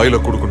நீண்ட ஆயுள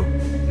கொடுக்கணும்.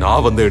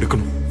 நான் வந்து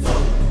எடுக்கணும்.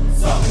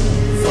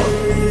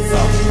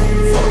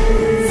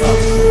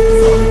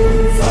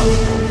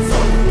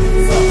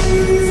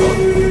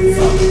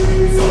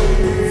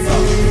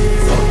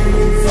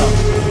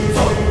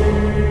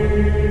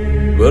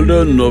 Well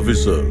done,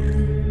 officer.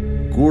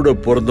 கூட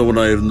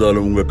பிறந்தவனா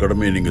இருந்தாலும் உங்க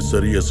கடமையை நீங்க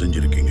சரியா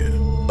செஞ்சிருக்கீங்க.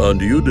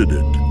 And you did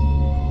it.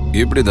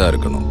 இப்படிதான்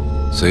இருக்கணும்.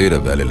 செய்யற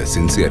வேலையில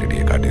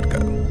சின்சியாரிட்டியை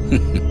காட்டியிருக்காரு.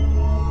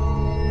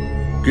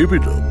 Keep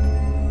it up.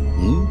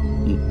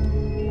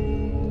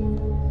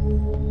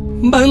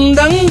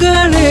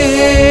 பந்தங்களே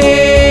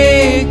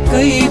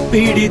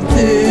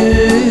கைப்பிடித்து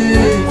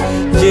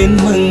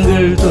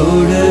ஜென்மங்கள்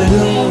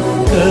தொடரும்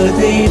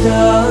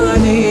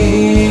கதைதானே,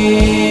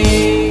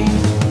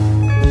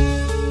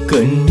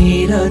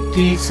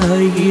 கண்ணீராற்றில்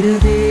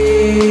சாய்கிறதே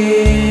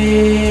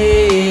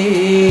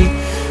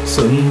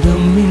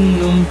சொந்தம்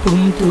இன்னும்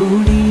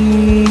புன்தோடி.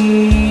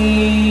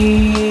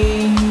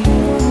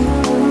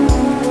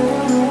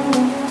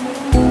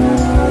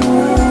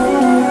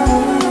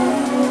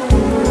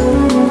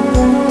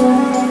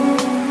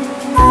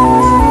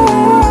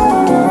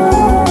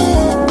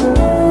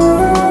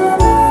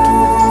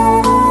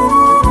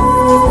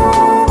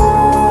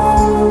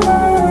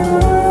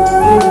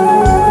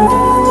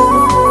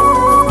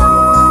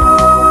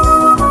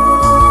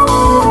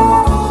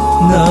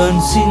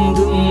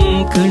 சிந்தும்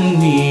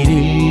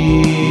கண்ணீரில்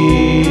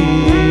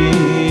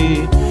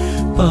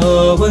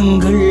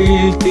பாவங்கள்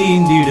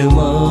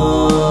தீந்திடுமா,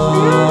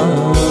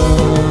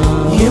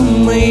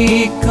 எம்மை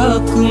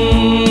காக்கும்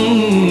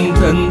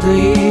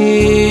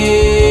தந்தையே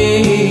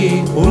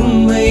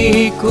உண்மை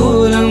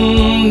கோலம்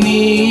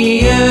நீ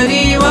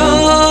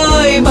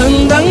அறிவாய்.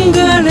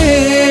 பந்தங்களே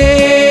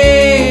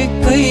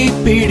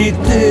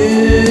கைப்பிடித்து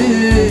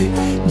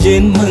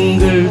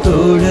ஜென்மங்கள்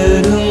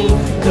தொடரும்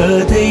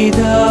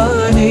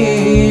கதைதானே,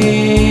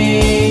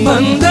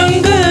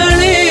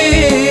 பந்தங்களே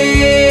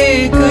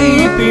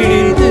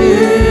கைப்பிடித்து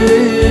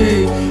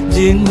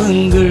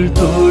ஜென்மங்கள்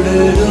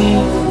தொடரும்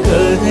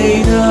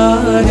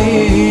கதைதானே,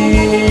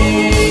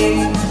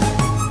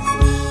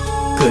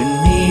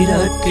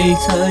 கண்ணீராற்றில்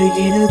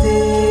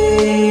சாய்கிறதே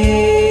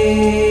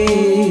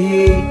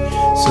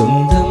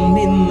சொந்தம்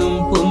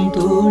இன்னும்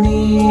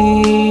பொன்தோணி.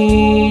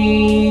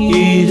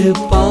 இரு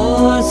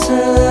பாச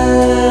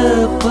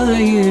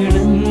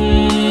பயணம்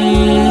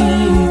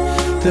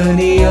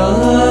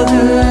தனியாக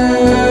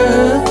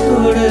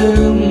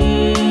தொடரும்,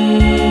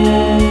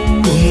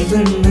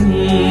 உந்தண்ணன்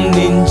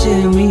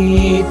நெஞ்சமே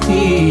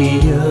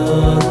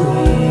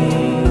தீயாகும்,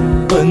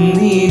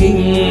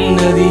 பன்னீரின்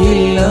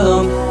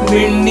நதியெல்லாம்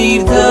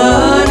வெண்ணீர்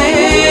தானே.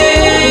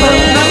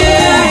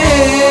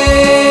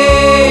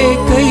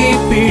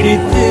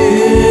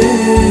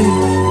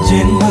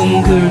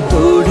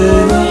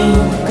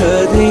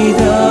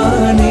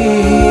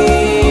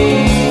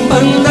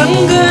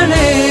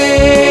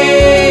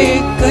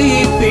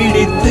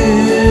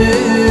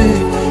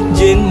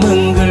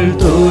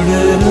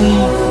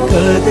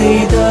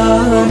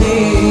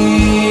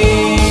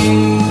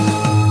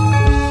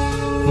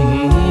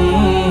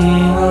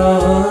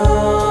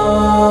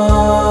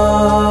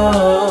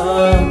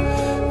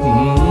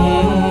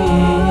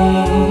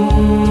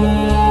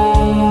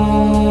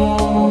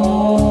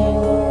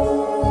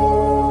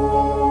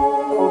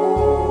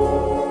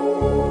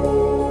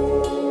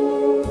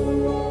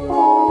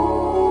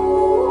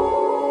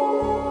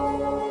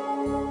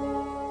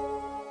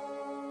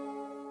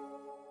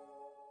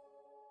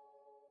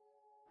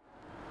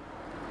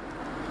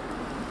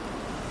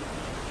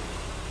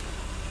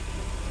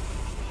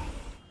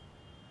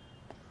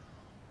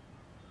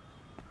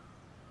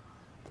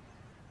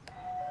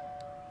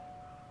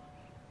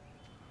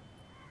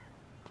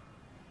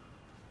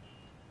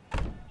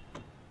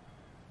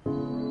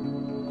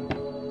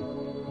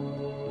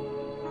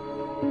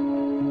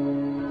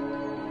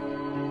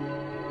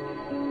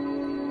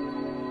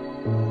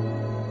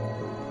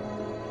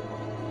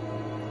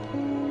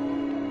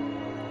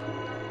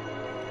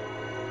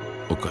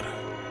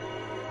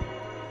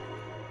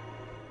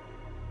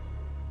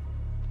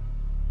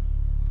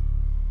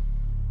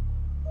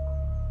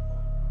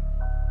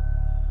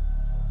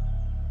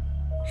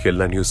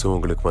 எல்லா நியூஸும்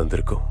உங்களுக்கு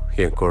வந்திருக்கும்.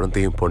 என்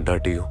குழந்தையும்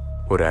பொண்டாட்டியும்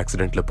ஒரு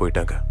ஆக்சிடென்ட்ல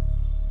போயிட்டாங்க.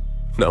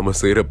 நாம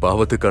செய்யற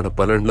பாவத்துக்கான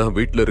பலன்லாம்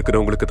வீட்டுல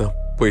இருக்கிறவங்களுக்கு தான்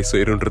போய்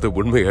சேருன்றது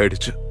உண்மை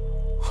ஆயிடுச்சு.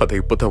 அதை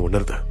இப்பதான்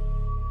உணர்ந்த.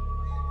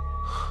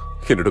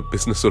 என்னோட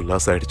பிசினஸும்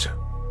லாஸ் ஆயிடுச்சு.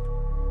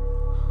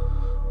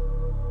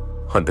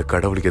 அந்த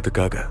கடவுள்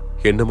எதுக்காக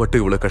என்ன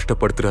மட்டும் இவ்வளவு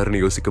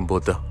கஷ்டப்படுத்துறாருன்னு யோசிக்கும்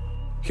போதுதான்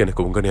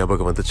எனக்கு உங்க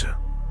ஞாபகம் வந்துச்சு.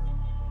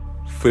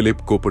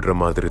 பிலிப் கூப்பிடுற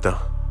மாதிரி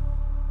தான்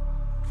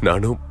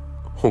நானும்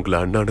உங்களை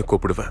அண்ணான்னு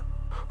கூப்பிடுவேன்.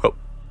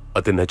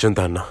 அது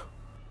நிஜம்தான்னா.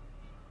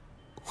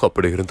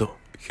 அப்படி இருந்தோம்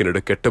என்னோட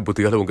கெட்ட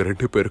புத்தியால உங்க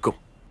 2 பேருக்கும்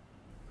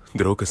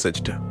துரோகம்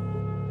செஞ்சுட்டேன்.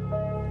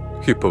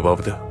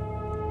 இப்பவாவது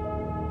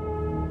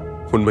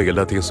உண்மை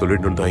எல்லாத்தையும்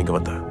சொல்லிடணும் தான் இங்க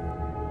வந்தேன்.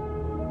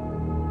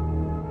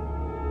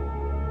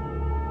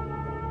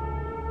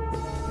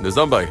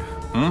 நிசாம்பாய்,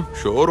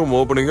 ஷோரூம்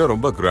ஓபனிங்க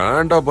ரொம்ப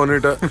கிராண்டா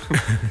பண்ணிட்ட.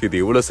 இது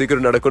இவ்வளவு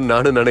சீக்கிரம் நடக்கும்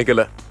நானும்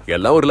நினைக்கல.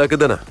 எல்லாம் ஒரு லக்கு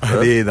தானே.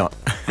 அதேதான்.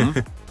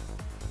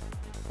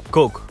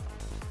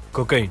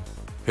 Cocaine.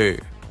 Hey,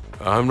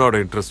 I am not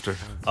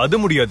interested. அது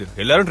முடியாது.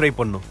 எல்லாரும் ட்ரை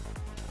பண்ணணும்.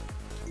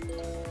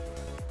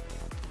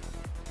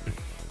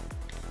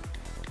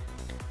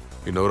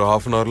 இன்னொரு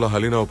 ½ அன் ஹவர்ல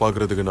ஹலினாவை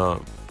பாக்குறதுக்கு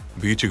நான்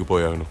பீச்சுக்கு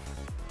போயாகணும்.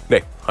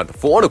 டேய், அந்த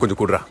போனை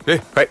கொஞ்சம் குடுறா.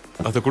 டேய்,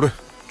 அத குடு.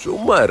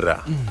 சும்மா இருடா.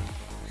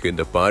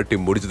 இந்த பார்ட்டி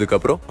முடிஞ்சதுக்கு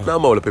அப்புறம்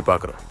நாம அவளை போய்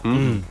பாக்குறோம்.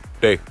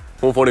 டேய்,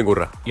 உன் போனை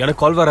குடுறா.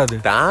 எனக்கு கால் வராது.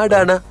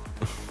 டாடானா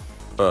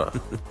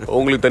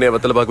உங்களுக்கு தனியா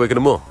வெத்தலை பாக்க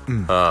வைக்கணுமோ?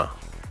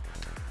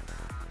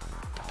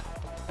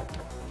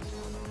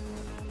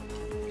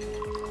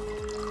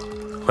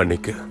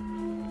 அன்னைக்கு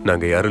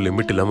நாங்க யாரும்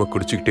லிமிட் இல்லாம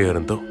குடிச்சுக்கிட்டே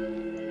இருந்தோம்.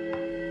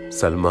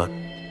 சல்மான்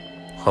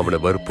அவனை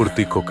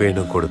வற்புறுத்தி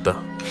கொக்கைனும்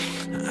கொடுத்தான்.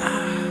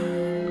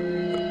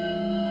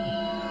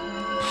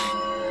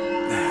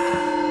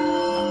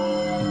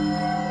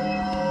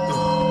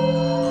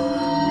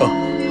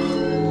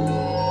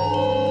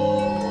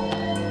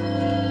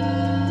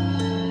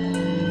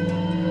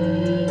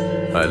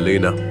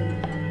 அல்லீனா,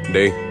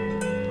 டேய்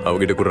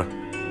அவகிட்ட குடுறா.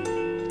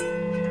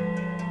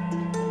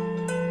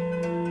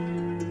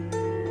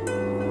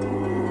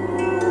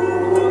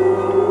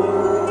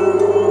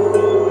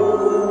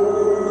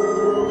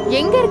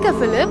 எங்க இருக்க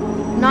பிலிப்?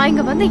 நான்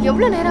இங்க வந்து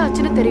எவ்வளவு நேரம்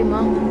ஆச்சுன்னு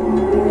தெரியுமா?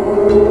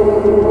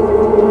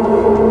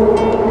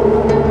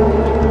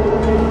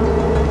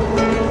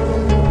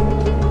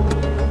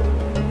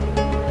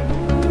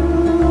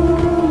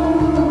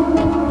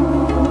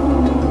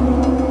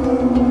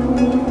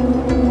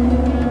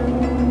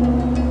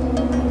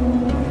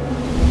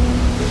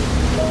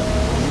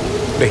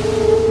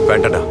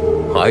 வேண்டாடா,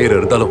 1000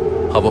 இருந்தாலும்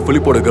அவ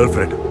பிலிப்போட கேர்ள்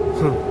ஃப்ரெண்ட்.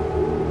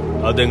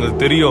 அது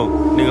எங்களுக்கு தெரியும்.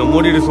 நீங்க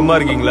மூடிட்டு சும்மா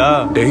இருக்கீங்களா?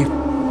 டேய்,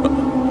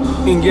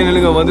 இங்கே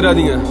நில்லுங்க,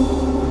 வந்துடாதீங்க.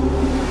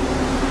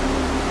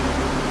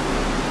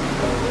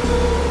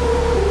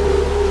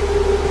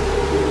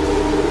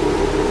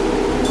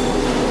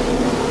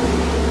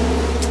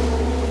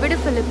 விடு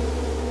பிலிப்,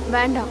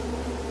 வேண்டாம்.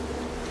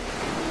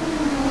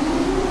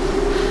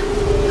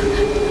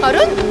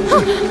 அருண்,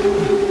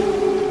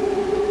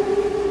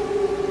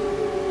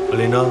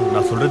 அலினா,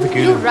 நான் சொல்றது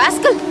கேளு. you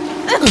rascal.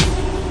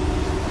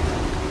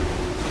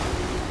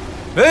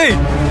 ஏய்,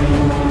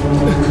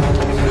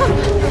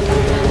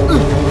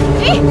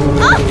 ஏய்,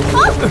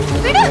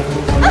 விடு.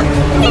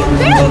 ஏய்,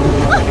 விடு.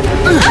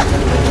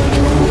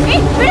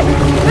 ஏய், விடு.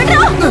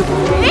 விடுடா.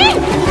 ஏய்,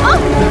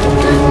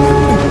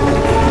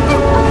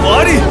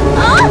 வாடி.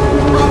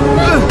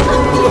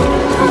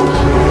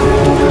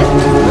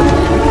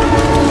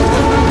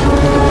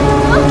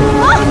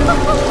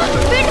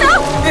 விடுடா.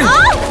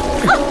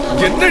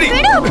 என்னடி?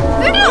 விடு.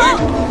 விடு.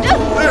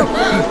 விடு.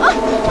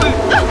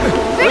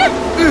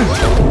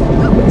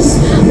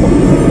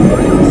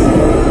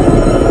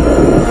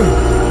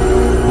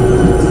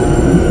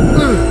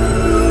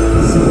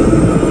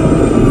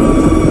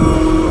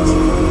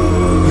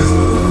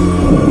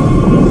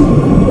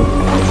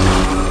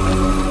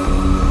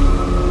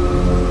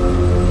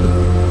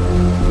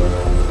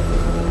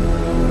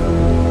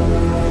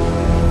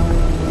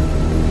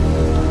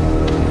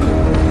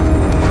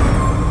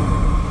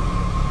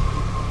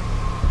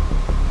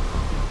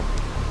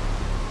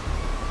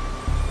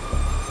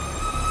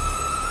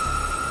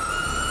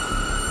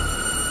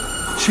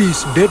 She's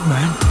dead,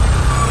 man.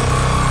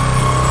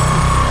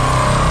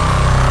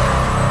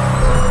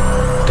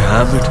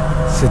 Damn it.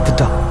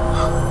 செத்துட்டா.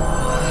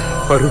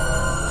 அருண்,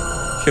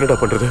 என்னடா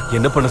பண்றது?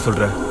 என்ன பண்ண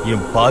சொல்ற?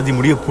 என் பாதி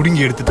முடிய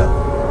புடுங்கி எடுத்துட்டா.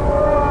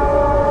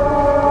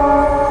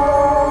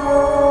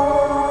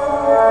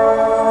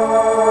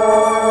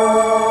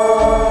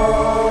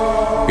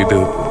 இது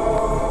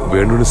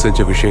வேணும்னு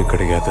செஞ்ச விஷயம்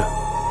கிடையாது.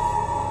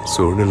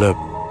 சூழ்நிலை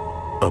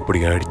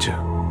அப்படி ஆயிடுச்சு.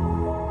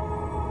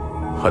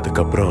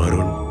 அதுக்கப்புறம்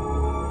அருண்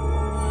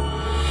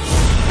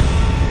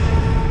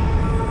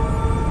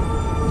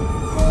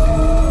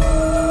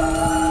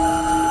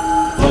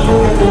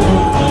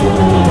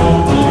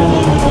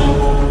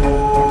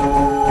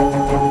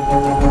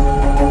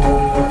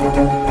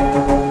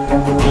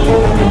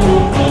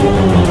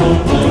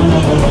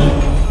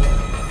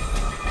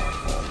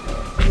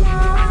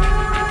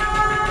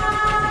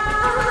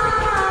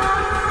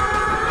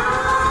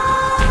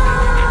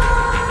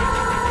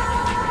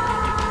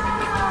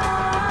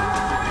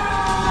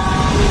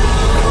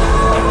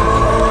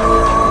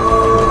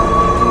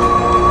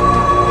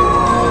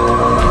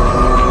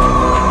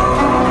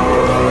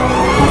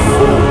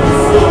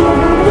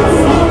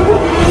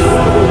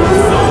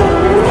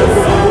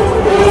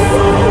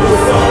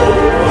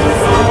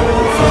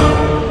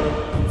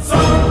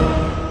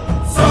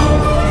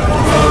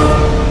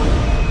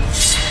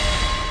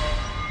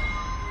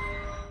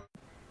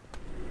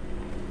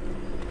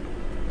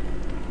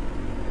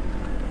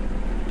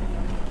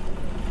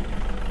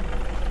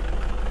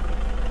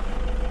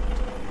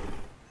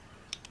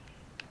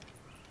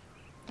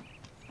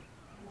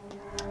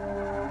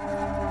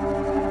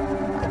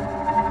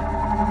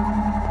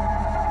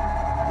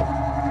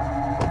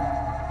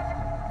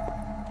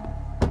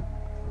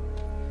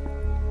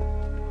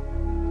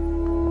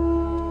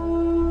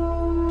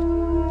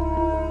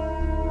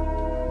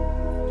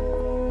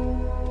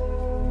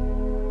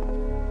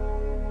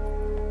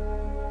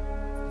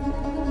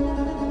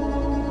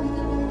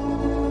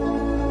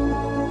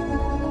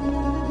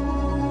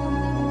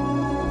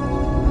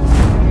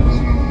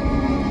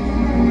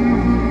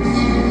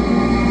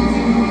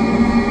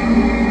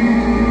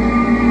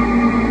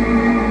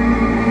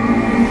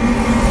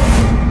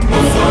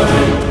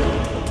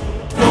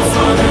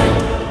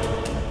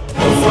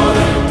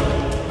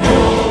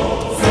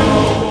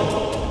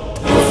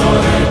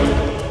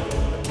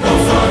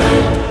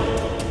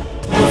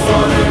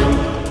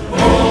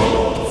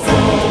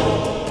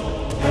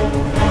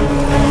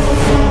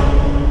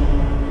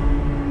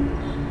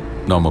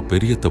நாம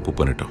பெரிய தப்பு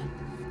பண்ணிட்டோம்.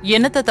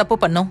 என்னத்த தப்பு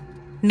பண்ணோம்?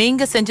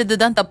 நீங்க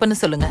செஞ்சதுதான் தப்புன்னு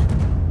சொல்லுங்க.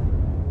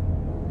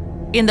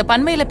 இந்த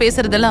பன்மையில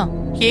பேசுறதெல்லாம்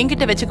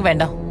என்கிட்ட வச்சுக்க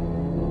வேண்டாம்.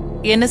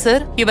 என்ன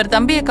சார், இவர்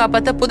தம்பியை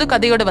காப்பாத்த புது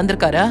கதையோட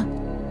வந்திருக்காரா?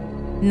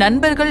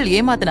 நண்பர்கள்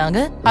ஏமாத்தினாங்க,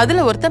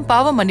 அதுல ஒருத்தன்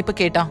பாவம் மன்னிப்பு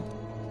கேட்டான்,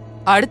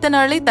 அடுத்த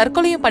நாளே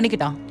தற்கொலையும்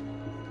பண்ணிக்கிட்டான்.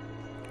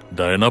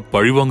 டயனா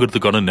பழி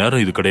வாங்குறதுக்கான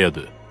நேரம் இது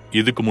கிடையாது.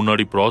 இதுக்கு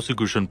முன்னாடி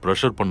ப்ராசிக்யூஷன்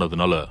பிரஷர்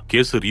பண்ணதுனால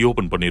கேஸ்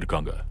ரீஓபன்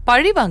பண்ணிருக்காங்க.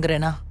 பழி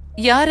வாங்குறேனா?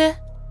 யாரு?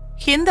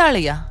 இந்த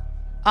ஆளையா?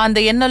 அந்த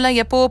எண்ணெல்லாம்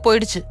எப்பவோ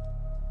போயிடுச்சு.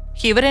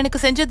 இவர் எனக்கு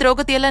செஞ்ச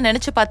துரோகத்தை எல்லாம்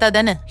நினைச்சு பார்த்தா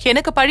தானே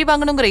எனக்கு பழி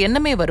வாங்கணுங்கிற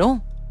எண்ணமே வரும்.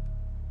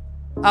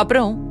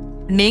 அப்புறம்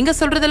நீங்க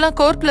சொல்றதெல்லாம்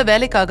கோர்ட்ல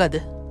வேலைக்கு ஆகாது.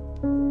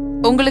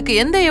 உங்களுக்கு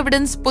எந்த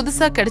எவிடன்ஸ்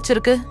புதுசா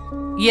கிடைச்சிருக்கு?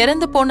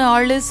 இறந்து போன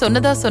ஆளு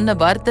சொன்னதா சொன்ன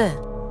வார்த்தை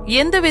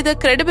எந்தவித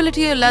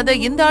கிரெடிபிலிட்டியும் இல்லாத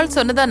இந்த ஆள்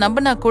சொன்னதா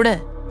நம்பினா கூட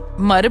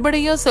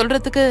மறுபடியும்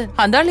சொல்றதுக்கு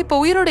அந்த ஆள் இப்ப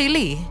உயிரோட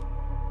இல்லையே.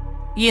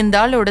 இந்த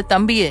ஆளோட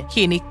தம்பிய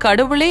இனி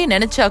கடவுளே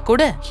நினைச்சா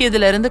கூட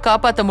இதுல இருந்து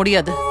காப்பாத்த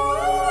முடியாது.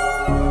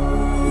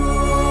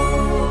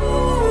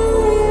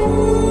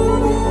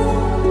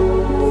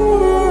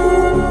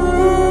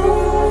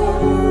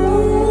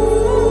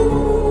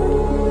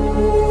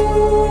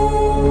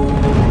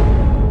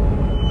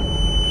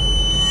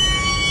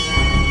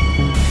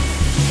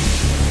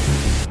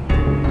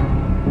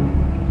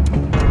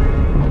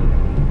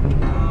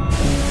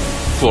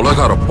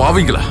 கொலைகார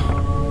பாவிங்களா,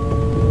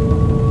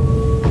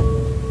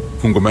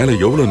 உங்க மேல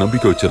எவ்வளவு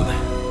நம்பிக்கை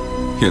வச்சிருந்தேன்.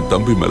 என்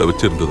தம்பி மேல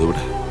வச்சிருந்ததை விட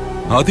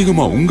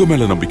அதிகமா உங்க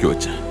மேல நம்பிக்கை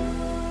வச்சேன்.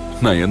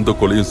 நான் எந்த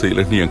கொலையும்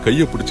செய்யல, நீ என்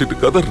கைய பிடிச்சிட்டு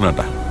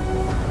கதறினாடா.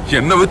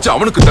 என்ன வச்சு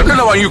அவனுக்கு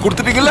தண்டனை வாங்கி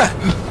கொடுத்துட்டீங்கல்ல.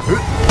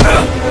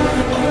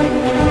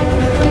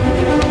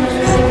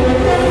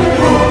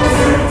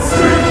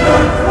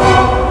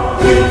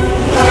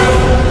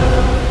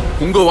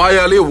 உங்க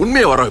வாயாலேயே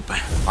உண்மையை வர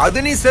வைப்பேன்.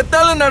 அது நீ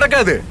செத்தாலும்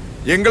நடக்காது.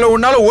 எங்களை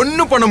உன்னால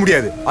ஒண்ணும் பண்ண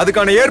முடியாது.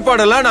 அதுக்கான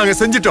ஏற்பாடெல்லாம் நாங்க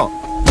செஞ்சிட்டோம்.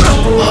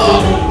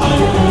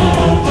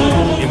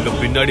 எங்க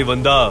பின்னாடி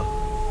வந்தா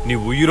நீ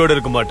உயிரோட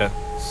இருக்க மாட்ட,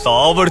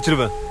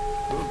 சாவடிச்சிருவேன்.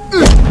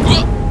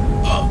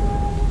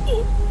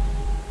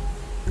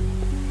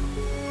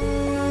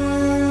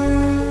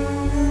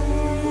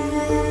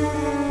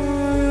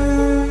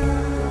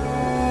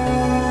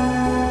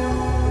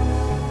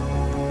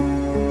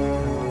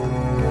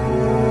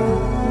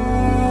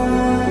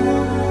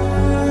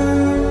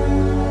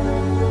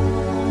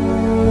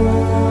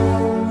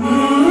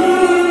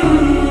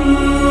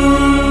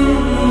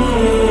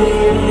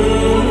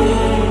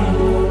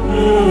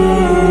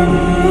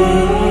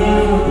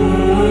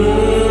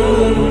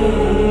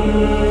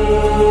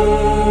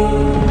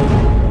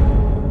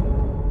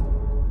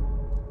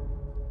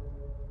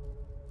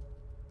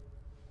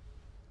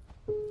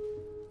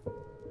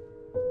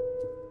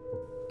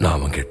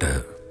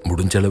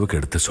 அளவுக்கு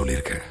எடுத்து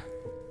சொல்லியிருக்கேன்.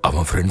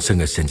 அவன்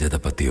ஃப்ரெண்ட்ஸுங்க செஞ்சதை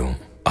பத்தியும்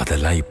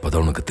அதெல்லாம்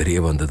இப்பதான் உனக்கு தெரிய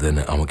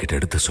வந்ததுன்னு அவன் கிட்ட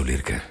எடுத்து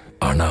சொல்லியிருக்கேன்.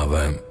 ஆனா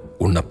அவன்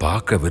உன்னை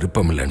பார்க்க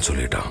விருப்பம் இல்லைன்னு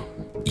சொல்லிட்டான்.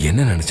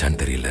 என்ன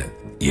நினைச்சான்னு தெரியல.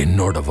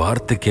 என்னோட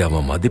வார்த்தைக்கு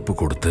அவன் மதிப்பு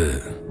கொடுத்து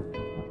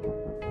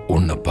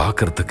உன்னை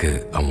பார்க்கறதுக்கு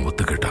அவன்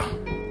ஒத்துக்கிட்டான்.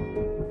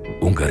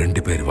 உங்க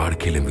 2 பேர்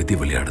வாழ்க்கையிலும் விதி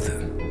விளையாடுது.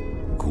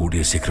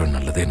 கூடிய சீக்கிரம்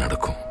நல்லதே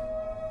நடக்கும்.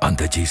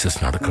 அந்த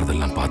ஜீசஸ்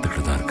நடக்கிறதெல்லாம்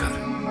பார்த்துக்கிட்டு தான் இருக்காரு.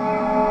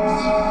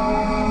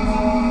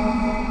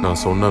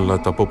 நான் சொன்னல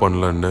தப்பு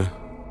பண்ணலன்னு.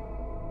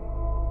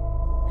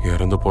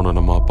 இறந்து போன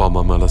நம்ம அப்பா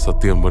அம்மா மேல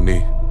சத்தியம் பண்ணி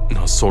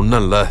நான்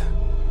சொன்னல.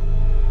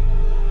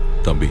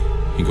 தம்பி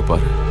இங்க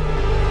பாரு.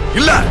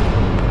 இல்ல,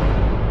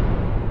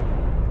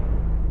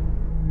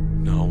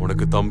 நான்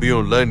உனக்கு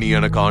தம்பியும் இல்ல, நீ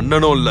எனக்கு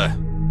அண்ணனும் இல்ல.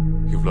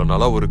 இவ்வளவு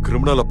நாளா ஒரு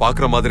கிரிமினலை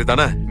பாக்குற மாதிரி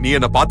தானே நீ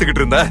என்ன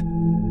பாத்துக்கிட்டு இருந்த.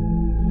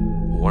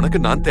 உனக்கு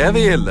நான்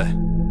தேவையே இல்ல.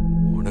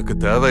 உனக்கு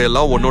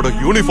தேவையெல்லாம் உன்னோட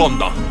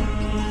யூனிஃபார்ம் தான்.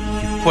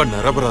 இப்ப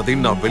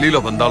நிரபராதின்னு நான்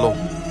வெளியில வந்தாலும்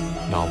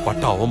நான்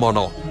பட்ட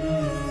அவமானம்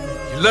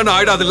இல்லன்னு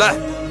ஆயிடாதுல்ல.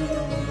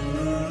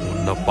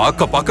 உன்னை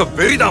பார்க்க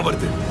வெறிதான்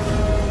வருது.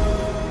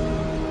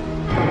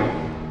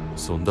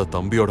 சொந்த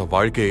தம்பியோட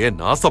வாழ்க்கையே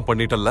நாசம்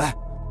பண்ணிட்டல்ல.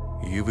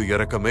 ஈவு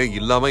இறக்கமே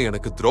இல்லாம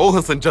எனக்கு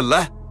துரோகம் செஞ்சல்ல.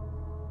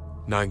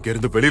 நான் இங்க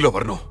இருந்து வெளியில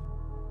வரணும்.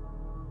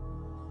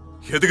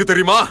 எதுக்கு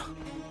தெரியுமா?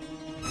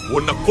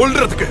 உன்னை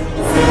கொல்றதுக்கு.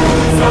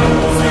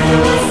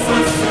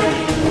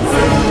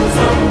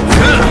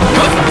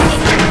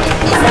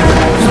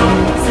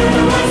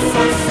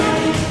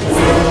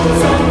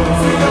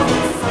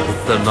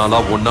 இத்தனை நாளா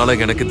உன்னால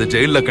எனக்கு இந்த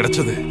ஜெயில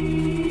கிடைச்சது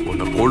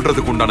உன்னை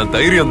கொல்றதுக்கு உண்டான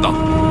தைரியம் தான்.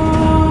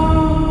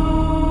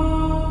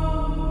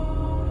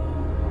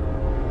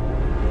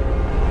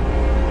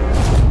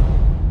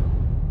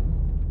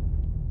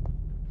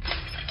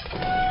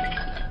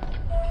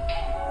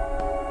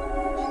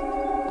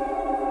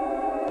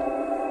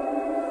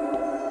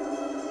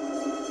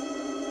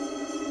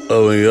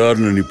 அவன்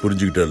யாருன்னு நீ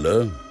புரிஞ்சுக்கிட்டல.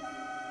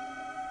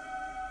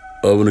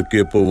 அவனுக்கு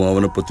எப்பவும்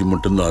அவனை பத்தி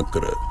மட்டும்தான்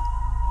அக்கறை.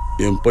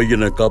 என்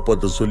பையனை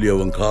காப்பாத்த சொல்லி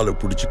அவன் காலை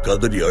பிடிச்சு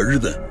கதறி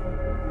அழுத.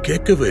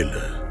 கேட்கவே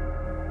இல்லை.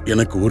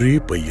 எனக்கு ஒரே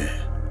பையன்.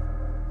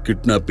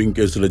 கிட்னாப்பிங்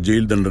கேஸ்ல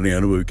ஜெயில் தண்டனை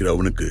அனுபவிக்கிற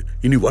அவனுக்கு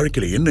இனி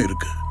வாழ்க்கையில என்ன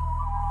இருக்கு?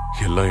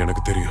 எல்லாம்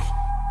எனக்கு தெரியும்.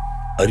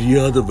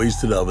 அறியாத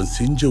வயசுல அவன்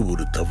செஞ்ச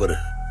ஒரு தவற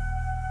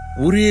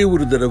ஒரே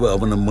ஒரு தடவை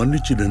அவனை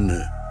மன்னிச்சு நின்னு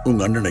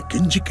உங்க அண்ணனை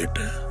கெஞ்சி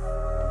கேட்டேன்,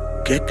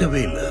 கேட்கவே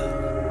இல்லை.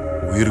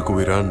 உயிருக்கு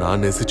உயிரா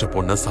நான் நேசிச்ச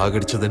பொண்ண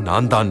சாகடிச்சது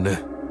நான் தான்னு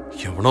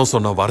எவனோ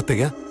சொன்ன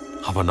வார்த்தைய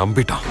அவன்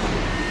நம்பிட்டான்.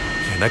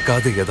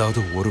 எனக்காவது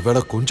ஏதாவது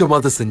ஒருவேளை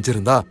கொஞ்சமாவது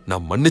செஞ்சிருந்தா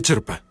நான்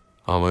மன்னிச்சிருப்பேன்.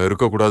 அவன்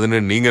இருக்கக்கூடாதுன்னு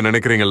நீங்க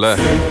நினைக்கிறீங்கல்ல,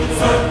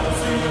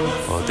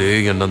 அதே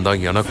எண்ணம்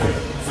தான் எனக்கும்.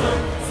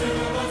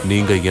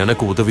 நீங்க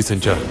எனக்கு உதவி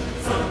செஞ்சா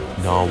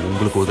நான்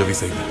உங்களுக்கு உதவி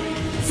செய்வேன்.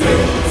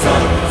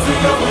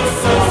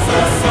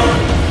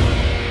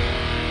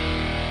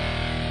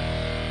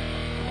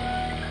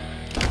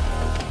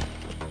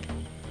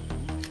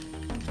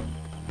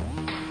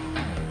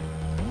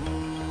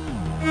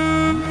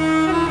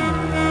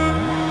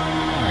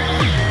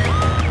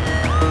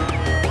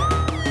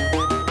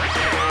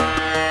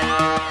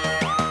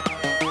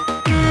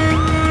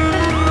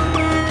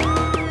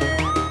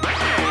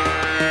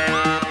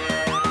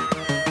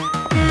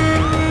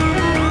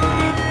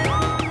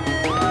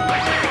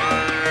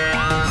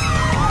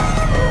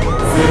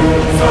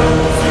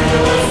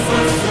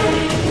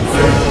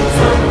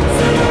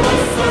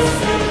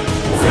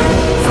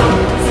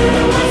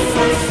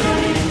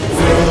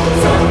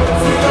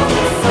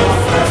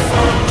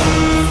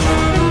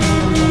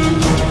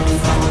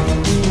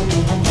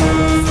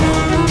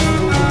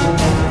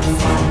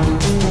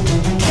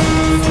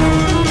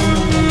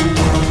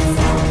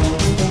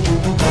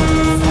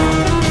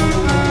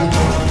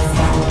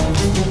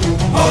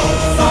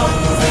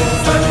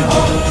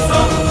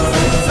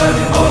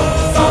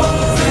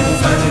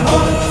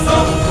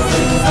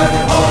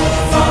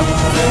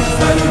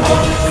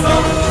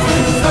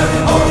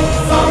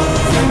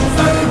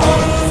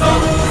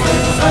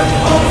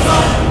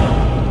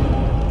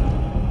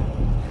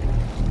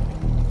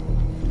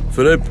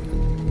 Philip,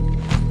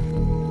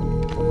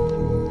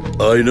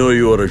 I know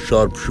you are a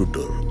sharp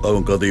shooter.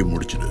 அவன் கதையை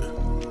முடிச்சிடு.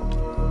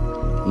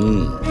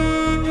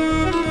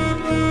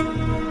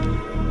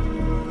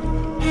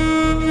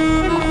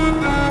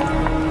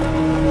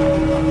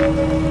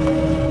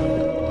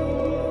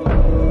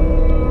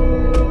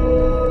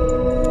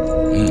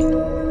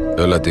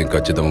 எல்லாத்தையும்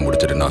கச்சிதமா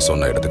முடிச்சிட்டு நான்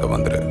சொன்ன இடத்துக்கு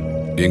வந்துரு.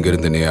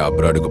 இங்கிருந்து நீ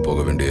அப்ராடுக்கு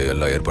போக வேண்டிய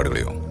எல்லா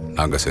ஏற்பாடுகளையும்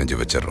நாங்க செஞ்சு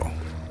வச்சிடறோம்.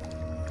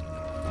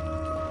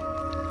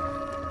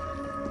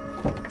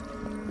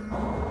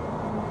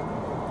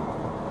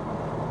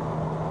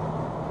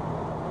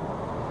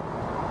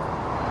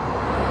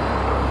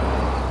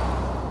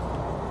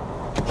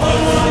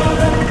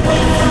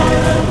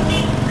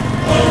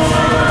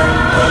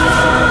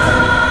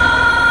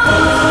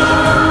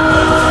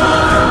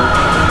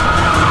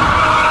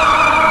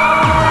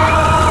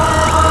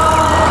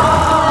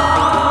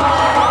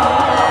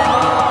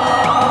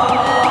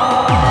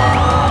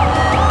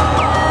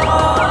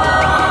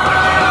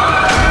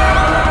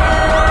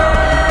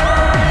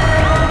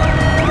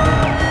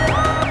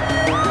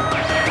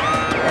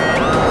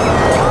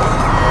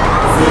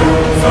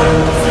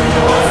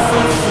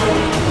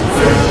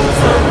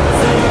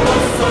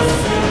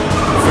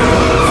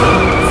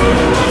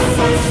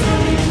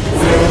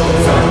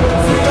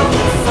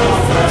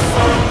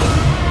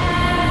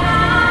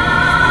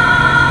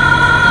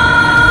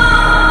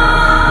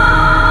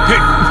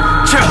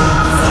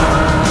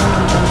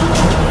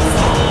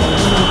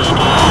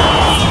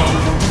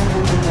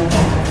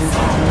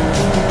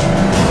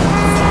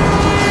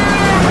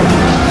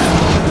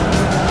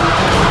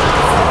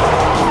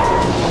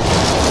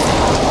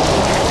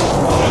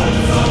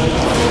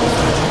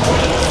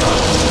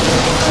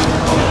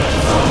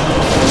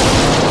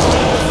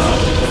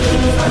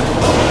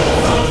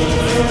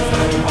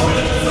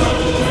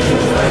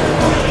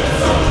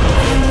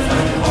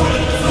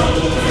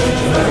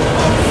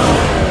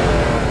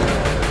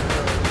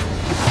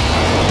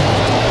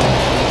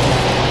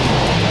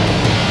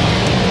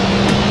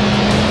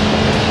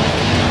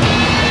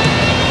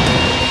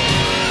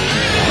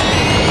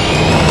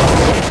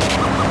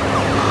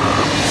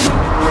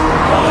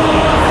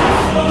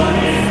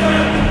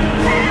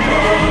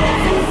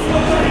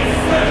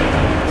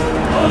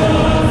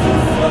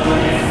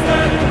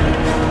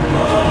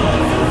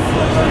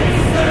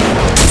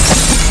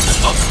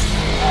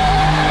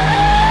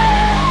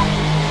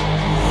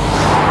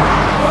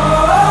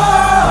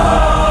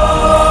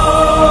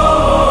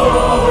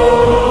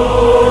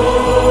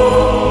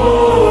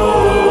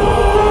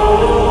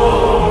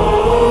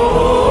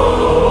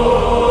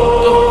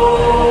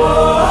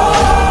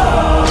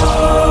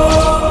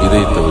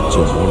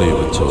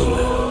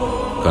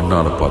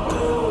 கண்ணால பார்த்து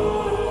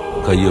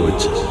கைய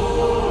வச்சு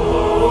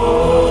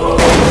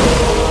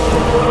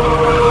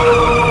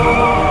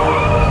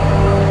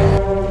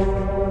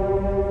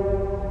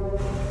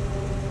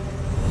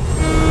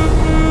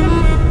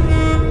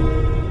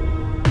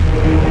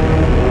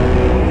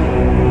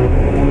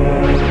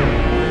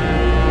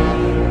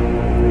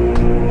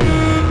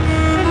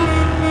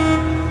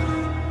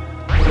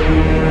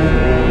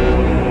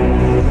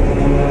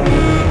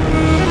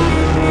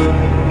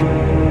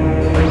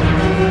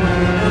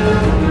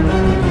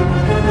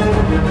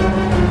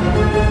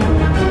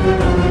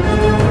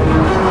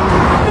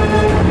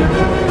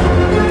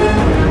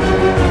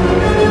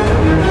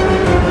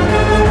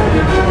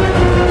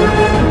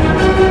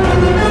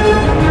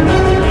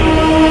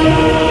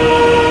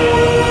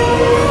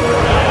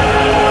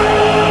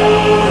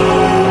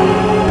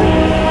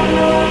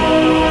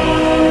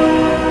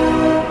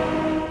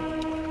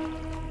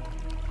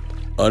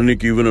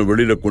அன்னைக்கு இவனை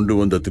வெளியில கொண்டு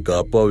வந்ததுக்கு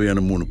அப்பாவியான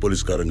 3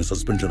 போலீஸ்காரங்க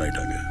சஸ்பென்ஷன்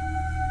ஆயிட்டாங்க.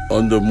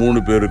 அந்த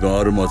 3 பேருக்கு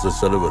 6 மாச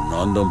செலவு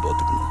நான் தான்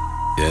பாத்துக்கணும்.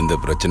 எந்த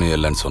பிரச்சனையும்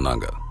இல்லைன்னு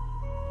சொன்னாங்க.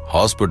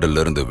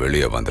 ஹாஸ்பிட்டல்ல இருந்து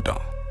வெளியே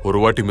வந்துட்டான். ஒரு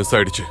வாட்டி மிஸ்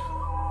ஆயிடுச்சு,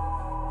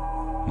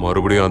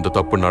 மறுபடியும் அந்த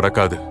தப்பு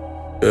நடக்காது.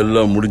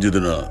 எல்லாம்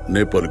முடிஞ்சதுன்னா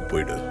நேபாளுக்கு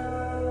போயிடு,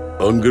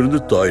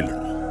 அங்கிருந்து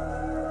தாய்லாந்து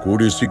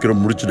கூடிய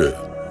சீக்கிரம் முடிச்சிடு.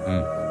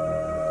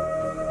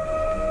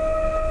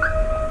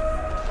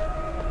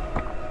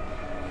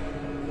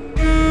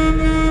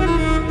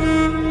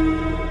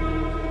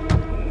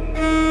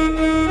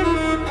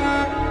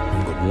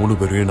 உங்க 3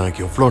 பேரையும்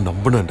நான் எவ்வளவு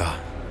நம்பினேன்டா.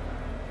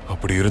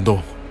 அப்படி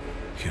இருந்தோம்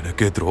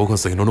எனக்கே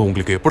துரோகம் செய்யணும்னு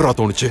உங்களுக்கு எப்படிடா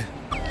தோணுச்சு?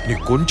 நீ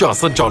கொஞ்சம்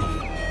அசைஞ்சாலும்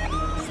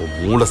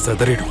மூளை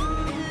செதறிடும்.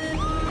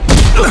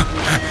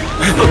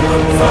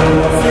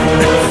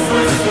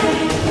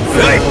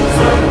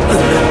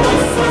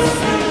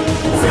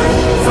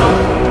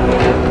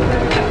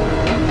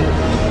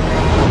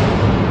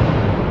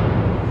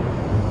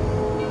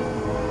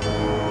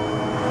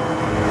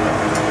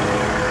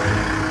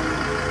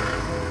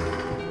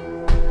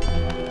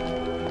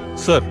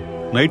 சார்,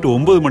 நைட்டு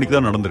 9 மணிக்கு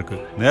தான் நடந்திருக்கு.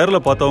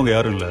 நேரில் பார்த்தவங்க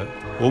யாரும் இல்லை.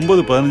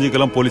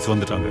 9:15 போலீஸ்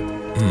வந்துட்டாங்க.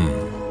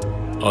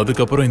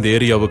 அதுக்கப்புறம் இந்த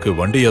ஏரியாவுக்கு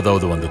வண்டி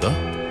ஏதாவது வந்ததா?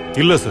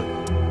 இல்ல சார்.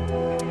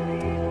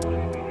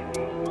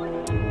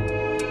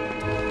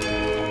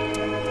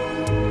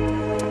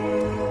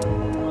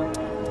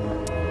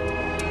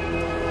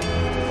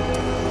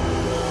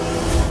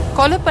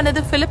 கொலை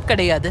பண்ணது பிலிப்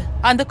கிடையாது.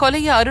 அந்த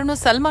கொலையை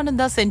அருணும் சல்மானும்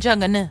தான்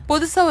செஞ்சாங்கன்னு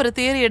புதுசா ஒரு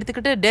தியரி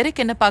எடுத்துக்கிட்டு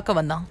டெரிக் என்ன பார்க்க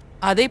வந்தான்.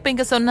 அதை இப்ப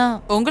இங்க சொன்னா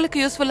உங்களுக்கு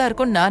யூஸ்ஃபுல்லா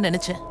இருக்கும்னு நான்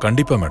நினைச்சேன்.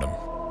 கண்டிப்பா மேடம்.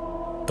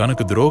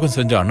 தனக்கு துரோகம்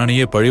செஞ்ச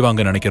அண்ணனையே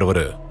பழிவாங்க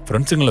நினைக்கிறவரு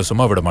ஃப்ரெண்ட்ஸுங்களை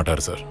சும்மா விட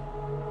மாட்டாரு சார்.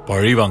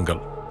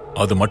 பழிவாங்கல்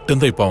அது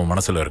மட்டும்தான் இப்ப அவன்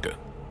மனசுல இருக்கு.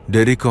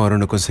 டெரிக்கும்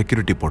அருணுக்கும்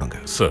செக்யூரிட்டி போடுங்க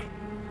சார்.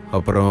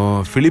 அப்புறம்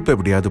பிலிப்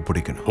எப்படியாவது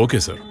பிடிக்கணும்.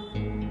 Okay sir.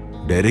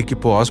 டெரிக்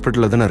இப்போ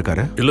ஹாஸ்பிட்டல்ல தானே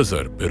இருக்காரு? இல்ல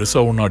சார்,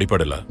 பெருசா ஒன்னும்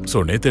அடிப்படல.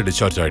 சோ நேத்தே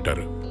டிஸ்சார்ஜ்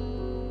ஆயிட்டாரு.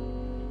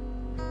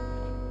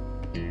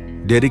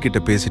 டெரிக் கிட்ட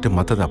பேசிட்டு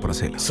மத்தத அப்புறம்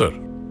செய்யலாம் சார்.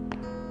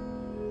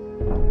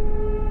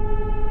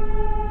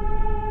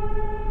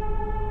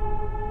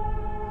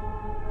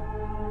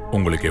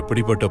 உங்களுக்கு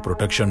எப்படிப்பட்ட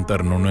ப்ரொடெக்ஷன்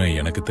தரணும்னு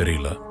எனக்கு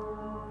தெரியல.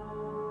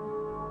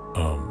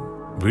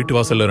 வீட்டு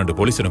வாசல்ல 2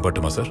 போலீஸ்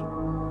நிப்பாட்டுமா சார்?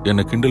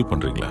 என்ன கிண்டல்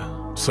பண்றீங்களா?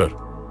 Sir,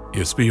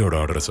 எஸ்பியோட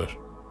order sir.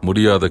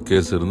 முடியாத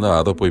கேஸ் இருந்தா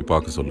அதை போய்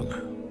பார்க்க சொல்லுங்க.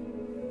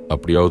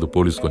 அப்படியாவது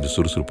போலீஸ் கொஞ்சம்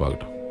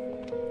சுறுசுறுப்பாகட்டும்.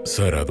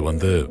 சார், அது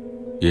வந்து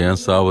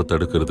ஏன் சாவை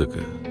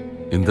தடுக்கிறதுக்கு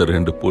இந்த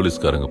 2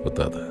 போலீஸ்காரங்க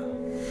பத்தாத.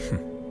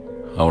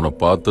 அவனை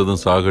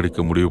பார்த்ததும்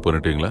சாகடிக்க முடிவு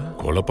பண்ணிட்டீங்களா?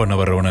 கொலை பண்ண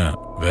வர்றவனை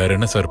வேற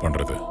என்ன சார்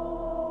பண்றது?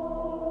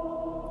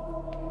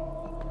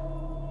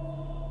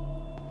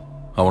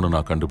 அவனை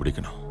நான்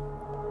கண்டுபிடிக்கணும்.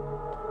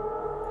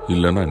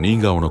 இல்லைன்னா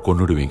நீங்க அவனை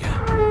கொன்னுடுவீங்க.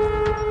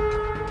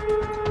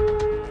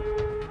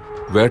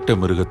 வேட்டை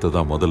மிருகத்தை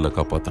தான் முதல்ல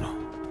காப்பாத்தணும்.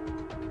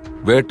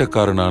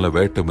 வேட்டைக்காரனால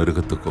வேட்டை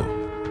மிருகத்துக்கோ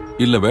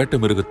இல்ல வேட்டை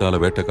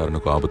மிருகத்தால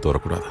வேட்டைக்காரனுக்கோ ஆபத்து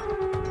வரக்கூடாது.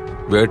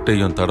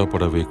 வேட்டையும்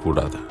தடப்படவே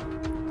கூடாது.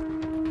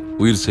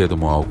 உயிர்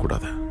சேதமும்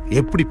ஆகக்கூடாது.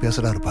 எப்படி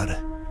பேசுறாரு பாரு.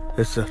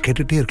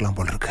 கேட்டுட்டே இருக்கலாம்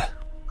போல இருக்கு.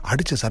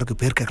 அடிச்ச சரக்கு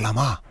பேர்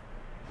கேட்கலாமா?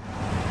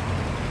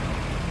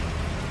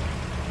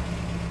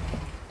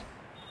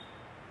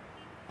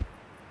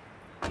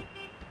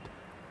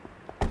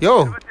 யோ,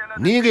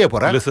 நீங்க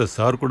போற? இல்ல சார்,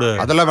 சார் கூட.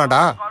 அதெல்லாம்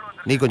வேண்டாம்,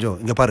 நீ கொஞ்சம்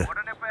இங்க பாரு.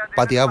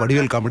 பாத்தியா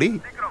வடிவேல் காமெடி?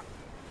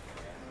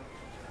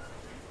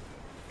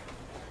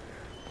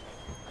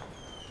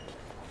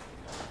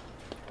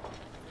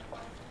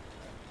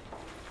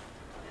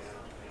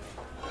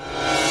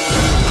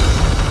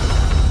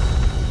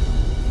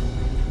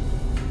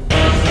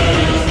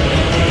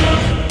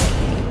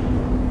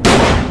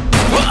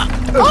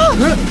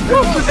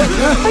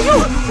 ஐயோ,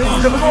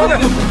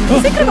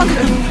 சீக்கிரம் வாங்க.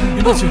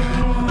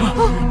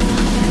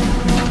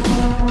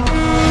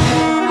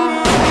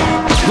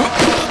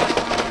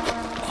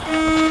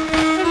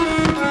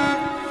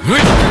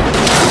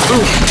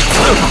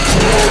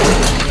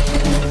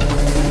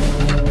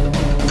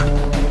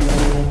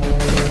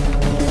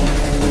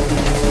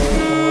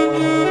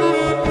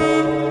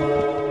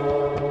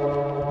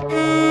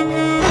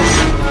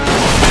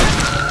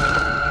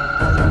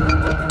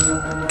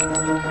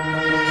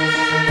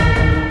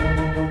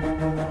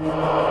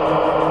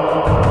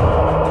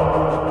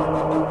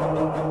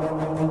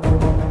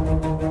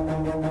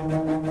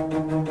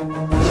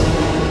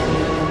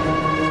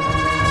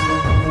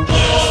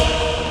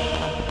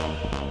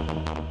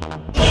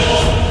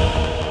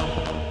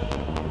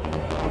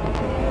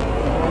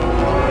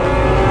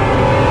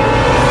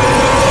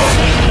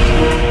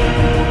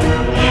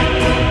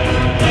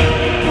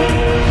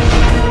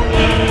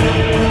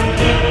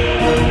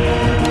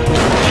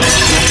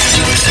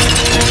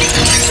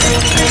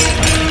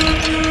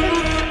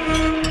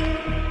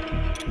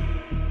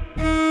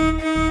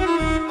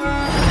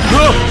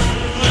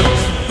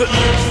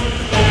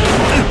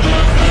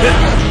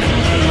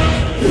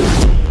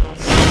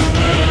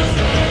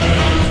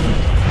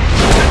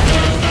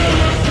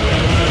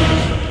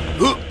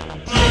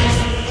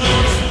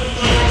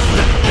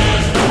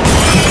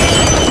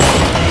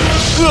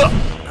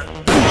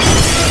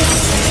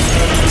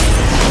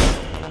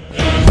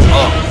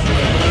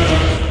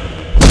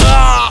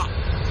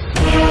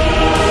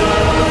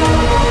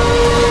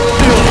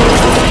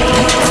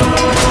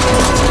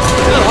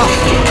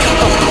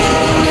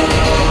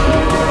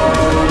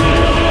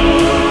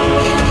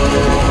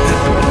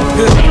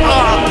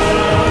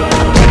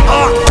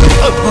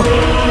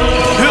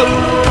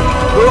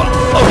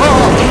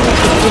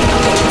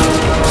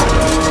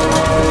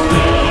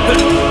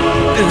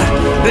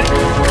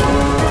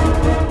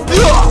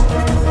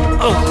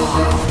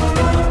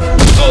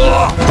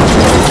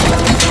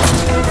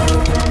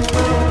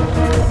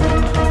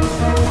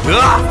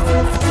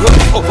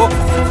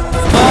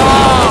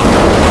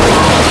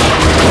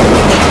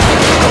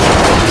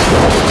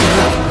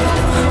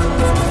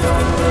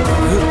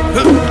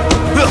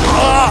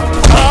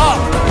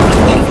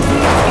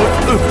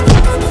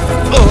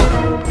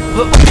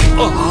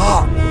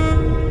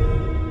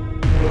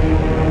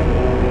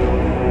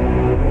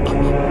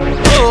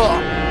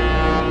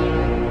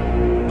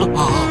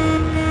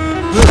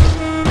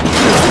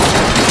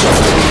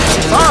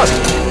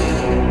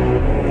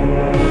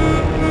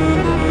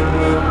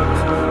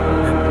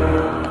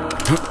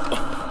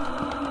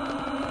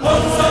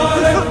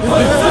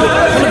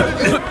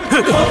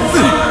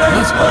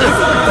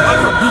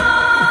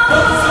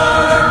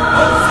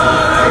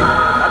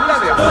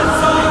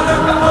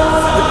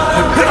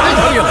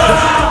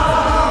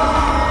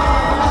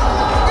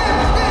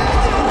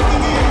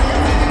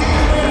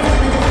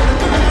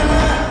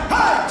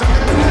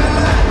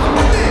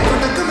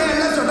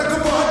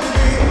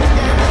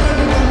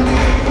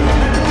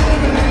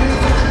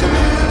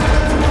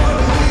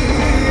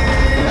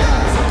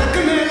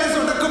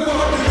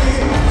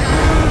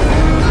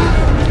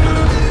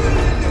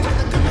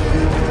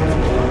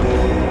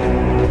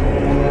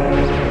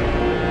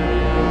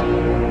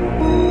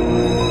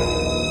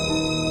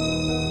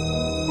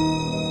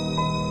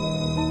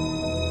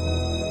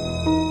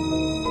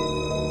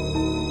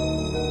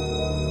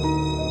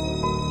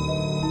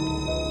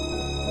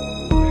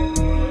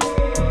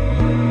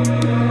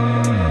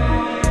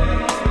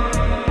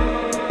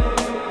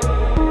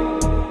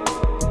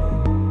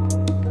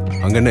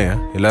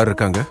 எல்லாரும்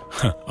இருக்காங்க.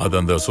 அது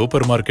அந்த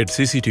super market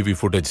CCTV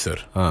footage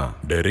sir.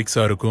 Derek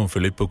சாருக்கும்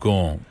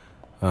பிலிப்புக்கும்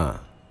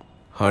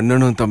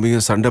அண்ணனும்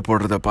தம்பியும் சண்டை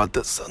போடுறத பார்த்து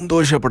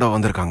சந்தோஷப்பட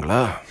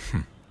வந்திருக்காங்களா?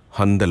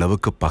 அந்த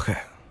அளவுக்கு பகை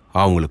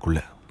அவங்களுக்குள்ள.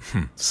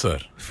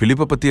 சார்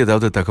பிலிப்பை பத்தி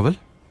ஏதாவது தகவல்?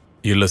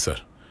 இல்ல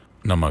சார்,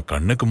 நம்ம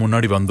கண்ணுக்கு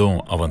முன்னாடி வந்தோம்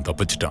அவன்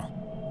தப்பிச்சிட்டான்.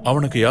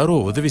 அவனுக்கு யாரோ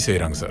உதவி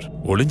செய்யறாங்க சார்,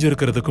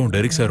 ஒளிஞ்சிருக்கிறதுக்கும்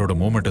டெரிக் சாரோட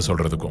மூமெண்ட்டை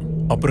சொல்றதுக்கும்.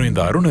 அப்புறம்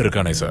இந்த அருண்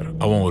இருக்கானே சார்,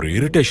 அவன் ஒரு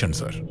இரிட்டேஷன்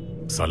சார்.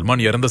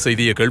 சல்மான் இறந்த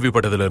செய்தியை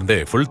கேள்விப்பட்டதுல இருந்தே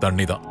ஃபுல்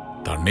தண்ணி தான்,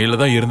 தண்ணியில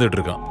தான் இருந்துட்டு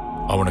இருக்கான்.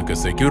 அவனுக்கு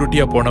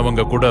செக்யூரிட்டியா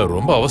போனவங்க கூட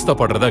ரொம்ப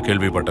அவஸ்தைப்படுறதா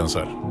கேள்விப்பட்டேன்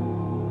சார்.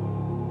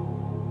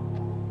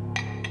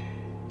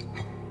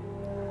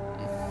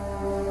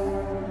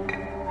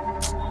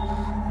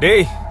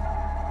 டேய்,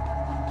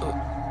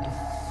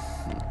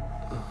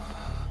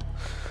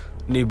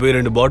 நீ போய்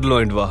 2 பாட்டில்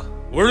வாங்கிட்டு வா.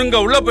 ஒழுங்கா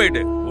உள்ள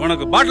போயிட்டு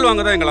உனக்கு பாட்டில்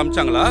வாங்க தான் எங்களை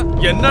அமிச்சாங்களா?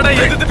 என்னடா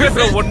எதிர்த்து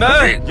பேசுற? ஒண்ணு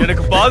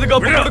எனக்கு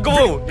பாதுகாப்பு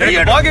கொடுக்கவும்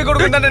எனக்கு பாக்கியம்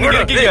கொடுக்கவும் தானே நீங்க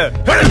இருக்கீங்க.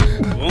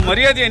 உன்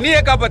மரியாதையை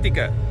நீயே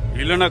காப்பாத்திக்க,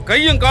 இல்லனா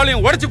கையும்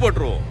காலையும் உடைச்சு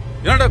போட்டுருவோம்.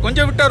 என்னடா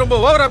கொஞ்சம் விட்டா ரொம்ப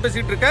ஓவரா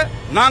பேசிட்டு இருக்க?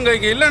 நாங்க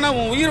இங்க இல்லனா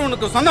உன் உயிர்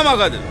உனக்கு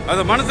சொந்தமாகாது.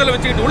 அத மனசுல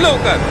வச்சுக்கிட்டு உள்ள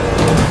உட்கார்.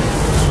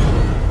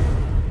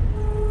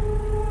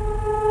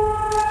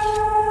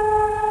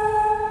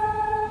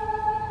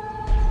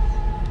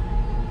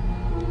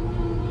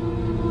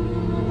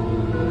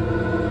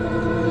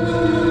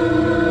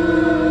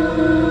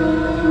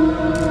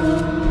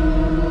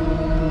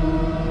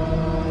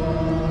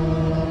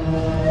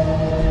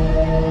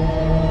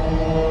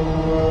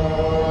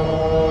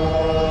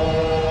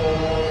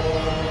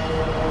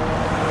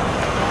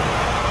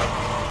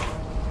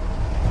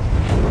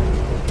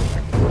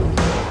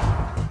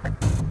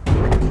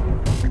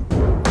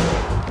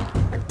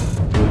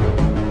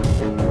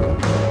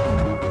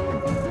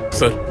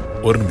 சார்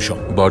ஒரு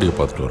நிமிஷம், பாடியை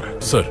பார்த்துட்டு வரேன்.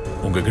 சார்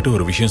உங்ககிட்ட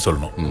ஒரு விஷயம்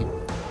சொல்லணும்.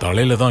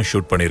 தலையில தான்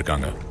ஷூட்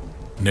பண்ணிருக்காங்க.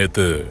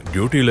 நேத்து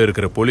டியூட்டியில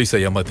இருக்கிற போலீஸை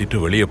ஏமாத்திட்டு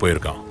வெளியே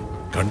போயிருக்கான்.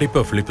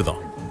 கண்டிப்பா பிலிப் தான்.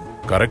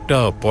 கரெக்டா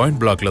பாயிண்ட்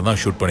பிளாக்ல தான்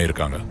ஷூட்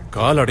பண்ணிருக்காங்க.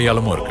 கால்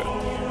அடையாளமும் இருக்கு.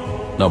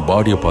 நான்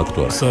பாடியை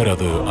பார்த்துட்டு வரேன். சார்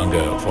அது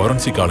அங்க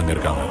ஃபாரன்சிக் ஆளுங்க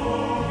இருக்காங்க.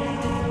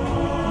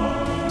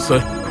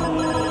 Sir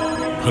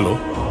hello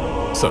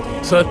sir.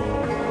 Sir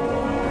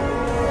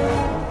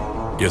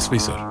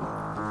SP sir.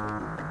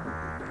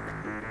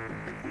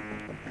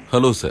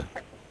 Hello sir.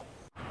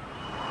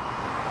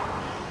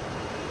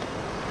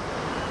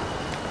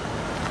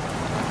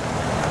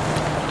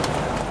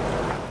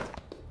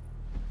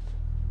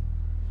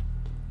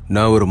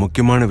 நான் ஒரு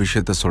முக்கியமான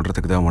விஷயத்த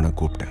சொல்றதுக்கு தான் உனக்கு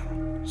கூப்பிட்டேன்.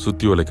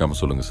 சுத்தி வளைக்காம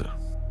சொல்லுங்க சார்.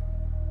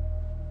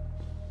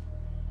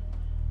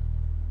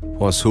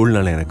 உன்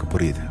சூழ்நிலை எனக்கு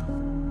புரியுது.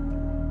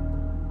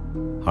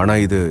 ஆனா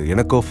இது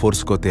எனக்கோ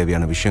ஃபோர்ஸ்க்கோ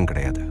தேவையான விஷயம்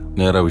கிடையாது.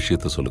 நேரா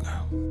விஷயத்த சொல்லுங்க.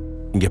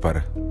 இங்க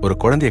பாரு, ஒரு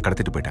குழந்தைய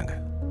கடத்திட்டு போயிட்டாங்க.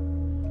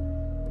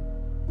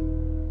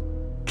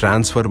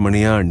 டிரான்ஸ்ஃபர்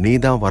மணியா நீ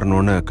தான்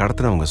வரணும்னு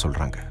கடத்தினவங்க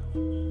சொல்றாங்க.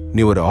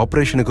 நீ ஒரு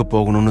ஆபரேஷனுக்கு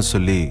போகணும்னு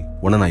சொல்லி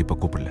உன்னை நான் இப்ப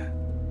கூப்பிடல.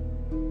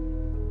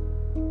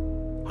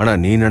 ஆனா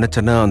நீ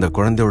நினைச்சனா அந்த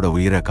குழந்தையோட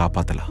உயிரை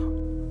காப்பாத்தலாம்.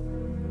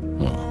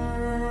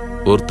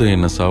 ஒருத்தன்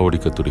என்ன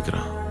சாவடிக்க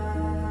துடிக்கிறான்,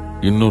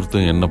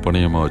 இன்னொருத்தன் என்ன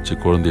பணையமா வச்சு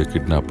குழந்தைய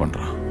கிட்னாப்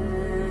பண்றான்.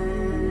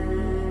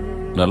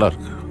 நல்லா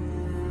இருக்கு.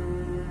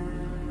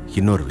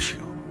 இன்னொரு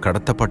விஷயம்,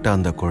 கடத்தப்பட்ட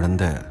அந்த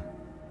குழந்தை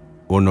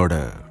உன்னோட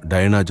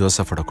டயனா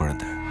ஜோசஃபோட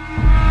குழந்தை.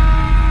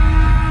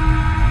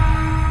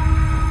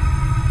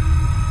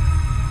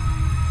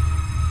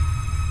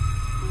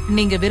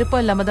 நீங்க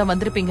விருப்பம் இல்லாம தான்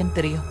வந்திருப்பீங்கன்னு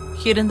தெரியும்.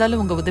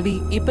 இருந்தாலும் உங்க உதவி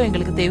இப்ப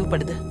எங்களுக்கு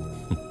தேவைப்படுது.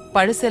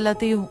 பழசு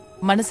எல்லாத்தையும்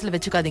மனசுல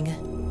வச்சுக்காதீங்க.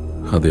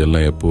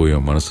 அதையெல்லாம் எப்போ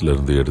என் மனசுல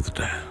இருந்து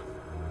எடுத்துட்டேன்.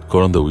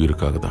 குழந்தை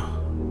உயிருக்காக தான்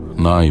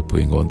நான் இப்போ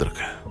இங்க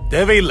வந்திருக்கேன்.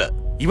 தேவையில்லை.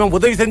 இவன்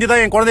உதவி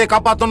செஞ்சுதான் என் குழந்தையை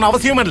காப்பாத்தணும்னு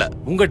அவசியம் இல்ல.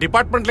 உங்க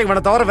டிபார்ட்மெண்ட்ல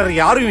இவனை தவிர வேற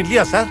யாரும்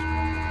இல்லையா சார்?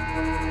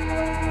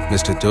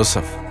 மிஸ்டர்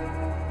ஜோசப்,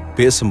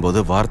 பேசும்போது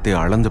வார்த்தையை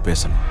அளந்து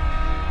பேசணும்.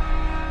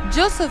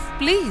 ஜோசப்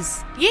ப்ளீஸ்,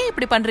 ஏன்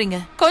இப்படி பண்றீங்க?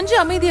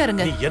 கொஞ்சம் அமைதியா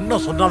இருங்க. நீ என்ன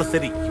சொன்னாலும்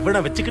சரி, இவனை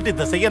வச்சுக்கிட்டு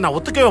இதை செய்ய நான்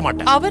ஒத்துக்கவே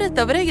மாட்டேன். அவரை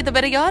தவிர இதை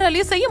வேற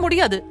யாராலையும் செய்ய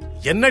முடியாது.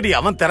 என்னடி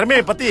அவன்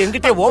திறமையை பத்தி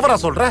என்கிட்ட ஓவரா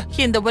சொல்ற?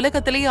 இந்த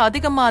உலகத்திலேயே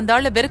அதிகமா அந்த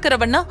ஆளை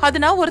வெறுக்கிறவன்னா அது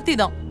நான் ஒருத்தி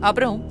தான்.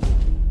 அப்புறம்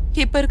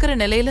இப்ப இருக்கிற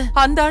நிலையில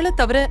அந்த ஆளை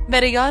தவிர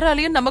வேற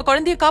யாராலையும் நம்ம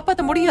குழந்தைய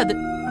காப்பாத்த முடியாது.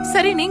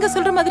 சரி, நீங்க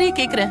சொல்ற மாதிரியே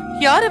கேக்குறேன்.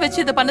 யார வச்சு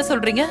இதை பண்ண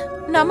சொல்றீங்க?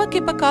 நமக்கு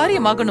இப்ப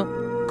காரியமாகணும்.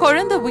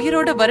 குழந்தை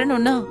உயிரோட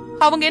வரணும்னா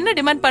அவங்க என்ன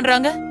டிமாண்ட்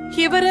பண்றாங்க?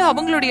 இவரு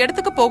அவங்களுடைய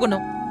இடத்துக்கு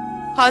போகணும்.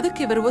 அதுக்கு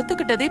இவர்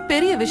ஒத்துக்கிட்டதே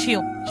பெரிய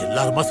விஷயம்.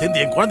 எல்லாருமா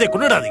சேர்ந்து என் குழந்தைய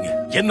கொண்டுடாதீங்க.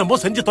 என்னமோ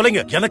செஞ்சு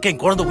தொலைங்க. எனக்கு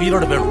என் குழந்தை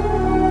உயிரோட வேணும்.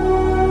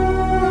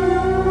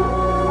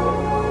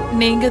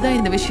 நீங்க தான்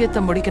இந்த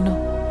விஷயத்தை முடிக்கணும்.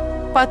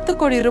 10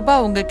 கோடி ரூபாய்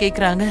அவங்க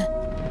கேக்குறாங்க.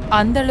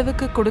 அந்த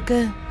அளவுக்கு கொடுக்க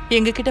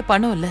எங்க கிட்ட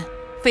பணம் இல்ல.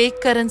 ஃபேக்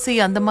கரன்சி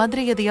அந்த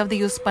மாதிரி எதையாவது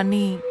யூஸ்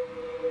பண்ணி.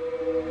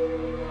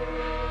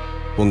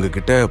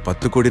 உங்ககிட்ட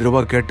 10 கோடி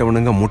ரூபாய்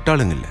கேட்டவனுங்க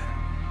முட்டாளுங்க இல்ல.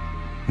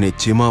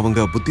 நிச்சயமா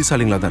அவங்க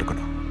புத்திசாலிங்களா தான்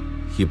இருக்கணும்.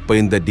 இப்ப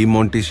இந்த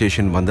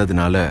டிமானிட்டைசேஷன்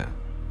வந்ததுனால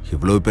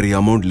இவ்வளவு பெரிய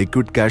அமௌண்ட்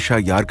லிக்விட் கேஷா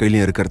யார்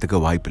கையிலயும் இருக்கிறதுக்கு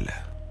வாய்ப்பு இல்ல.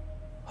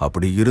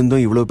 அப்படி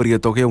இருந்தும் இவ்வளவு பெரிய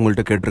தொகையை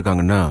உங்கள்கிட்ட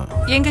கேட்டிருக்காங்கன்னா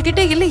எங்க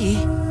கிட்ட இல்லையே.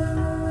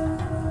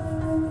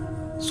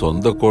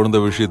 சொந்த குழந்தை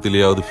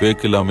விஷயத்திலேயாவது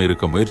ஃபேக் இல்லாம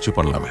இருக்க முயற்சி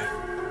பண்ணலாமே.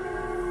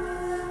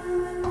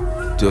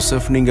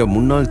 ஜோசப், நீங்க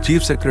முன்னாள்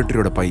சீஃப்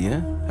செக்ரட்டரியோட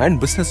பையன் அண்ட்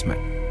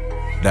பிசினஸ்மேன்.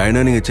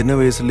 டயனா, நீங்க சின்ன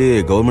வயசுலயே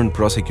கவர்மெண்ட்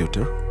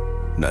ப்ராசிக்யூட்டர்.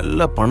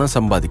 நல்ல பணம்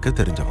சம்பாதிக்க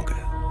தெரிஞ்சவங்க.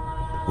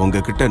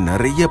 உங்ககிட்ட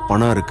நிறைய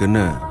பணம்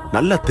இருக்குன்னு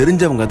நல்லா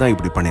தெரிஞ்சவங்க தான்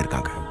இப்படி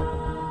பண்ணிருக்காங்க.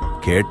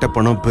 கேட்ட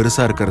பணம்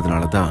பெருசா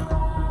இருக்கிறதுனால தான்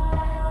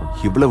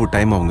இவ்வளவு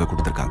டைம் அவங்க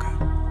கொடுத்துருக்காங்க.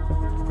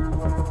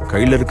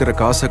 கையில இருக்கிற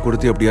காசை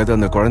கொடுத்து எப்படியாவது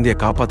அந்த குழந்தைய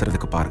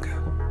காப்பாத்துறதுக்கு பாருங்க.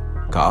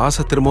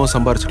 காசை திரும்பவும்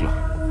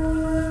சம்பாரிச்சுக்கலாம்.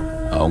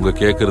 அவங்க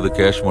கேட்கறது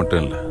கேஷ்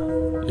மட்டும் இல்ல,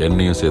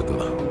 என்னையும்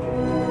சேர்த்துதான்.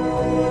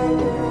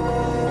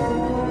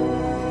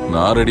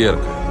 நான் ரெடியா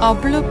இருக்கேன்.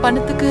 அவ்வளவு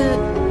பணத்துக்கு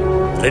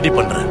ரெடி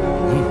பண்றேன்.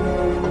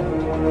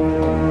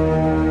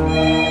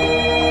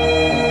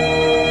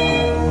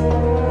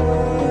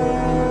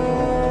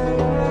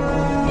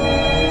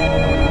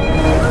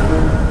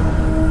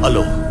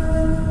 Hello,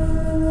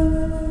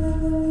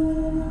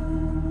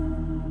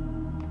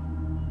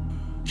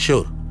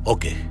 sure,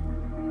 okay.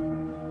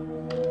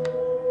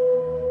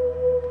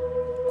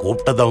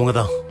 கூப்பிட்டது அவங்க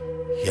தான்.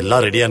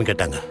 எல்லாம் ரெடியான்னு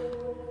கேட்டாங்க.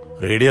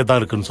 ரெடியா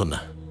தான் இருக்குன்னு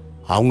சொன்னேன்.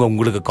 அவங்க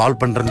உங்களுக்கு கால்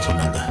பண்றேன்னு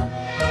சொன்னாங்க.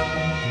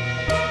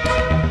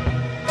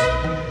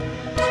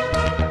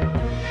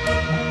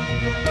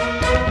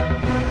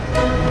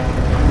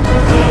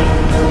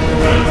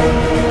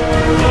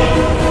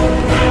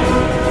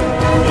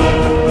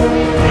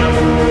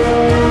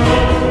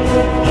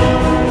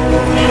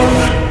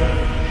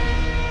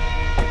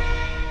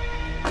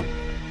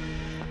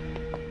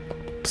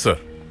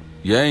 சார்,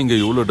 ஏன் இங்க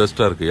இவ்வளவு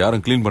டஸ்டா இருக்கு?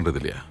 யாரும் கிளீன் பண்றது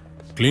இல்லையா?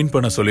 கிளீன்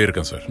பண்ண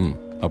சொல்லியிருக்கேன் சார்.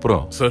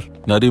 அப்புறம் சார்,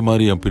 நரி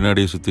மாதிரி என்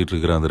பின்னாடியே சுத்திட்டு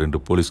இருக்கிற அந்த 2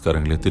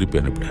 போலீஸ்காரங்களையும் திருப்பி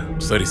அனுப்பிட.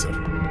 சரி சார்.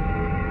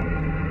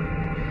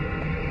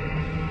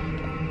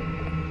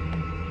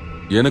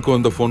 எனக்கு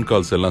வந்த போன்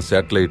கால்ஸ் எல்லாம்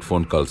சேட்டலைட்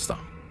போன் கால்ஸ்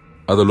தான்.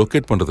 அதை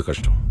லொக்கேட் பண்றது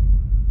கஷ்டம்.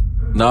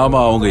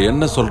 நாம அவங்க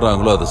என்ன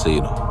சொல்றாங்களோ அதை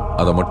செய்யணும்.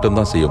 அதை மட்டும்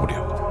தான் செய்ய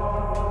முடியும்.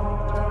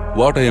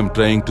 What I am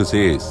trying to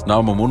say is,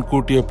 நாம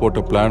முன்கூட்டியே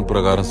போட்ட பிளான்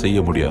பிரகாரம் செய்ய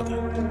முடியாது.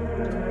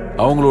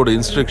 அவங்களோட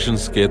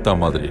இன்ஸ்ட்ரக்ஷன்ஸ்க்கு ஏத்த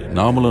மாதிரி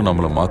நாமளும்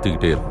நம்மளை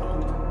மாத்திக்கிட்டே இருக்கணும்.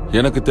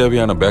 எனக்கு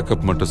தேவையான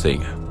பேக்கப் மட்டும்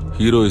செய்யுங்க.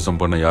 ஹீரோயிசம்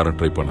பண்ண யாரும்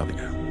ட்ரை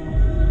பண்ணாதீங்க.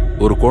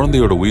 ஒரு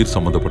குழந்தையோட உயிர்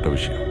சம்பந்தப்பட்ட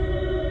விஷயம்.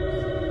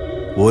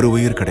 ஒரு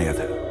உயிர்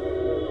கிடையாது,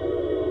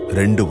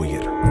 2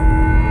 உயிர்.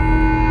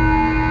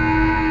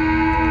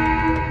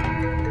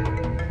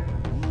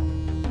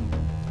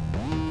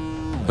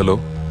 Hello.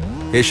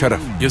 Hey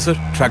Sheriff. Yes sir.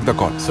 Track the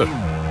call. Sir.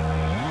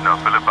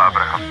 நான் பிலிப்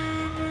ஆப்ரஹாம்.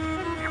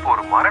 இப்போ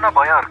ஒரு மரண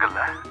பயம்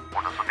இருக்குல்ல,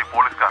 உன்னை சுத்தி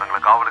போலீஸ்காரங்களை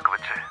காவலுக்கு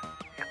வச்சு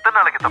எத்தனை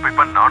நாளைக்கு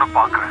தப்பிப்பேன்னு நானும்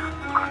பாக்குறேன்.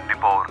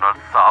 கண்டிப்பா ஒரு நாள்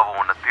சாவு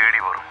உன்னை தேடி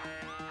வரும்.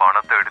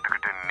 பணத்தை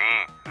எடுத்துக்கிட்டு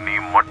நீ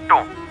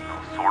மட்டும்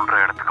சொல்ற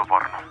இடத்துக்கு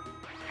வரணும்.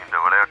 இந்த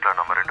விளையாட்டுல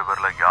நம்ம 2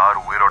 பேர்ல யார்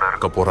உயிரோட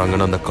இருக்க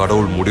போறாங்கன்னு அந்த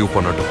கடவுள் முடிவு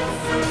பண்ணட்டும்.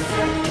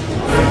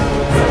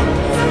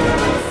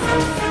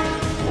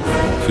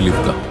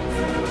 பிலிப் தான்.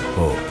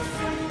 ஓ,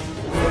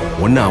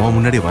 ஒன்னு அவன்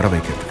முன்னாடி வர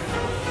வைக்கிறதுக்கு.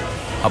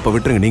 அப்ப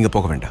விட்டுருங்க, நீங்க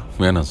போக வேண்டாம்.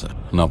 வேணாம் சார்,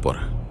 நான்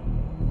போறேன்.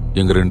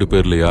 எங்க 2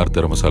 பேர்ல யார்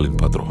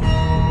திறமசாலின்னு பாத்துருவோம்.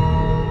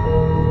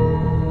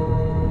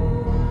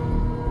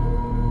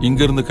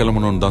 இங்க இருந்து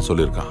கிளம்பணும்னு தான்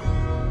சொல்லியிருக்கான்.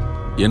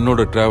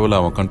 என்னோட டிராவலை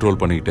அவன் கண்ட்ரோல்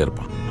பண்ணிக்கிட்டே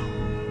இருப்பான்.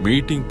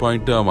 மீட்டிங்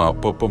பாயிண்ட் அவன்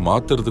அப்பப்ப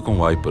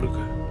மாத்துறதுக்கும் வாய்ப்பு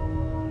இருக்கு.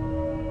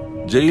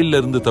 ஜெயில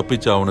இருந்து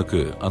தப்பிச்ச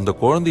அவனுக்கு அந்த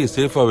குழந்தைய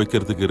சேஃபா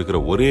வைக்கிறதுக்கு இருக்கிற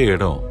ஒரே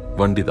இடம்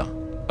வண்டி தான்.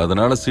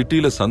 அதனால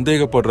சிட்டில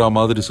சந்தேகப்படுற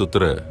மாதிரி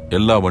சுத்துற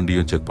எல்லா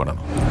வண்டியும் செக்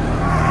பண்ணணும்.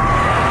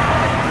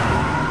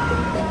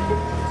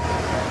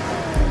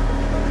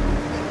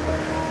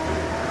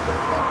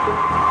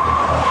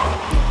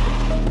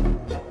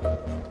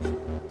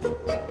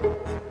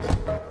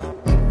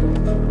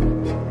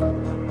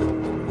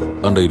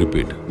 அண்ட் ஐ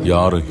ரிப்பீட்,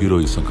 யாரும்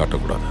ஹீரோயிசம்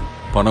காட்டக்கூடாது.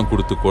 பணம்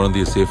கொடுத்து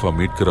குழந்தைய சேஃபா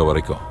மீட்கிற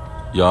வரைக்கும்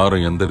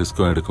யாரும் எந்த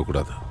ரிஸ்க்கும்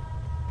எடுக்கக்கூடாது.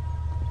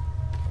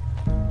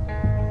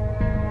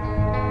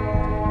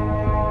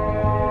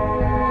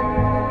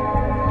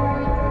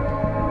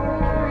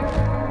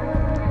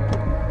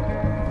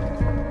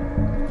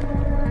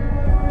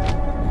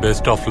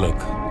 Best of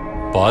luck.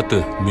 பார்த்து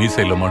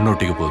மீசையில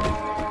மண்ணொட்டிக்க போகுது.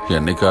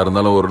 என்னைக்கா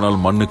இருந்தாலும் ஒரு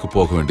நாள் மண்ணுக்கு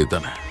போக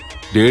வேண்டியதானே.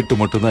 டேட்டு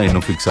மட்டும் தான்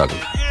இன்னும் ஃபிக்ஸ்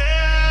ஆகல.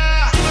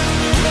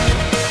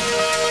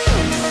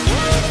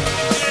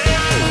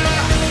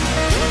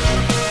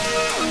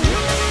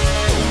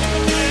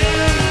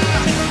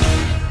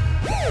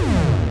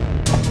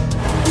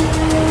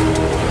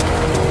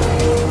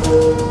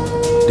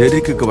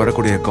 டெரிக்கு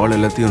வரக்கூடிய கால்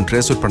எல்லாத்தையும்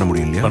ட்ரேஸ் அவுட் பண்ண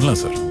முடியும் இல்லையா?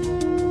 பண்ணலாம் சார்.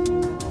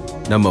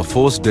 நம்ம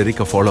ஃபோர்ஸ்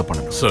டெரிக்கை ஃபாலோ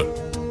பண்ணணும் sir.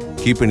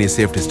 Keep in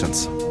safe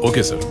distance.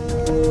 Okay sir.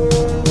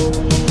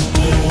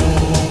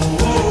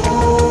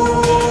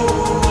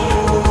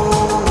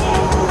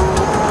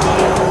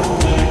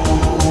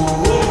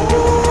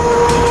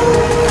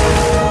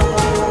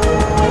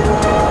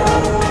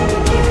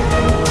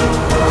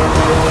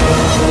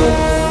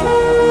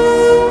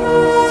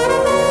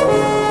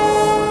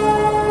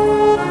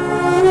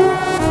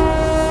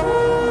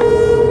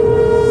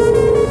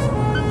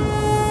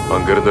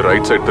 அங்கிருந்து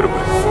ரைட் சைடு திரும்ப.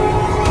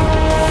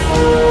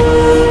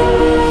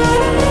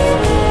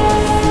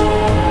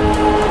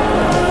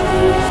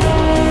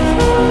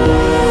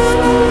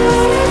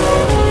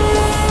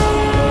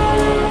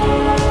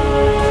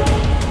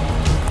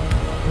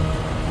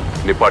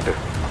 நிப்பாட்டு.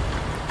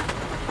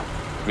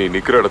 நீ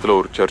நிக்கிற இடத்துல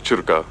ஒரு சர்ச்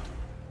இருக்கா?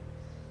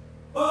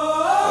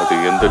 அது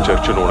எந்த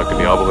சர்ச்சுன்னு உனக்கு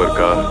ஞாபகம்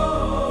இருக்கா?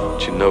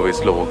 சின்ன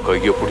வயசுல உன்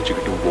கையை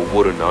பிடிச்சுக்கிட்டு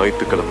ஒவ்வொரு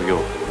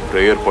ஞாயிற்றுக்கிழமையும்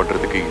பிரேயர்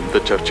பண்றதுக்கு இந்த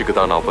சர்ச்சுக்கு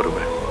தான் நான்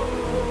வருவேன்.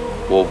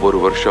 ஒவ்வொரு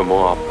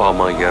வருஷமும் அப்பா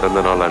அம்மா இறந்த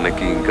நாள்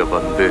அன்னைக்கு இங்க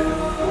வந்து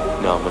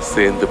நாம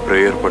சேர்ந்து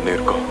பிரேயர்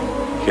பண்ணிருக்கோம்.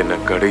 என்ன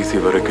கடைசி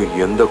வரைக்கும்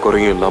எந்த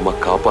குறையும் இல்லாம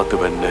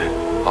காப்பாத்துவேன்னு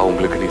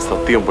அவங்களுக்கு நீ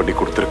சத்தியம் பண்ணி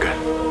கொடுத்துருக்க.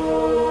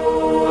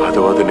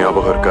 அதுவாது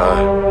ஞாபகம் இருக்கா?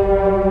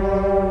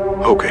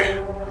 Okay,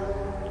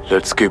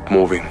 let's keep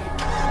moving.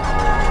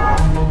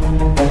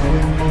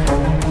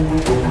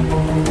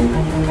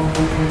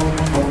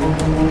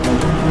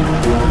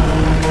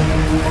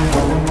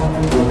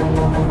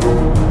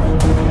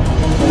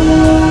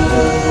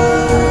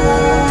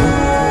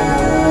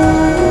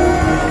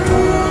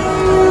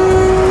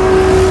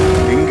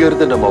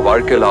 இருந்து நம்ம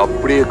வாழ்க்கையில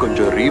அப்படியே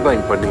கொஞ்சம்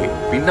ரீவைண்ட் பண்ணி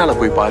பின்னால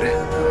போய் பாரு.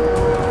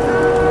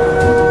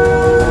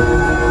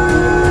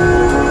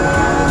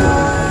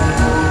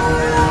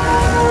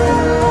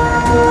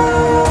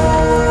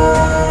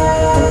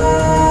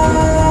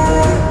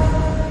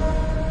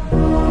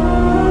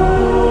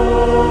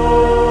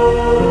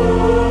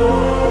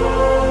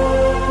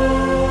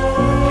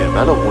 என்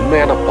மேல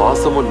உண்மையான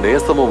பாசமும்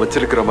நேசமும்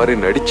வச்சிருக்கிற மாதிரி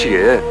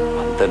நடிச்சியே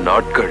அந்த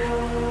நாட்கள்.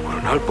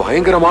 ஒரு நாள்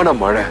பயங்கரமான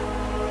மழை.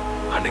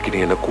 அன்னைக்கு நீ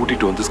என்ன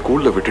கூட்டிட்டு வந்து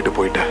ஸ்கூல்ல விட்டுட்டு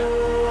போயிட்ட.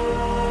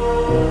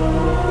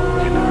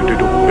 என்ன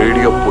விட்டுட்டு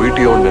ஒரேடியா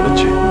போயிட்டியோன்னு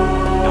நினைச்சு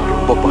நான்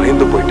ரொம்ப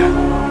பயந்து போயிட்டேன்.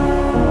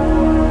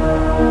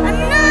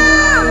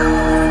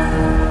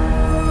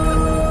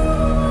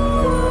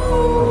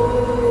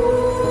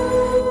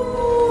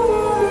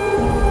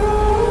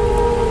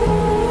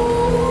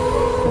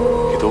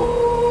 இதோ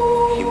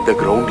இந்த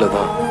கிரவுண்ட்ல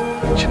தான்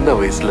சின்ன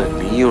வயசுல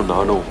நீயும்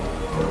நானும்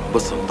ரொம்ப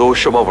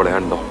சந்தோஷமா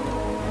விளையாண்டோம்.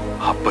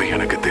 அப்ப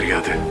எனக்கு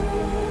தெரியாது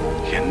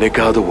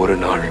என்னைக்காவது ஒரு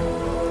நாள்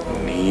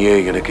நீயே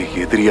எனக்கு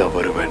எதிரியா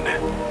வருவேன்னு.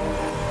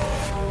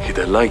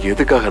 இதெல்லாம்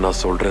எதுக்காக நான்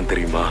சொல்றேன்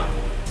தெரியுமா?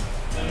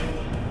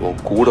 உன்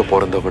கூட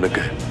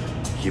பிறந்தவனுக்கு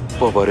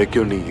இப்ப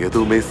வரைக்கும் நீ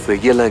எதுவுமே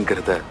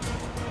செய்யலங்கிறத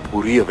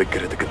புரிய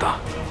வைக்கிறதுக்கு தான்.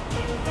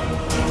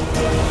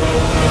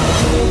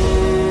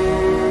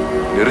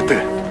 நிறுத்து.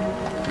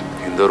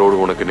 இந்த ரோடு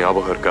உனக்கு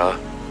ஞாபகம் இருக்கா?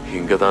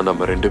 இங்கதான்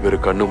நம்ம 2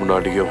 பேரும் கண்ணு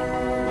முன்னாடியும்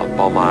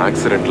அப்பா அம்மா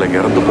ஆக்சிடென்ட்ல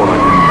இறந்து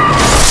போனாங்க.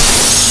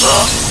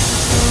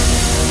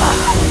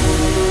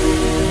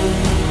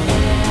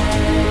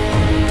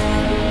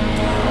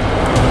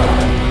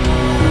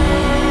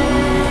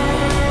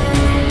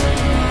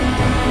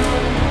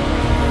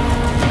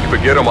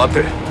 கியர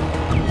மாத்து.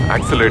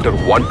 ஆக்சிலரேட்டர்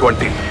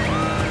 120.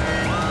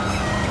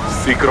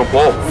 சீக்கிரம்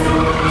போ.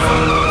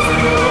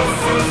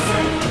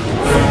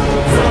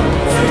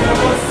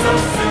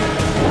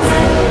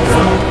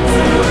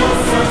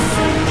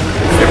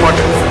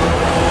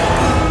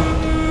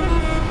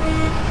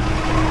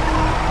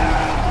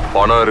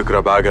 பணம் இருக்கிற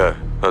பேக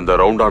அந்த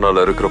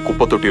ரவுண்டானால இருக்கிற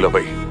குப்பை தொட்டியில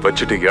போய்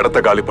வச்சுட்டு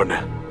இடத்த காலி பண்ணு.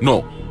 நோ,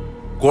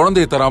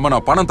 குழந்தைய தராம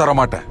நான் பணம் தர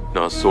மாட்டேன்.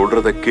 நான்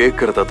சொல்றத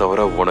கேட்கறத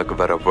தவிர உனக்கு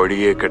வேற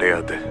வழியே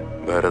கிடையாது.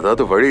 வேற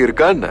ஏதாவது வழி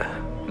இருக்கா என்ன?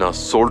 நான்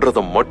சொல்றத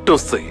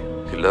மட்டும் செய்,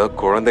 இல்ல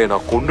குழந்தைய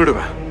நான்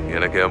கொன்னுடுவேன்.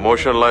 எனக்கு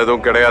எமோஷன்லாம்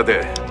எதுவும் கிடையாது.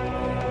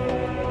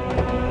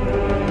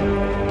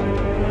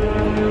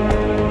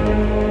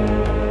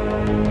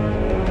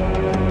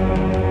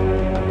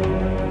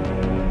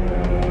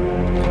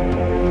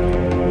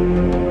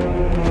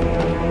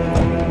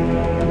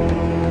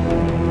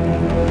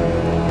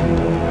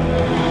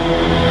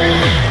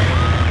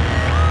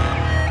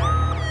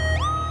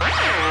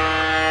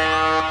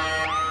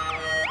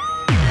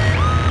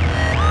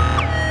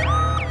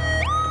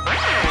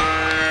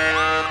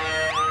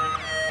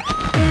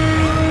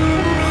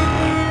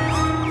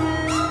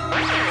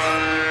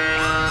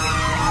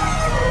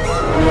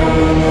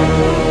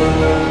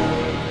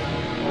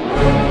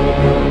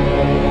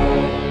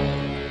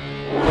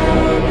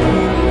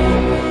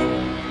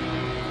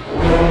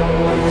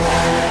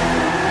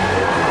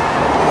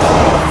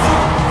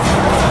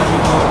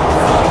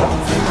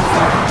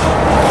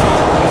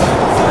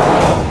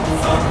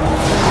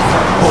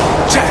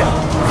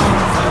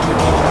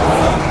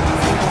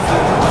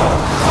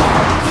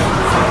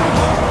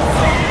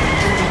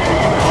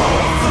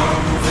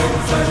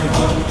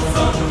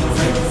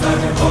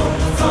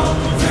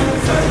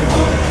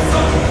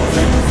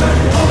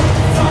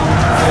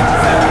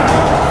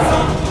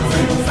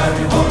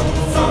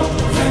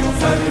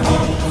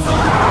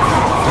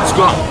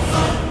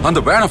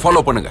 அந்த வேனை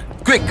ஃபாலோ பண்ணுங்க.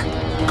 Quick.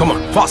 Come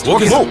on, fast.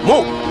 Okay,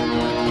 move.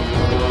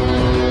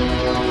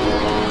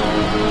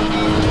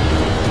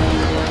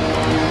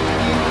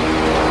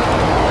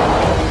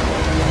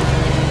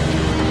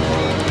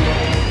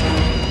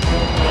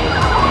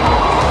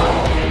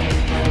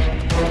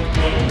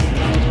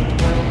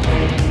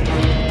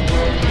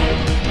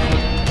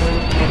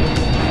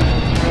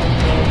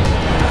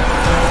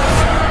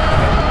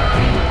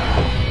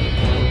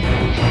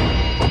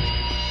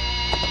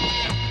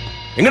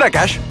 எங்கடா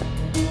கேஷ்?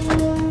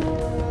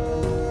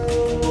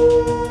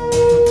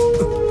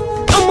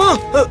 அம்மா,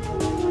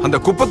 அந்த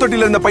குப்பை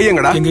தொட்டில இருந்த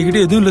பையங்கடா? எங்க கிட்ட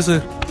எதுவும் இல்ல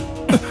சார்.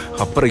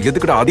 அப்புறம்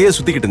எதுக்குடா அதையே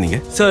சுத்திக்கிட்டு இருந்தீங்க?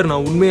 சார்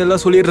நான்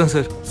உண்மையெல்லாம் சொல்லிடுறேன்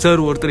சார்.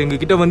 சார் ஒருத்தர் எங்க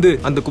கிட்ட வந்து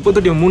அந்த குப்பை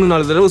தொட்டியை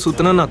 3-4 தடவை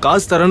சுத்தினா நான்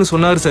காசு தரேன்னு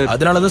சொன்னாரு சார்.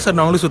 அதனாலதான் சார்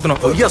நாங்களும்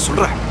சுத்தினோம். ஐயா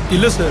சொல்றேன்.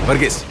 இல்ல சார்.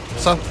 வர்கீஸ்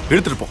சார்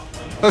எடுத்துட்டு போ.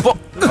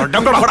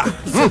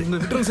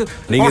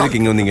 நீங்க எதுக்கு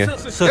இங்க வந்தீங்க?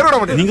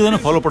 நீங்க தானே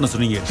ஃபாலோ பண்ண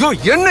சொன்னீங்க.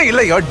 என்ன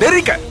இல்லையா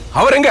டெரிக்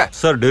அவர் எங்க?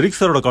 சார் டெரிக்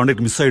சாரோட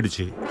கான்டாக்ட் மிஸ்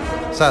ஆயிடுச்சு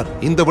சார்.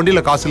 இந்த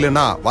வண்டியில காசு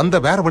இல்லைன்னா வந்த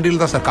வேற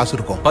வண்டியில தான் சார் காசு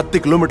இருக்கும். 10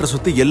 கிலோமீட்டர்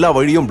சுத்தி எல்லா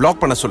வழியும்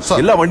பிளாக் பண்ண சொல்லு.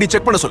 எல்லா வண்டி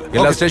செக் பண்ண சொல்லு.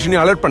 எல்லா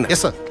ஸ்டேஷனையும் அலர்ட் பண்ணு.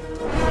 Yes sir.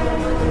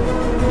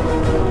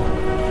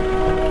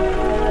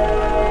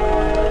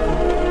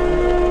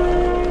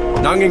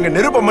 நாங்க இங்க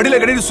நெருப்ப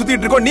மடியில கட்டிட்டு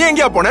சுத்திட்டு இருக்கோம். நீ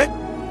எங்கயா போன?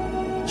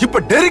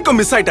 இப்ப டெரிக்கும்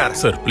மிஸ் ஆயிட்டாரு.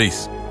 சார்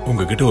ப்ளீஸ்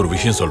உங்ககிட்ட ஒரு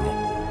விஷயம் சொல்லணும்.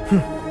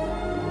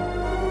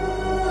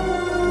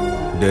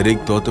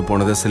 டெரிக் தோத்து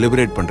போனதை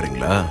செலிப்ரேட்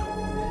பண்றீங்களா?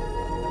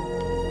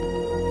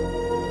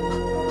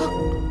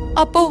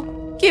 அப்போ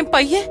என்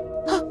பையன்.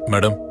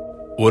 மேடம்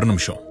ஒரு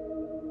நிமிஷம்.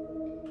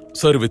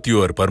 சார் வித்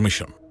யுவர்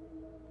பர்மிஷன்,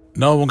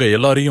 நான் உங்க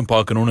எல்லாரையும்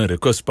பார்க்கணும்னு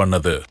ரிக்வெஸ்ட்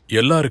பண்ணது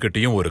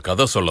எல்லாருக்கிட்டையும் ஒரு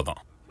கதை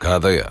சொல்லதான்.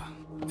 கதையா?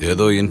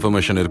 ஏதோ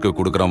இன்ஃபர்மேஷன் இருக்கு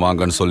கொடுக்கறேன்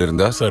வாங்கன்னு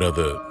சொல்லியிருந்தா. சார்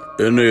அது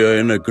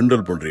என்ன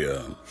கிண்டல் பண்றியா?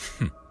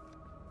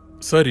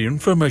 சார்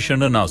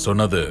இன்ஃபர்மேஷன் நான்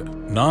சொன்னது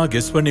நான்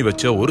கெஸ் பண்ணி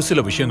வச்ச ஒரு சில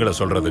விஷயங்களை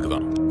சொல்றதுக்கு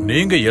தான்.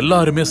 நீங்க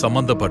எல்லாருமே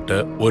சம்பந்தப்பட்ட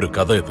ஒரு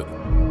கதை இது.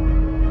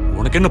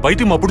 உனக்கு என்ன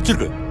பைத்தியமா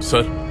பிடிச்சிருக்கு?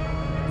 சார்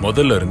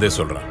முதல்ல இருந்தே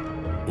சொல்றேன்,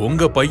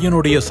 உங்க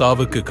பையனுடைய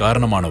சாவுக்கு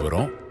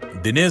காரணமானவரும்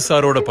தினேஷ்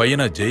சாரோட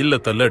பையனை ஜெயில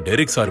தள்ள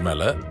டெரிக் சார்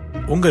மேல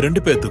உங்க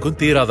 2 பேத்துக்கும்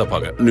தீராத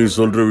பகை. நீ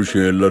சொல்ற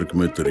விஷயம்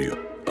எல்லாருக்குமே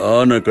தெரியும்.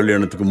 ஆனா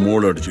கல்யாணத்துக்கு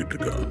மோள அடிச்சிட்டு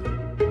இருக்கான்.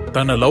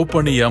 தன்னை லவ்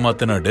பண்ணி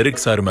ஏமாத்தின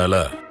டெரிக் சார்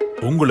மேல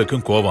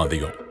உங்களுக்கும் கோபம்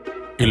அதிகம்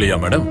இல்லையா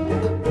மேடம்?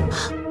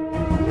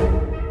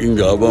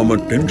 இங்க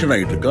அவன் டென்ஷன்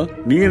ஆகிட்டு இருக்கான்.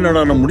 நீ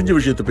என்னடா நான் முடிஞ்ச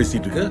விஷயத்தை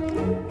பேசிட்டு இருக்க?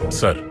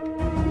 சார்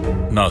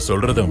நான்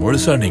சொல்றத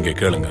முழுசா நீங்க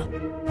கேளுங்க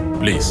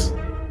பிளீஸ்.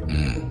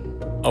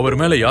 அவர்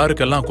மேல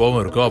யாருக்கெல்லாம்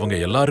கோபம் இருக்கோ அவங்க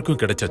எல்லாருக்கும்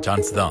கிடைச்ச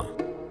சான்ஸ் தான்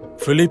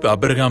பிலிப்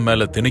அப்ரஹாம்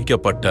மேல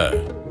திணிக்கப்பட்ட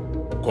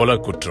கொலை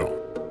குற்றம்.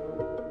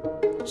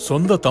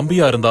 சொந்த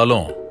தம்பியா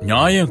இருந்தாலும்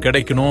நியாயம்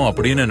கிடைக்கணும்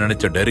அப்படின்னு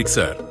நினைச்ச டெரிக்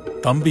சார்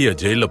தம்பிய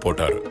ஜெயில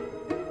போட்டாரு.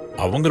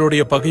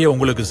 அவங்களுடைய பகையை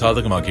உங்களுக்கு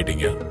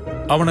சாதகமாக்கிட்டீங்க.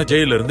 அவனை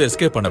ஜெயில இருந்து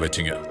எஸ்கேப் பண்ண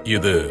வச்சீங்க.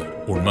 இது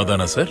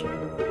உண்மைதானே சார்?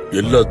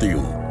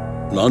 எல்லாத்தையும்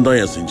நான்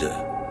தான் செஞ்சேன்.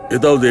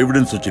 ஏதாவது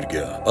எவிடன்ஸ்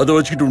வச்சிருக்கியா? அதை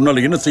வச்சுக்கிட்டு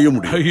உன்னால என்ன செய்ய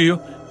முடியும்? ஐயோ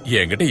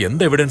என்கிட்ட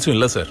எந்த எவிடன்ஸும்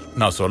இல்ல சார்.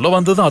 நான் சொல்ல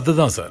வந்ததும்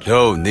அதுதான் சார்.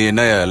 நீ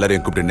என்ன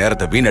எல்லாரையும் கூப்பிட்டு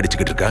நேரத்தை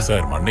வீணடிச்சுக்கிட்டு இருக்க?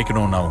 சார்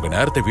மன்னிக்கணும், நான் உங்க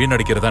நேரத்தை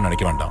வீணடிக்கிறதா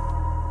நினைக்க வேண்டாம்.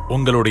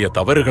 உங்களுடைய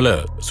தவறுகளை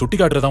சுட்டி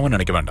காட்டுறதாவும்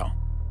நினைக்க வேண்டாம்.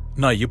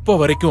 நான் இப்போ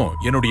வரைக்கும்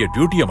என்னுடைய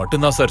டியூட்டியை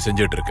மட்டும்தான் சார்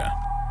செஞ்சுட்டு இருக்கேன்.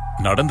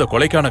 நடந்த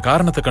கொலைக்கான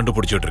காரணத்தை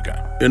கண்டுபிடிச்சிட்டு இருக்கேன்.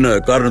 என்ன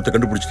காரணத்தை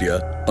கண்டுபிடிச்சிட்டியா?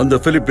 அந்த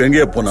பிலிப்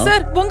எங்கேயா போனா?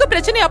 சார் உங்க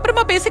பிரச்சனை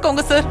அப்புறமா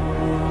பேசிக்கோங்க சார்.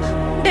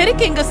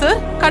 டெரிக் எங்க சார்?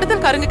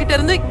 கடத்தல்காரங்க கிட்ட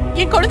இருந்து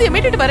என் குழந்தைய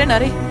மீட்டுட்டு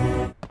வரேனாரே.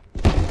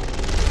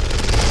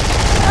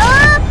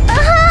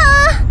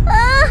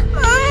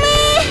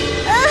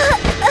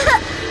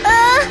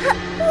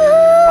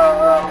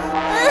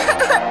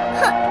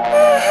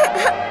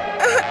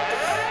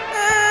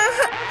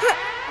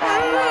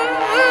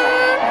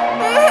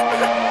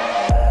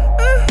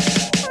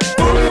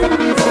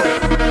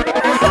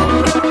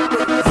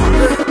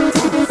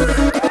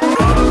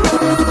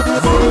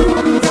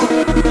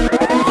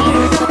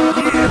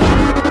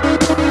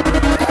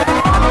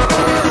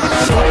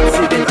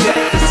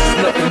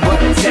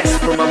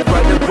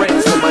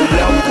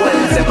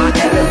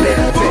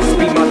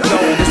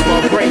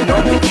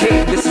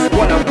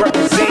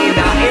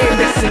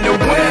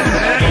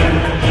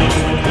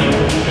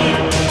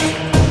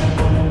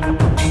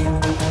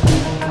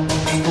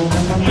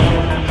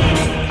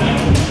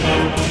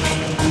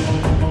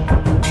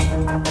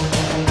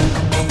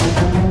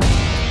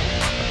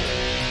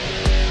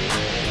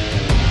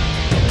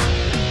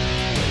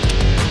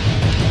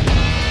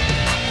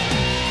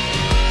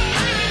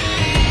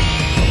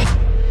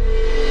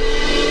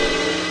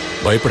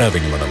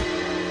 பயப்படாதீங்க மேடம்,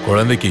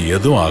 குழந்தைக்கு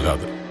எதுவும்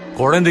ஆகாது.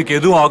 குழந்தைக்கு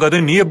எதுவும் ஆகாது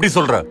நீ எப்படி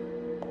சொல்ற?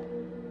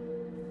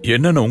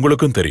 என்னன்னு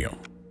உங்களுக்கும் தெரியும்.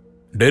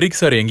 டெரிக்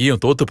சார்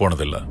எங்கேயும் தோத்து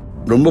போனதில்ல.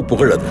 ரொம்ப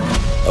புகழாது.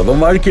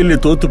 அவன் வாழ்க்கையிலே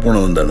தோத்து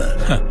போனவன் தானே.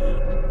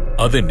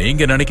 அது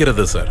நீங்க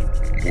நினைக்கிறது சார்.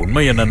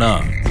 உண்மை என்னன்னா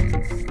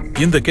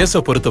இந்த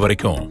கேஸ பொறுத்த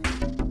வரைக்கும்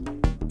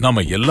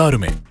நாம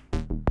எல்லாருமே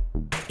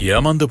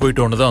ஏமாந்து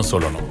போயிட்டோன்னு தான்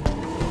சொல்லணும்.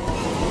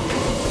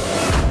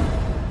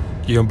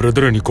 என்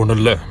பிரதரை நீ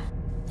கொன்னல,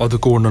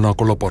 அதுக்கு ஒண்ணு நான்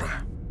கொல்ல போறேன்.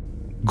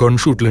 கன்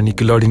ஷூட்ல நீ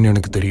கில்லாடின்னு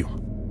எனக்கு தெரியும்.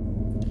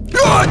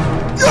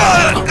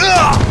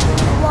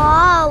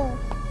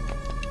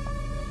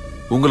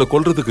 உங்களை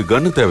கொல்றதுக்கு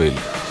கன்னு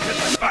தேவையில்லை.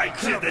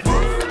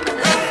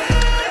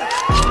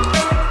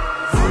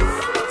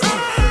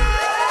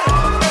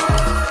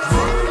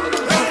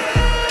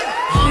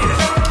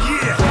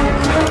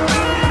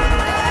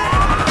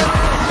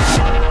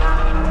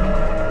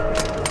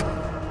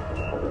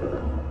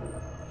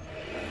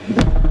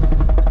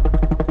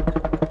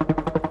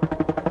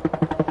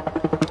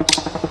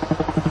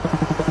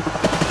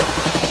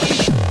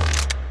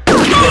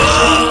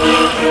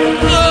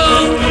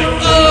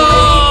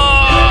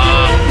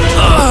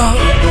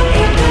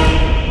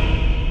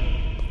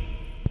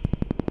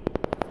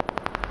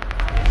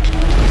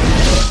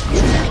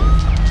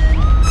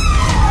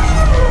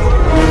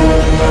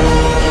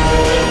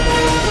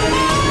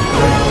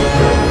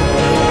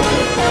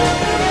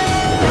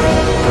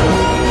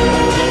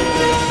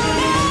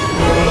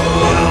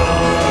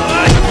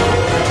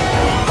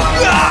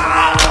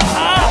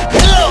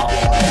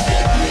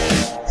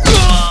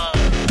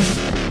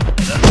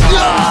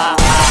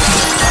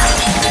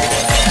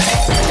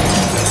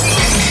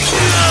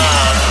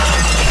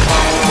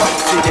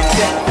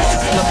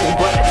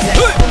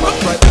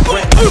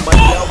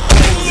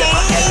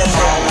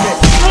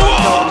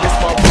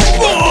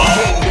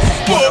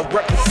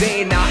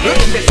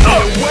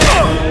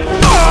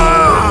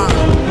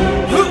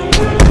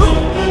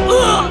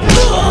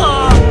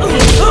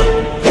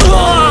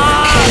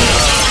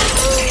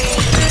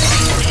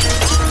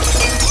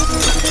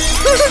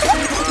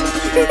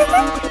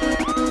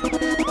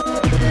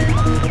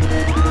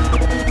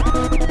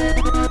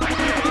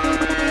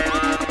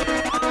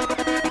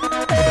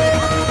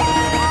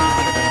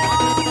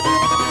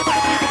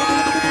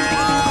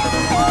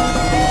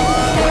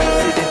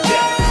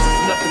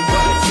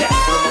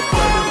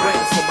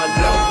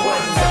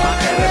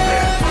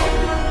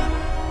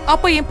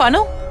 அப்ப என்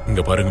பணம்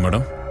இங்க பாருங்க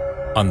மேடம்,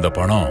 அந்த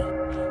பணம்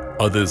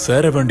அது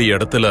சேர வேண்டிய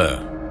இடத்துல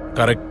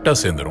கரெக்டா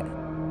சேர்ந்துரும்.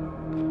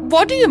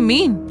 What do you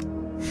mean?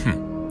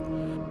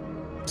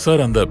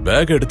 Sir, அந்த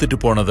பேக் எடுத்துட்டு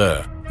போனத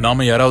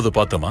நாம யாராவது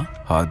பார்த்தோமா?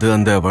 அது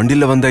அந்த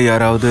வண்டியில வந்த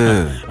யாராவது?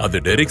 அது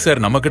டெரிக்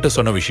சார் நம்ம கிட்ட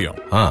சொன்ன விஷயம்.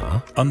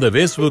 அந்த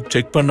ஃபேஸ்புக்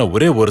செக் பண்ண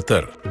ஒரே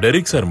ஒருத்தர்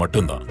டெரிக் சார்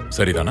மட்டும்தான்,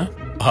 சரிதானே?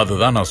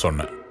 அதுதான் நான்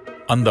சொன்னேன்.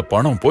 அந்த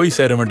பணம் போய்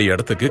சேர வேண்டிய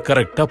இடத்துக்கு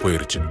கரெக்டா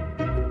போயிருச்சு.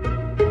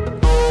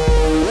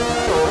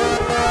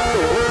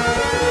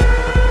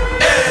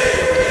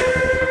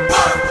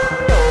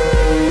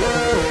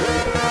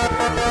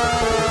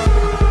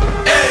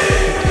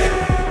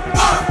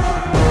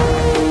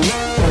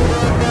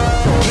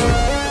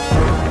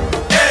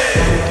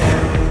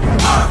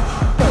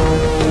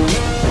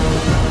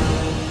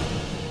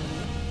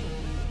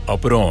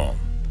 அப்புறம்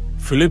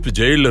பிலிப்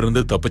ஜெயில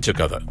இருந்து தப்பிச்ச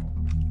கதை.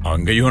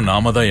 அங்கேயும்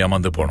நாம தான்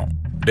ஏமாந்து போனோம்.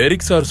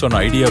 டெரிக் சார் சொன்ன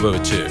ஐடியாவை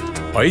வச்சு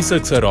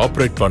ஐசக் சார்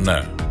ஆபரேட் பண்ண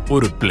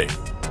ஒரு பிளே.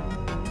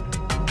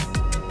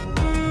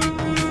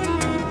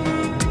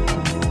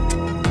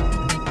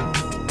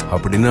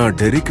 அப்படின்னா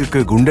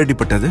டெரிக்கு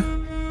குண்டடிப்பட்டது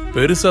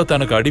பெருசா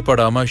தனக்கு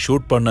அடிபடாம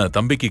ஷூட் பண்ண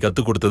தம்பிக்கு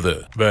கத்து கொடுத்தது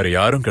வேற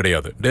யாரும்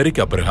கிடையாது,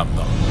 டெரிக் அப்ரஹாம்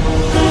தான்.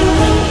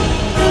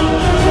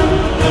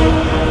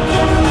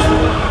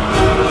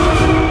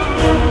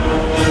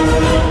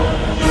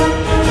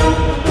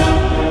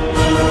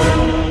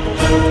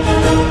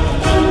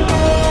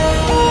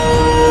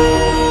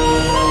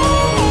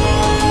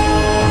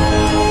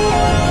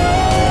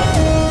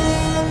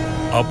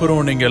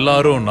 அப்புறம் நீங்க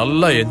எல்லாரும்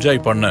நல்லா என்ஜாய்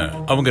பண்ண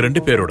அவங்க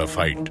 2 பேரோட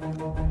ஃபைட்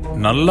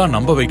நல்லா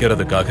நம்ப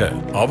வைக்கிறதுக்காக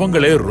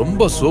அவங்களே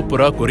ரொம்ப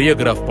சூப்பரா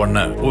கொரியோகிராஃப்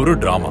பண்ண ஒரு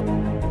டிராமா.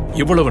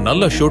 இவ்வளவு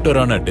நல்ல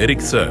ஷூட்டரான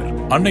டெரிக் சார்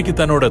அன்னைக்கு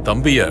தன்னோட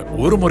தம்பிய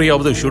ஒரு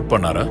முறையாவது ஷூட்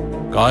பண்ணாரா?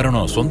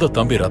 காரணம், சொந்த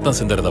தம்பி ரத்தம்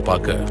சிந்தறத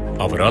பார்க்க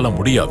அவரால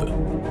முடியாது.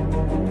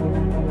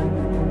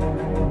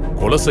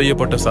 கொலை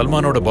செய்யப்பட்ட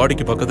சல்மானோட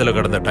பாடிக்கு பக்கத்துல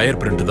கிடந்த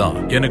டயர் பிரிண்ட் தான்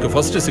எனக்கு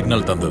ஃபர்ஸ்ட்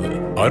சிக்னல் தந்தது.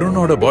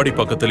 அருணோட பாடி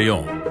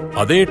பக்கத்திலயும்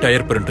அதே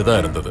டயர் பிரிண்ட்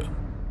தான் இருந்தது.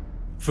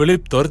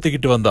 பிலிப்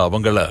துரத்திக்கிட்டு வந்த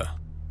அவங்கள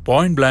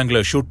பாயிண்ட்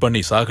பிளாங்க்ல ஷூட்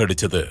பண்ணி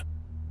சாகடிச்சது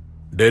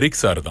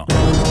டெரிக் சார் தான்.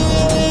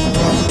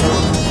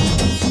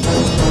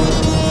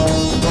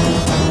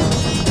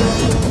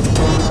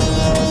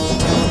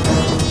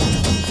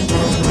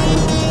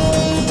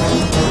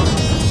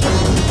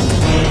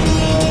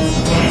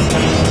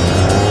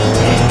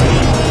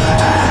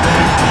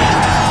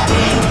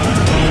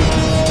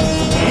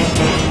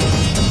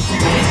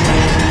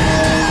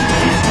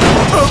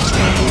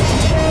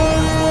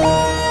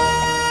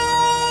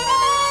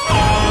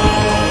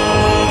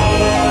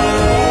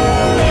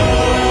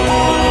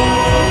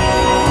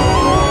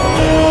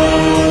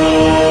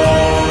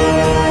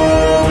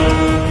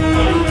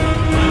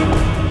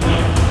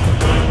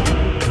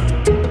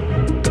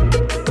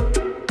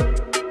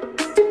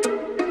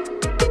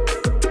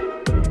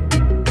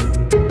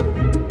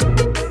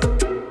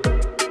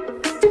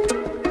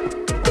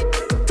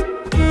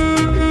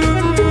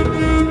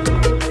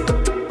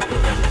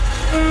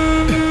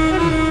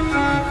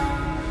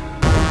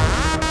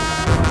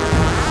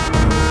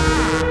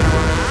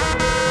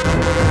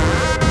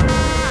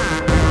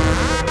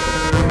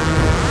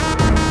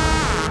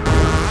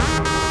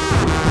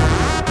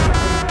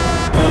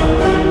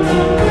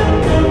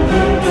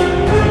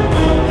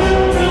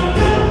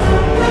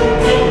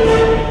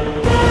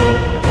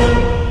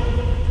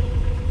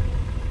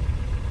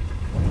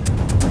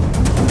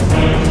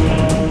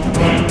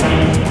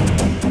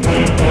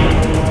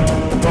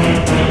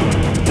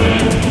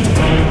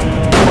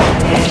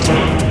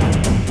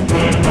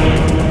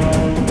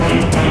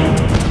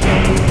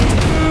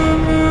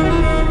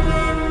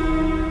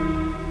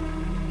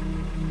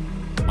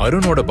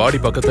 அருணோட பாடி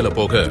பக்கத்துல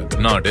போக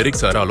நான் டெரிக்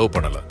சார அலோவ்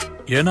பண்ணல.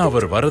 ஏன்னா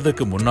அவர்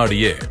வரதுக்கு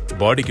முன்னாடியே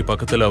பாடிக்கு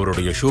பக்கத்துல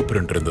அவருடைய ஷூ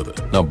பிரிண்ட் இருந்தது.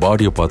 நான்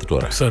பாடியை பார்த்துட்டு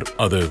வரேன் சார்.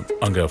 அது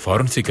அங்க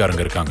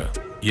ஃபாரன்சிக்காரங்க இருக்காங்க.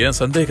 என்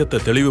சந்தேகத்தை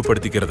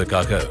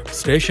தெளிவுபடுத்திக்கிறதுக்காக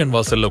ஸ்டேஷன்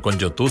வாசல்ல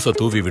கொஞ்சம் தூச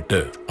தூவி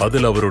விட்டு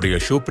அதுல அவருடைய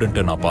ஷூ பிரிண்ட்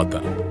நான்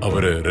பார்த்தேன்.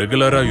 அவரு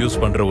ரெகுலரா யூஸ்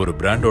பண்ற ஒரு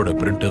பிராண்டோட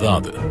பிரிண்ட் தான்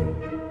அது.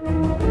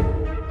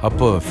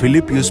 அப்போ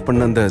பிலிப் யூஸ்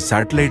பண்ண அந்த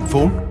சேட்டலைட்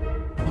போன்,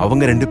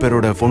 அவங்க 2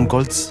 பேரோட போன்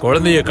கால்ஸ்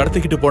குழந்தைய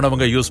கடத்திக்கிட்டு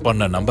போனவங்க யூஸ்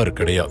பண்ண நம்பர்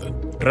கிடையாது.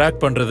 ட்ராக்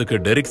பண்றதுக்கு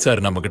டெரிக் சார்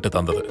நம்ம கிட்ட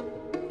தந்தது.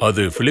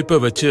 அது பிலிப்பை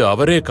வச்சு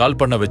அவரே கால்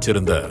பண்ண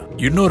வச்சிருந்த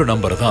இன்னொரு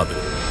நம்பர் தான் அது.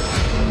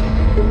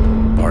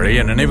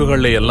 பழைய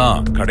நினைவுகள்ல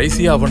எல்லாம்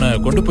கடைசியா அவனை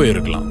கொண்டு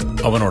போயிருக்கலாம்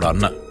அவனோட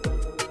அண்ணன்.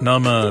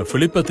 நாம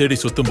பிலிப்பை தேடி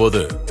சுத்தும்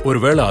போது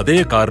ஒருவேளை அதே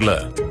கார்ல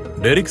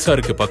டெரிக்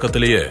சாருக்கு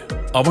பக்கத்திலேயே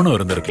அவனும்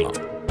இருந்திருக்கலாம்.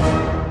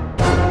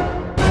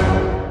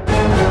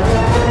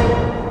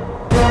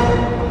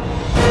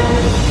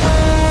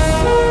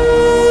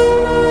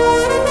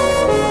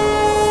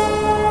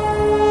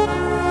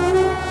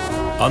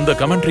 அந்த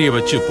கமெண்ட்ரியை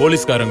வச்சு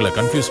போலீஸ்காரங்களை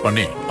கன்ஃபியூஸ்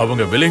பண்ணி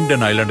அவங்க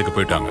வெலிங்டன் ஐலாண்டுக்கு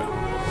போயிட்டாங்க.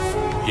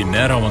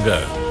 இந்நேரம் அவங்க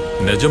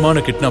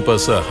நிஜமான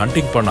கிட்னாப்பர்ஸ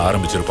ஹண்டிங் பண்ண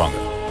ஆரம்பிச்சிருப்பாங்க.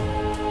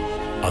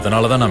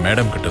 அதனாலதான் நான்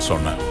மேடம் கிட்ட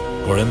சொன்னேன்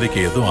குழந்தைக்கு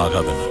எதுவும்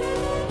ஆகாதுன்னு.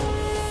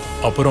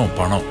 அப்புறம்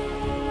பணம்,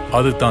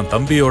 அது தான்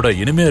தம்பியோட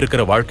இனிமே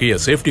இருக்கிற வாழ்க்கைய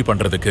சேஃப்டி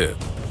பண்றதுக்கு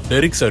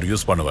டெரிக் சார்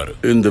யூஸ் பண்ணுவாரு.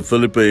 இந்த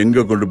பிலிப்பை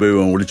எங்க கொண்டு போய்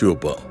ஒளிச்சு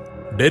வைப்பான்?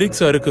 டெரிக்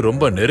சாருக்கு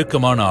ரொம்ப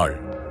நெருக்கமான ஆள்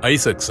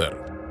Isaac sir.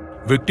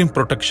 Victim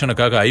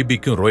ப்ரொடெக்ஷனுக்காக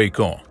ஐபிக்கும்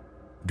ரோய்க்கும்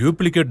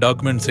duplicate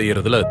document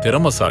செய்யறதுல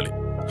திறமசாலி.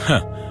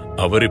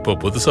 அவர் இப்போ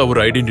புதுசா ஒரு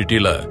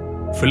ஐடென்டிட்டியில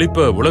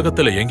பிலிப்ப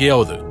உலகத்துல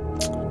எங்கேயாவது,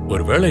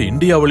 ஒருவேளை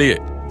இந்தியாவிலேயே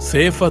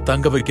சேஃபா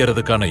தங்க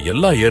வைக்கிறதுக்கான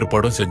எல்லா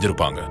ஏற்பாடும்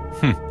செஞ்சிருப்பாங்க.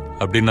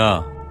 அப்படின்னா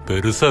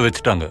பெருசா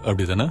வச்சுட்டாங்க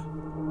அப்படிதானே?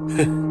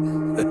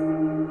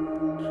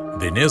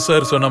 தினேஷ்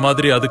சார் சொன்ன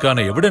மாதிரி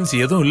அதுக்கான எவிடன்ஸ்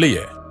எதுவும்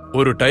இல்லையே.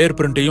 ஒரு டயர்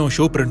பிரிண்டையும்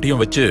ஷூ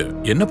பிரிண்டையும் வச்சு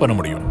என்ன பண்ண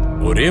முடியும்?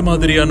 ஒரே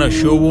மாதிரியான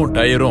ஷூவும்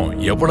டயரும்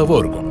எவ்வளவோ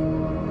இருக்கும்.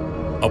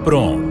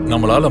 அப்புறம்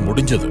நம்மளால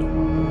முடிஞ்சது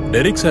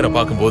டெரிக் சாரை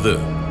பார்க்கும்போது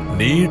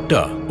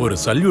நீட்டா ஒரு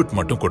சல்யூட்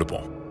மட்டும்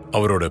கொடுப்போம்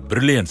அவரோட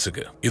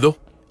பிரில்லியன்ஸுக்கு. இதோ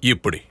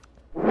இப்படி.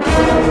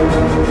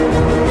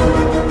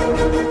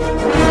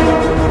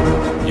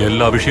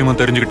 எல்லா விஷயமும்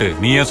தெரிஞ்சுக்கிட்டு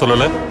நீ ஏன்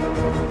சொல்லல?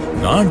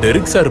 நான்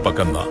டெரிக் சார்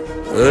பக்கம்தான்.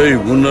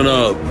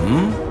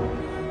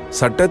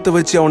 சட்டத்தை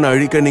வச்சு அவனை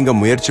அழிக்க நீங்க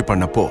முயற்சி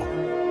பண்ணப்போ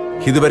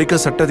இது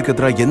வரைக்கும் சட்டத்துக்கு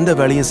எதிராக எந்த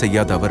வேலையும்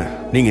செய்யாத அவர்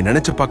நீங்க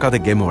நினைச்சு பார்க்காத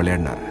கேம்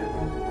விளையாடினார்.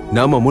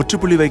 நாம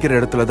முற்றுப்புள்ளி வைக்கிற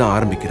இடத்துலதான்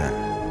ஆரம்பிக்கிறார்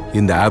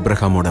இந்த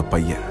ஆப்ரஹாமோட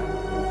பையன்.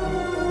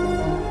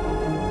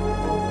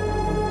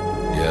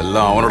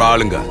 எல்லாம் அவனோட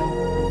ஆளுங்க,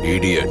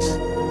 இடியட்ஸ்.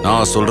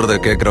 நான் சொல்றத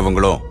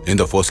கேக்குறவங்களும்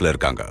இந்த போர்ஸ்ல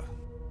இருக்காங்க.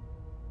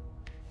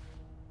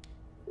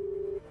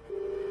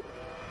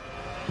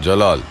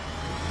 ஜலால்,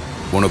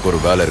 உனக்கு ஒரு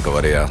வேலை இருக்க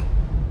வரையா?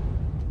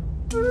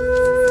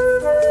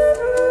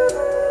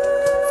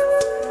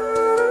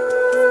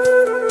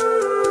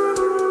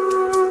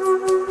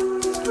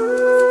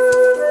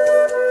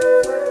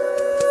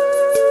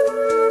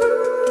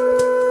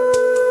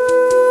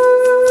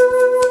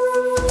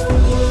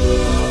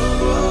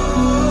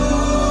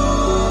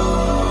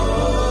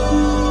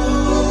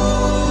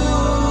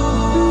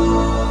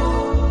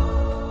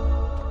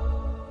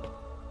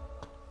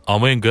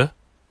 அவன் எங்க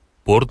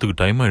போறதுக்கு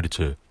டைம்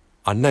ஆயிடுச்சு.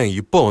 அண்ணன்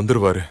இப்போ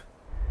வந்துருவாரு.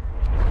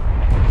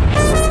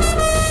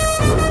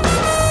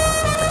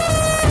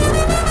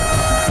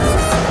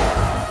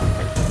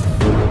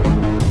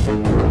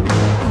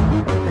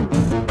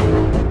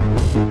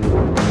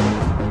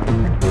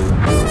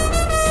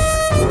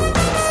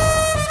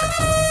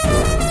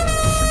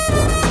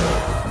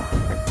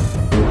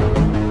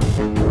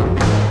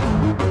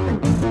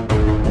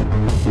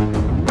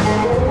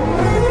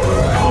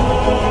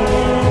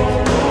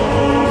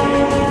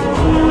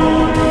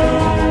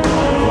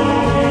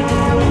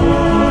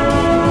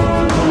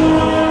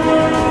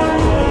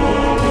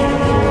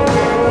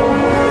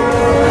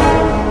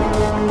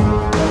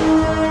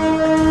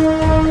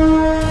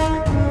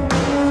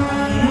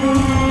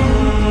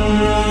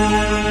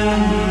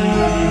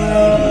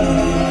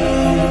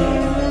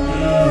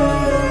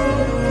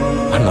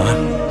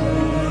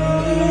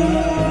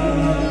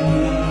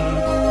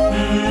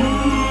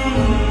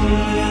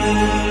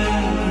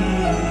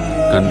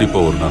 கண்டிப்பா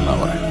ஒரு நாள்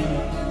நான் வரேன்.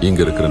 இங்க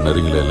இருக்கிற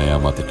நரிகளை எல்லாம்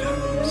ஏமாத்திட்டேன்.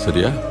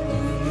 சரியா?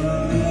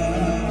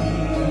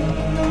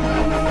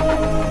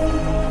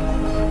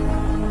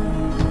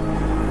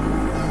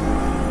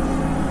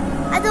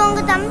 அது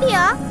உங்க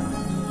தம்பியா?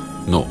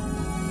 No,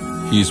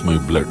 he is my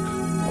blood.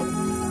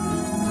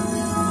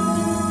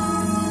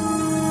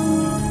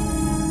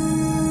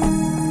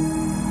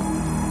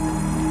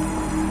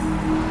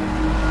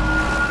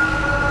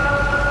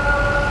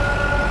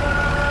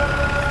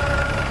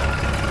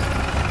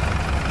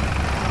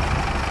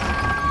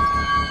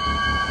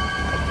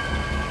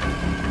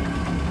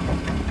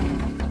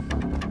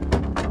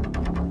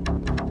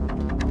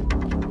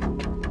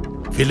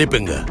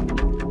 பிலிப்புங்க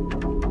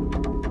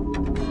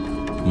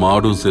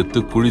மாடும் செத்து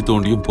குழி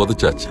தோண்டியும்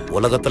புதைச்சாச்சு.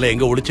 உலகத்துல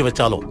எங்க ஒளிச்சு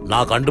வச்சாலும்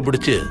நான்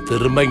கண்டுபிடிச்சு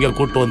திரும்ப இங்க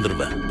கூட்டு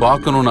வந்துருவேன்.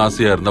 பார்க்கணும்னு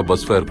ஆசையா இருந்தா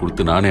பஸ் ஃபேர்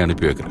கொடுத்து நானே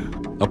அனுப்பி வைக்கிறேன்.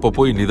 அப்ப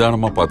போய்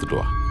நிதானமா பார்த்துட்டு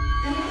வா.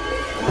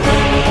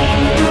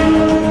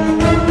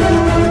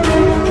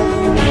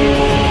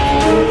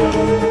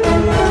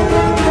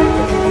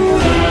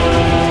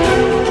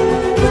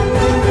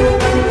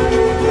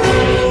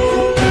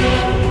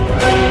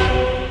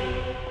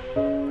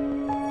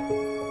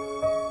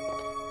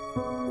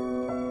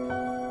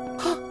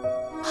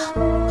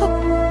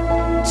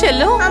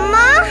 செல்லம்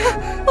அம்மா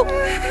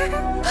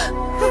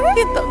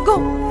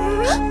தங்கம்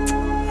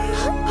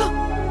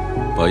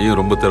பையன்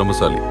ரொம்ப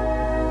திறமைசாலி.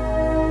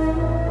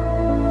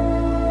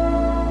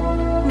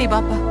 நீ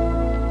பாப்பா.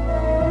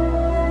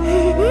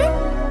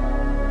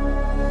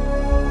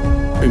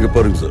 இங்க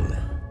பாருங்க சார்,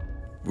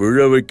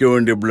 விழ வைக்க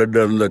வேண்டிய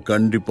பிளட்டா இருந்தா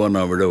கண்டிப்பா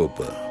நான் விழ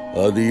வைப்பேன்.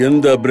 அது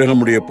எந்த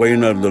அப்ரஹாமுடைய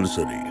பையனா இருந்தாலும்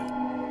சரி.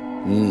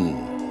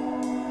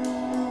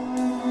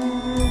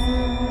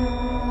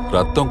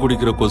 ரத்தம்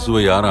குடிக்கிற கொசுவை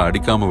யாரும்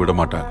அடிக்காம விட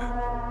மாட்டாங்க.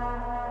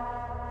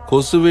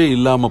 கொசுவே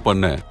இல்லாம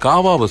பண்ண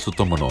காவாவை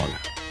சுத்தம் பண்ணுவாங்க.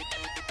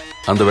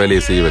 அந்த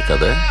வேலையை செய்ய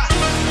வைக்காத.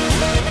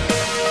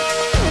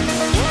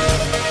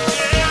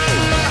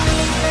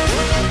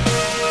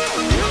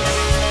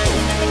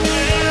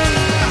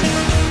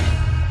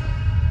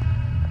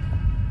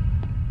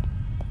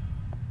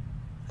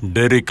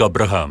 டெரிக்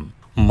அப்ரஹாம்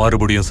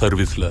மறுபடியும்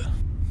சர்வீஸ்ல.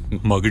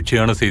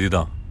 மகிழ்ச்சியான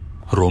செய்திதான்.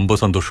 ரொம்ப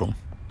சந்தோஷம்.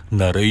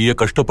 நிறைய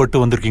கஷ்டப்பட்டு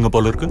வந்திருக்கீங்க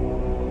போல இருக்கு.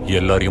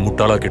 எல்லாரையும்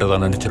முட்டாளாக்கிட்டதா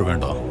நினைச்சிட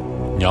வேண்டாம்.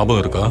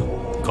 ஞாபகம் இருக்கா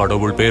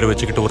கடவுள் பேரை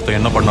வச்சுக்கிட்டு ஒருத்தன்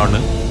என்ன பண்ணான்னு?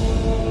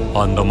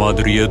 அந்த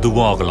மாதிரி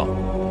எதுவும் ஆகலாம்.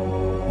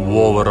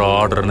 ஓவரா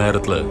ஆடுற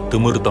நேரத்துல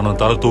திமிருத்தனம்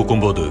தலை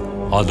தூக்கும் போது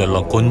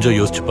அதெல்லாம் கொஞ்சம்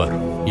யோசிச்சுப்பார்.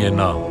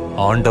 ஏன்னா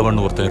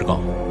ஆண்டவன் ஒருத்தன்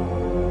இருக்கான்.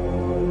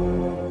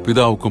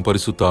 பிதாவுக்கும்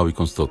பரிசுத்த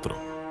ஆவிக்கும்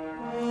ஸ்தோத்திரம்.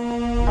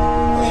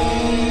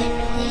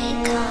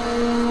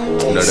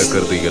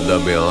 நடக்கிறது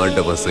எல்லாமே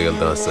ஆண்டவன்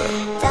செயல் தான் சார்.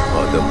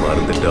 அதை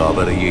மறந்துட்டு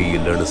அவரையே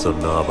இல்லைன்னு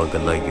சொன்னா அவங்க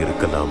எல்லாம்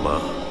இருக்கலாமா?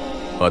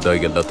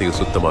 அதான் எல்லாத்தையும்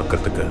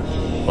சுத்தமாக்கிறதுக்கு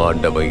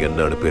ஆண்டவன் என்ன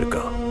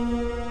அனுப்பியிருக்கான்.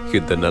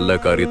 இந்த நல்ல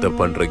காரியத்தை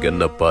பண்ற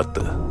என்ன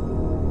பார்த்து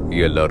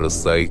எல்லாரும்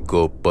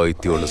சைக்கோ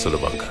பைத்தியம்னு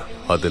சொல்லுவாங்க.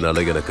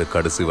 அதனால எனக்கு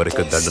கடைசி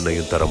வரைக்கும்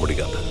தண்டனையும் தர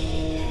முடியாது.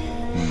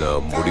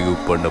 நான் முடிவு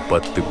பண்ண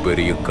 10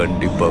 பேரையும்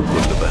கண்டிப்பா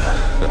கொள்ளுவேன்.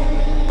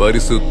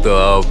 பரிசுத்த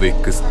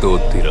ஆவிக்கு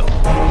ஸ்தோத்திரம்.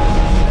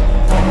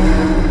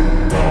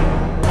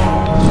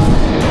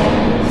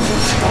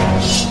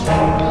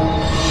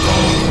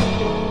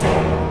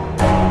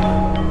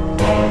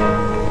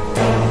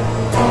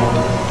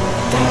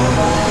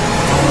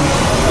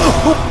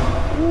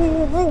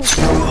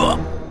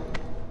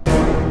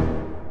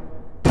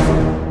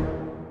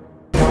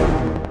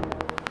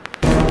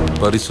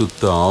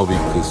 பரிசுத்த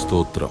ஆவிக்கு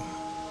ஸ்தோத்திரம்.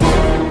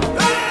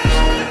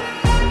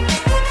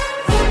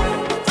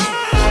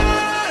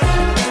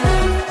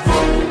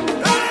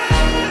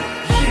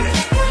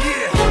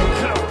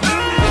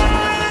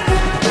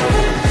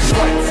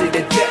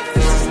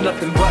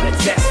 Nothing but a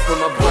test for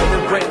my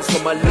brethren,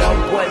 for my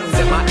loved ones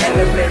and my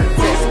element.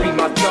 This be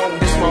my throne,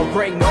 this my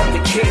reign, I'm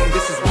the king.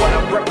 This is what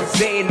I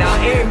represent, I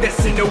am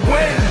that's in the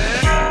wind.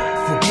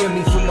 Forgive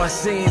me for my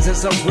sins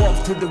as I walk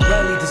through the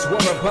valley. This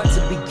war about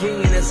to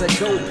begin as I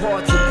go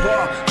part to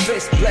bar.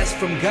 Fist blessed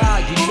from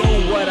God, you know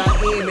what I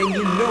am and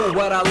you know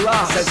what I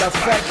lost as I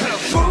felt.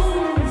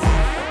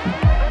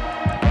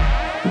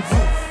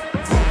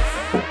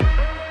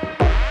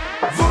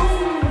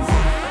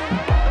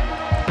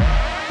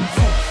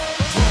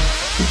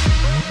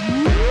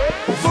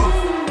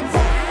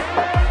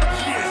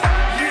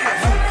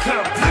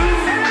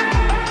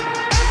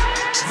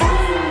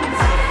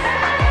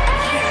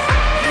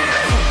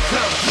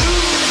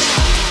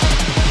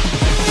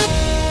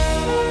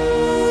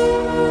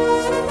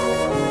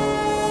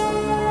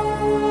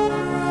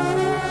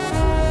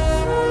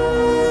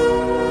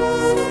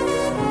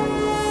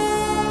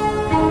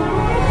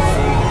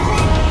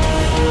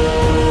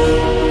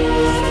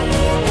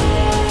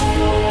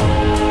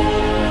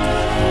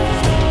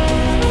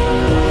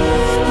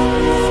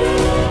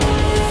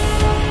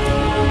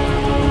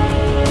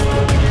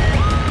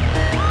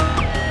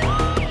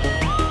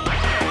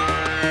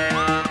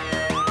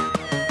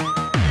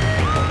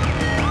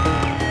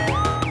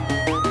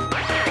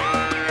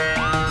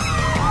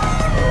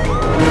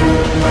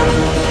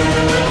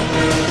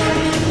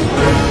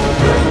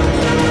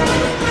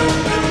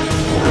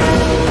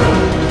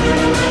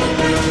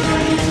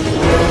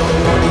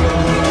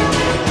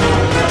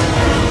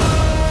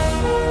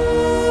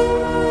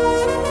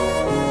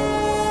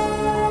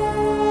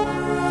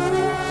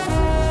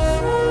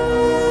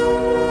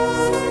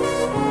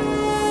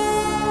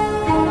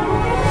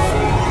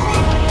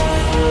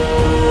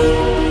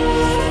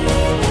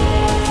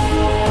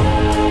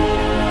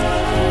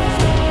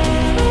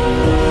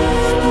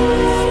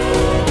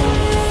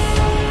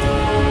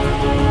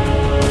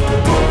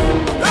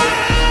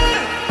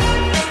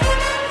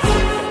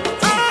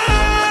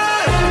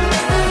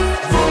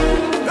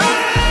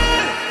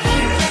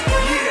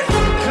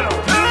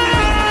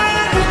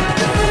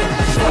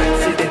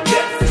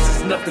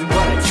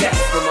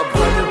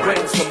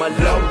 my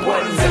loved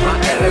ones and my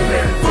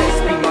element. This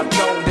be my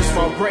throne, this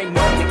my reign,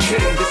 I'm the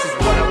king. This is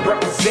what I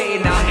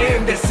represent, I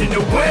am this in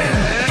the wind.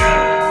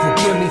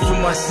 Forgive me for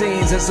my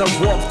sins as I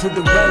walk through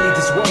the valley.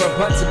 This war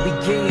about to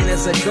begin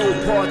as I go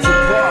part to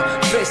bar.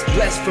 Fist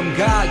blessed from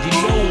God, you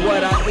know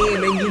what I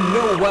am and you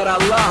know what I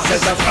lost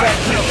as I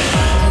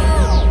fight.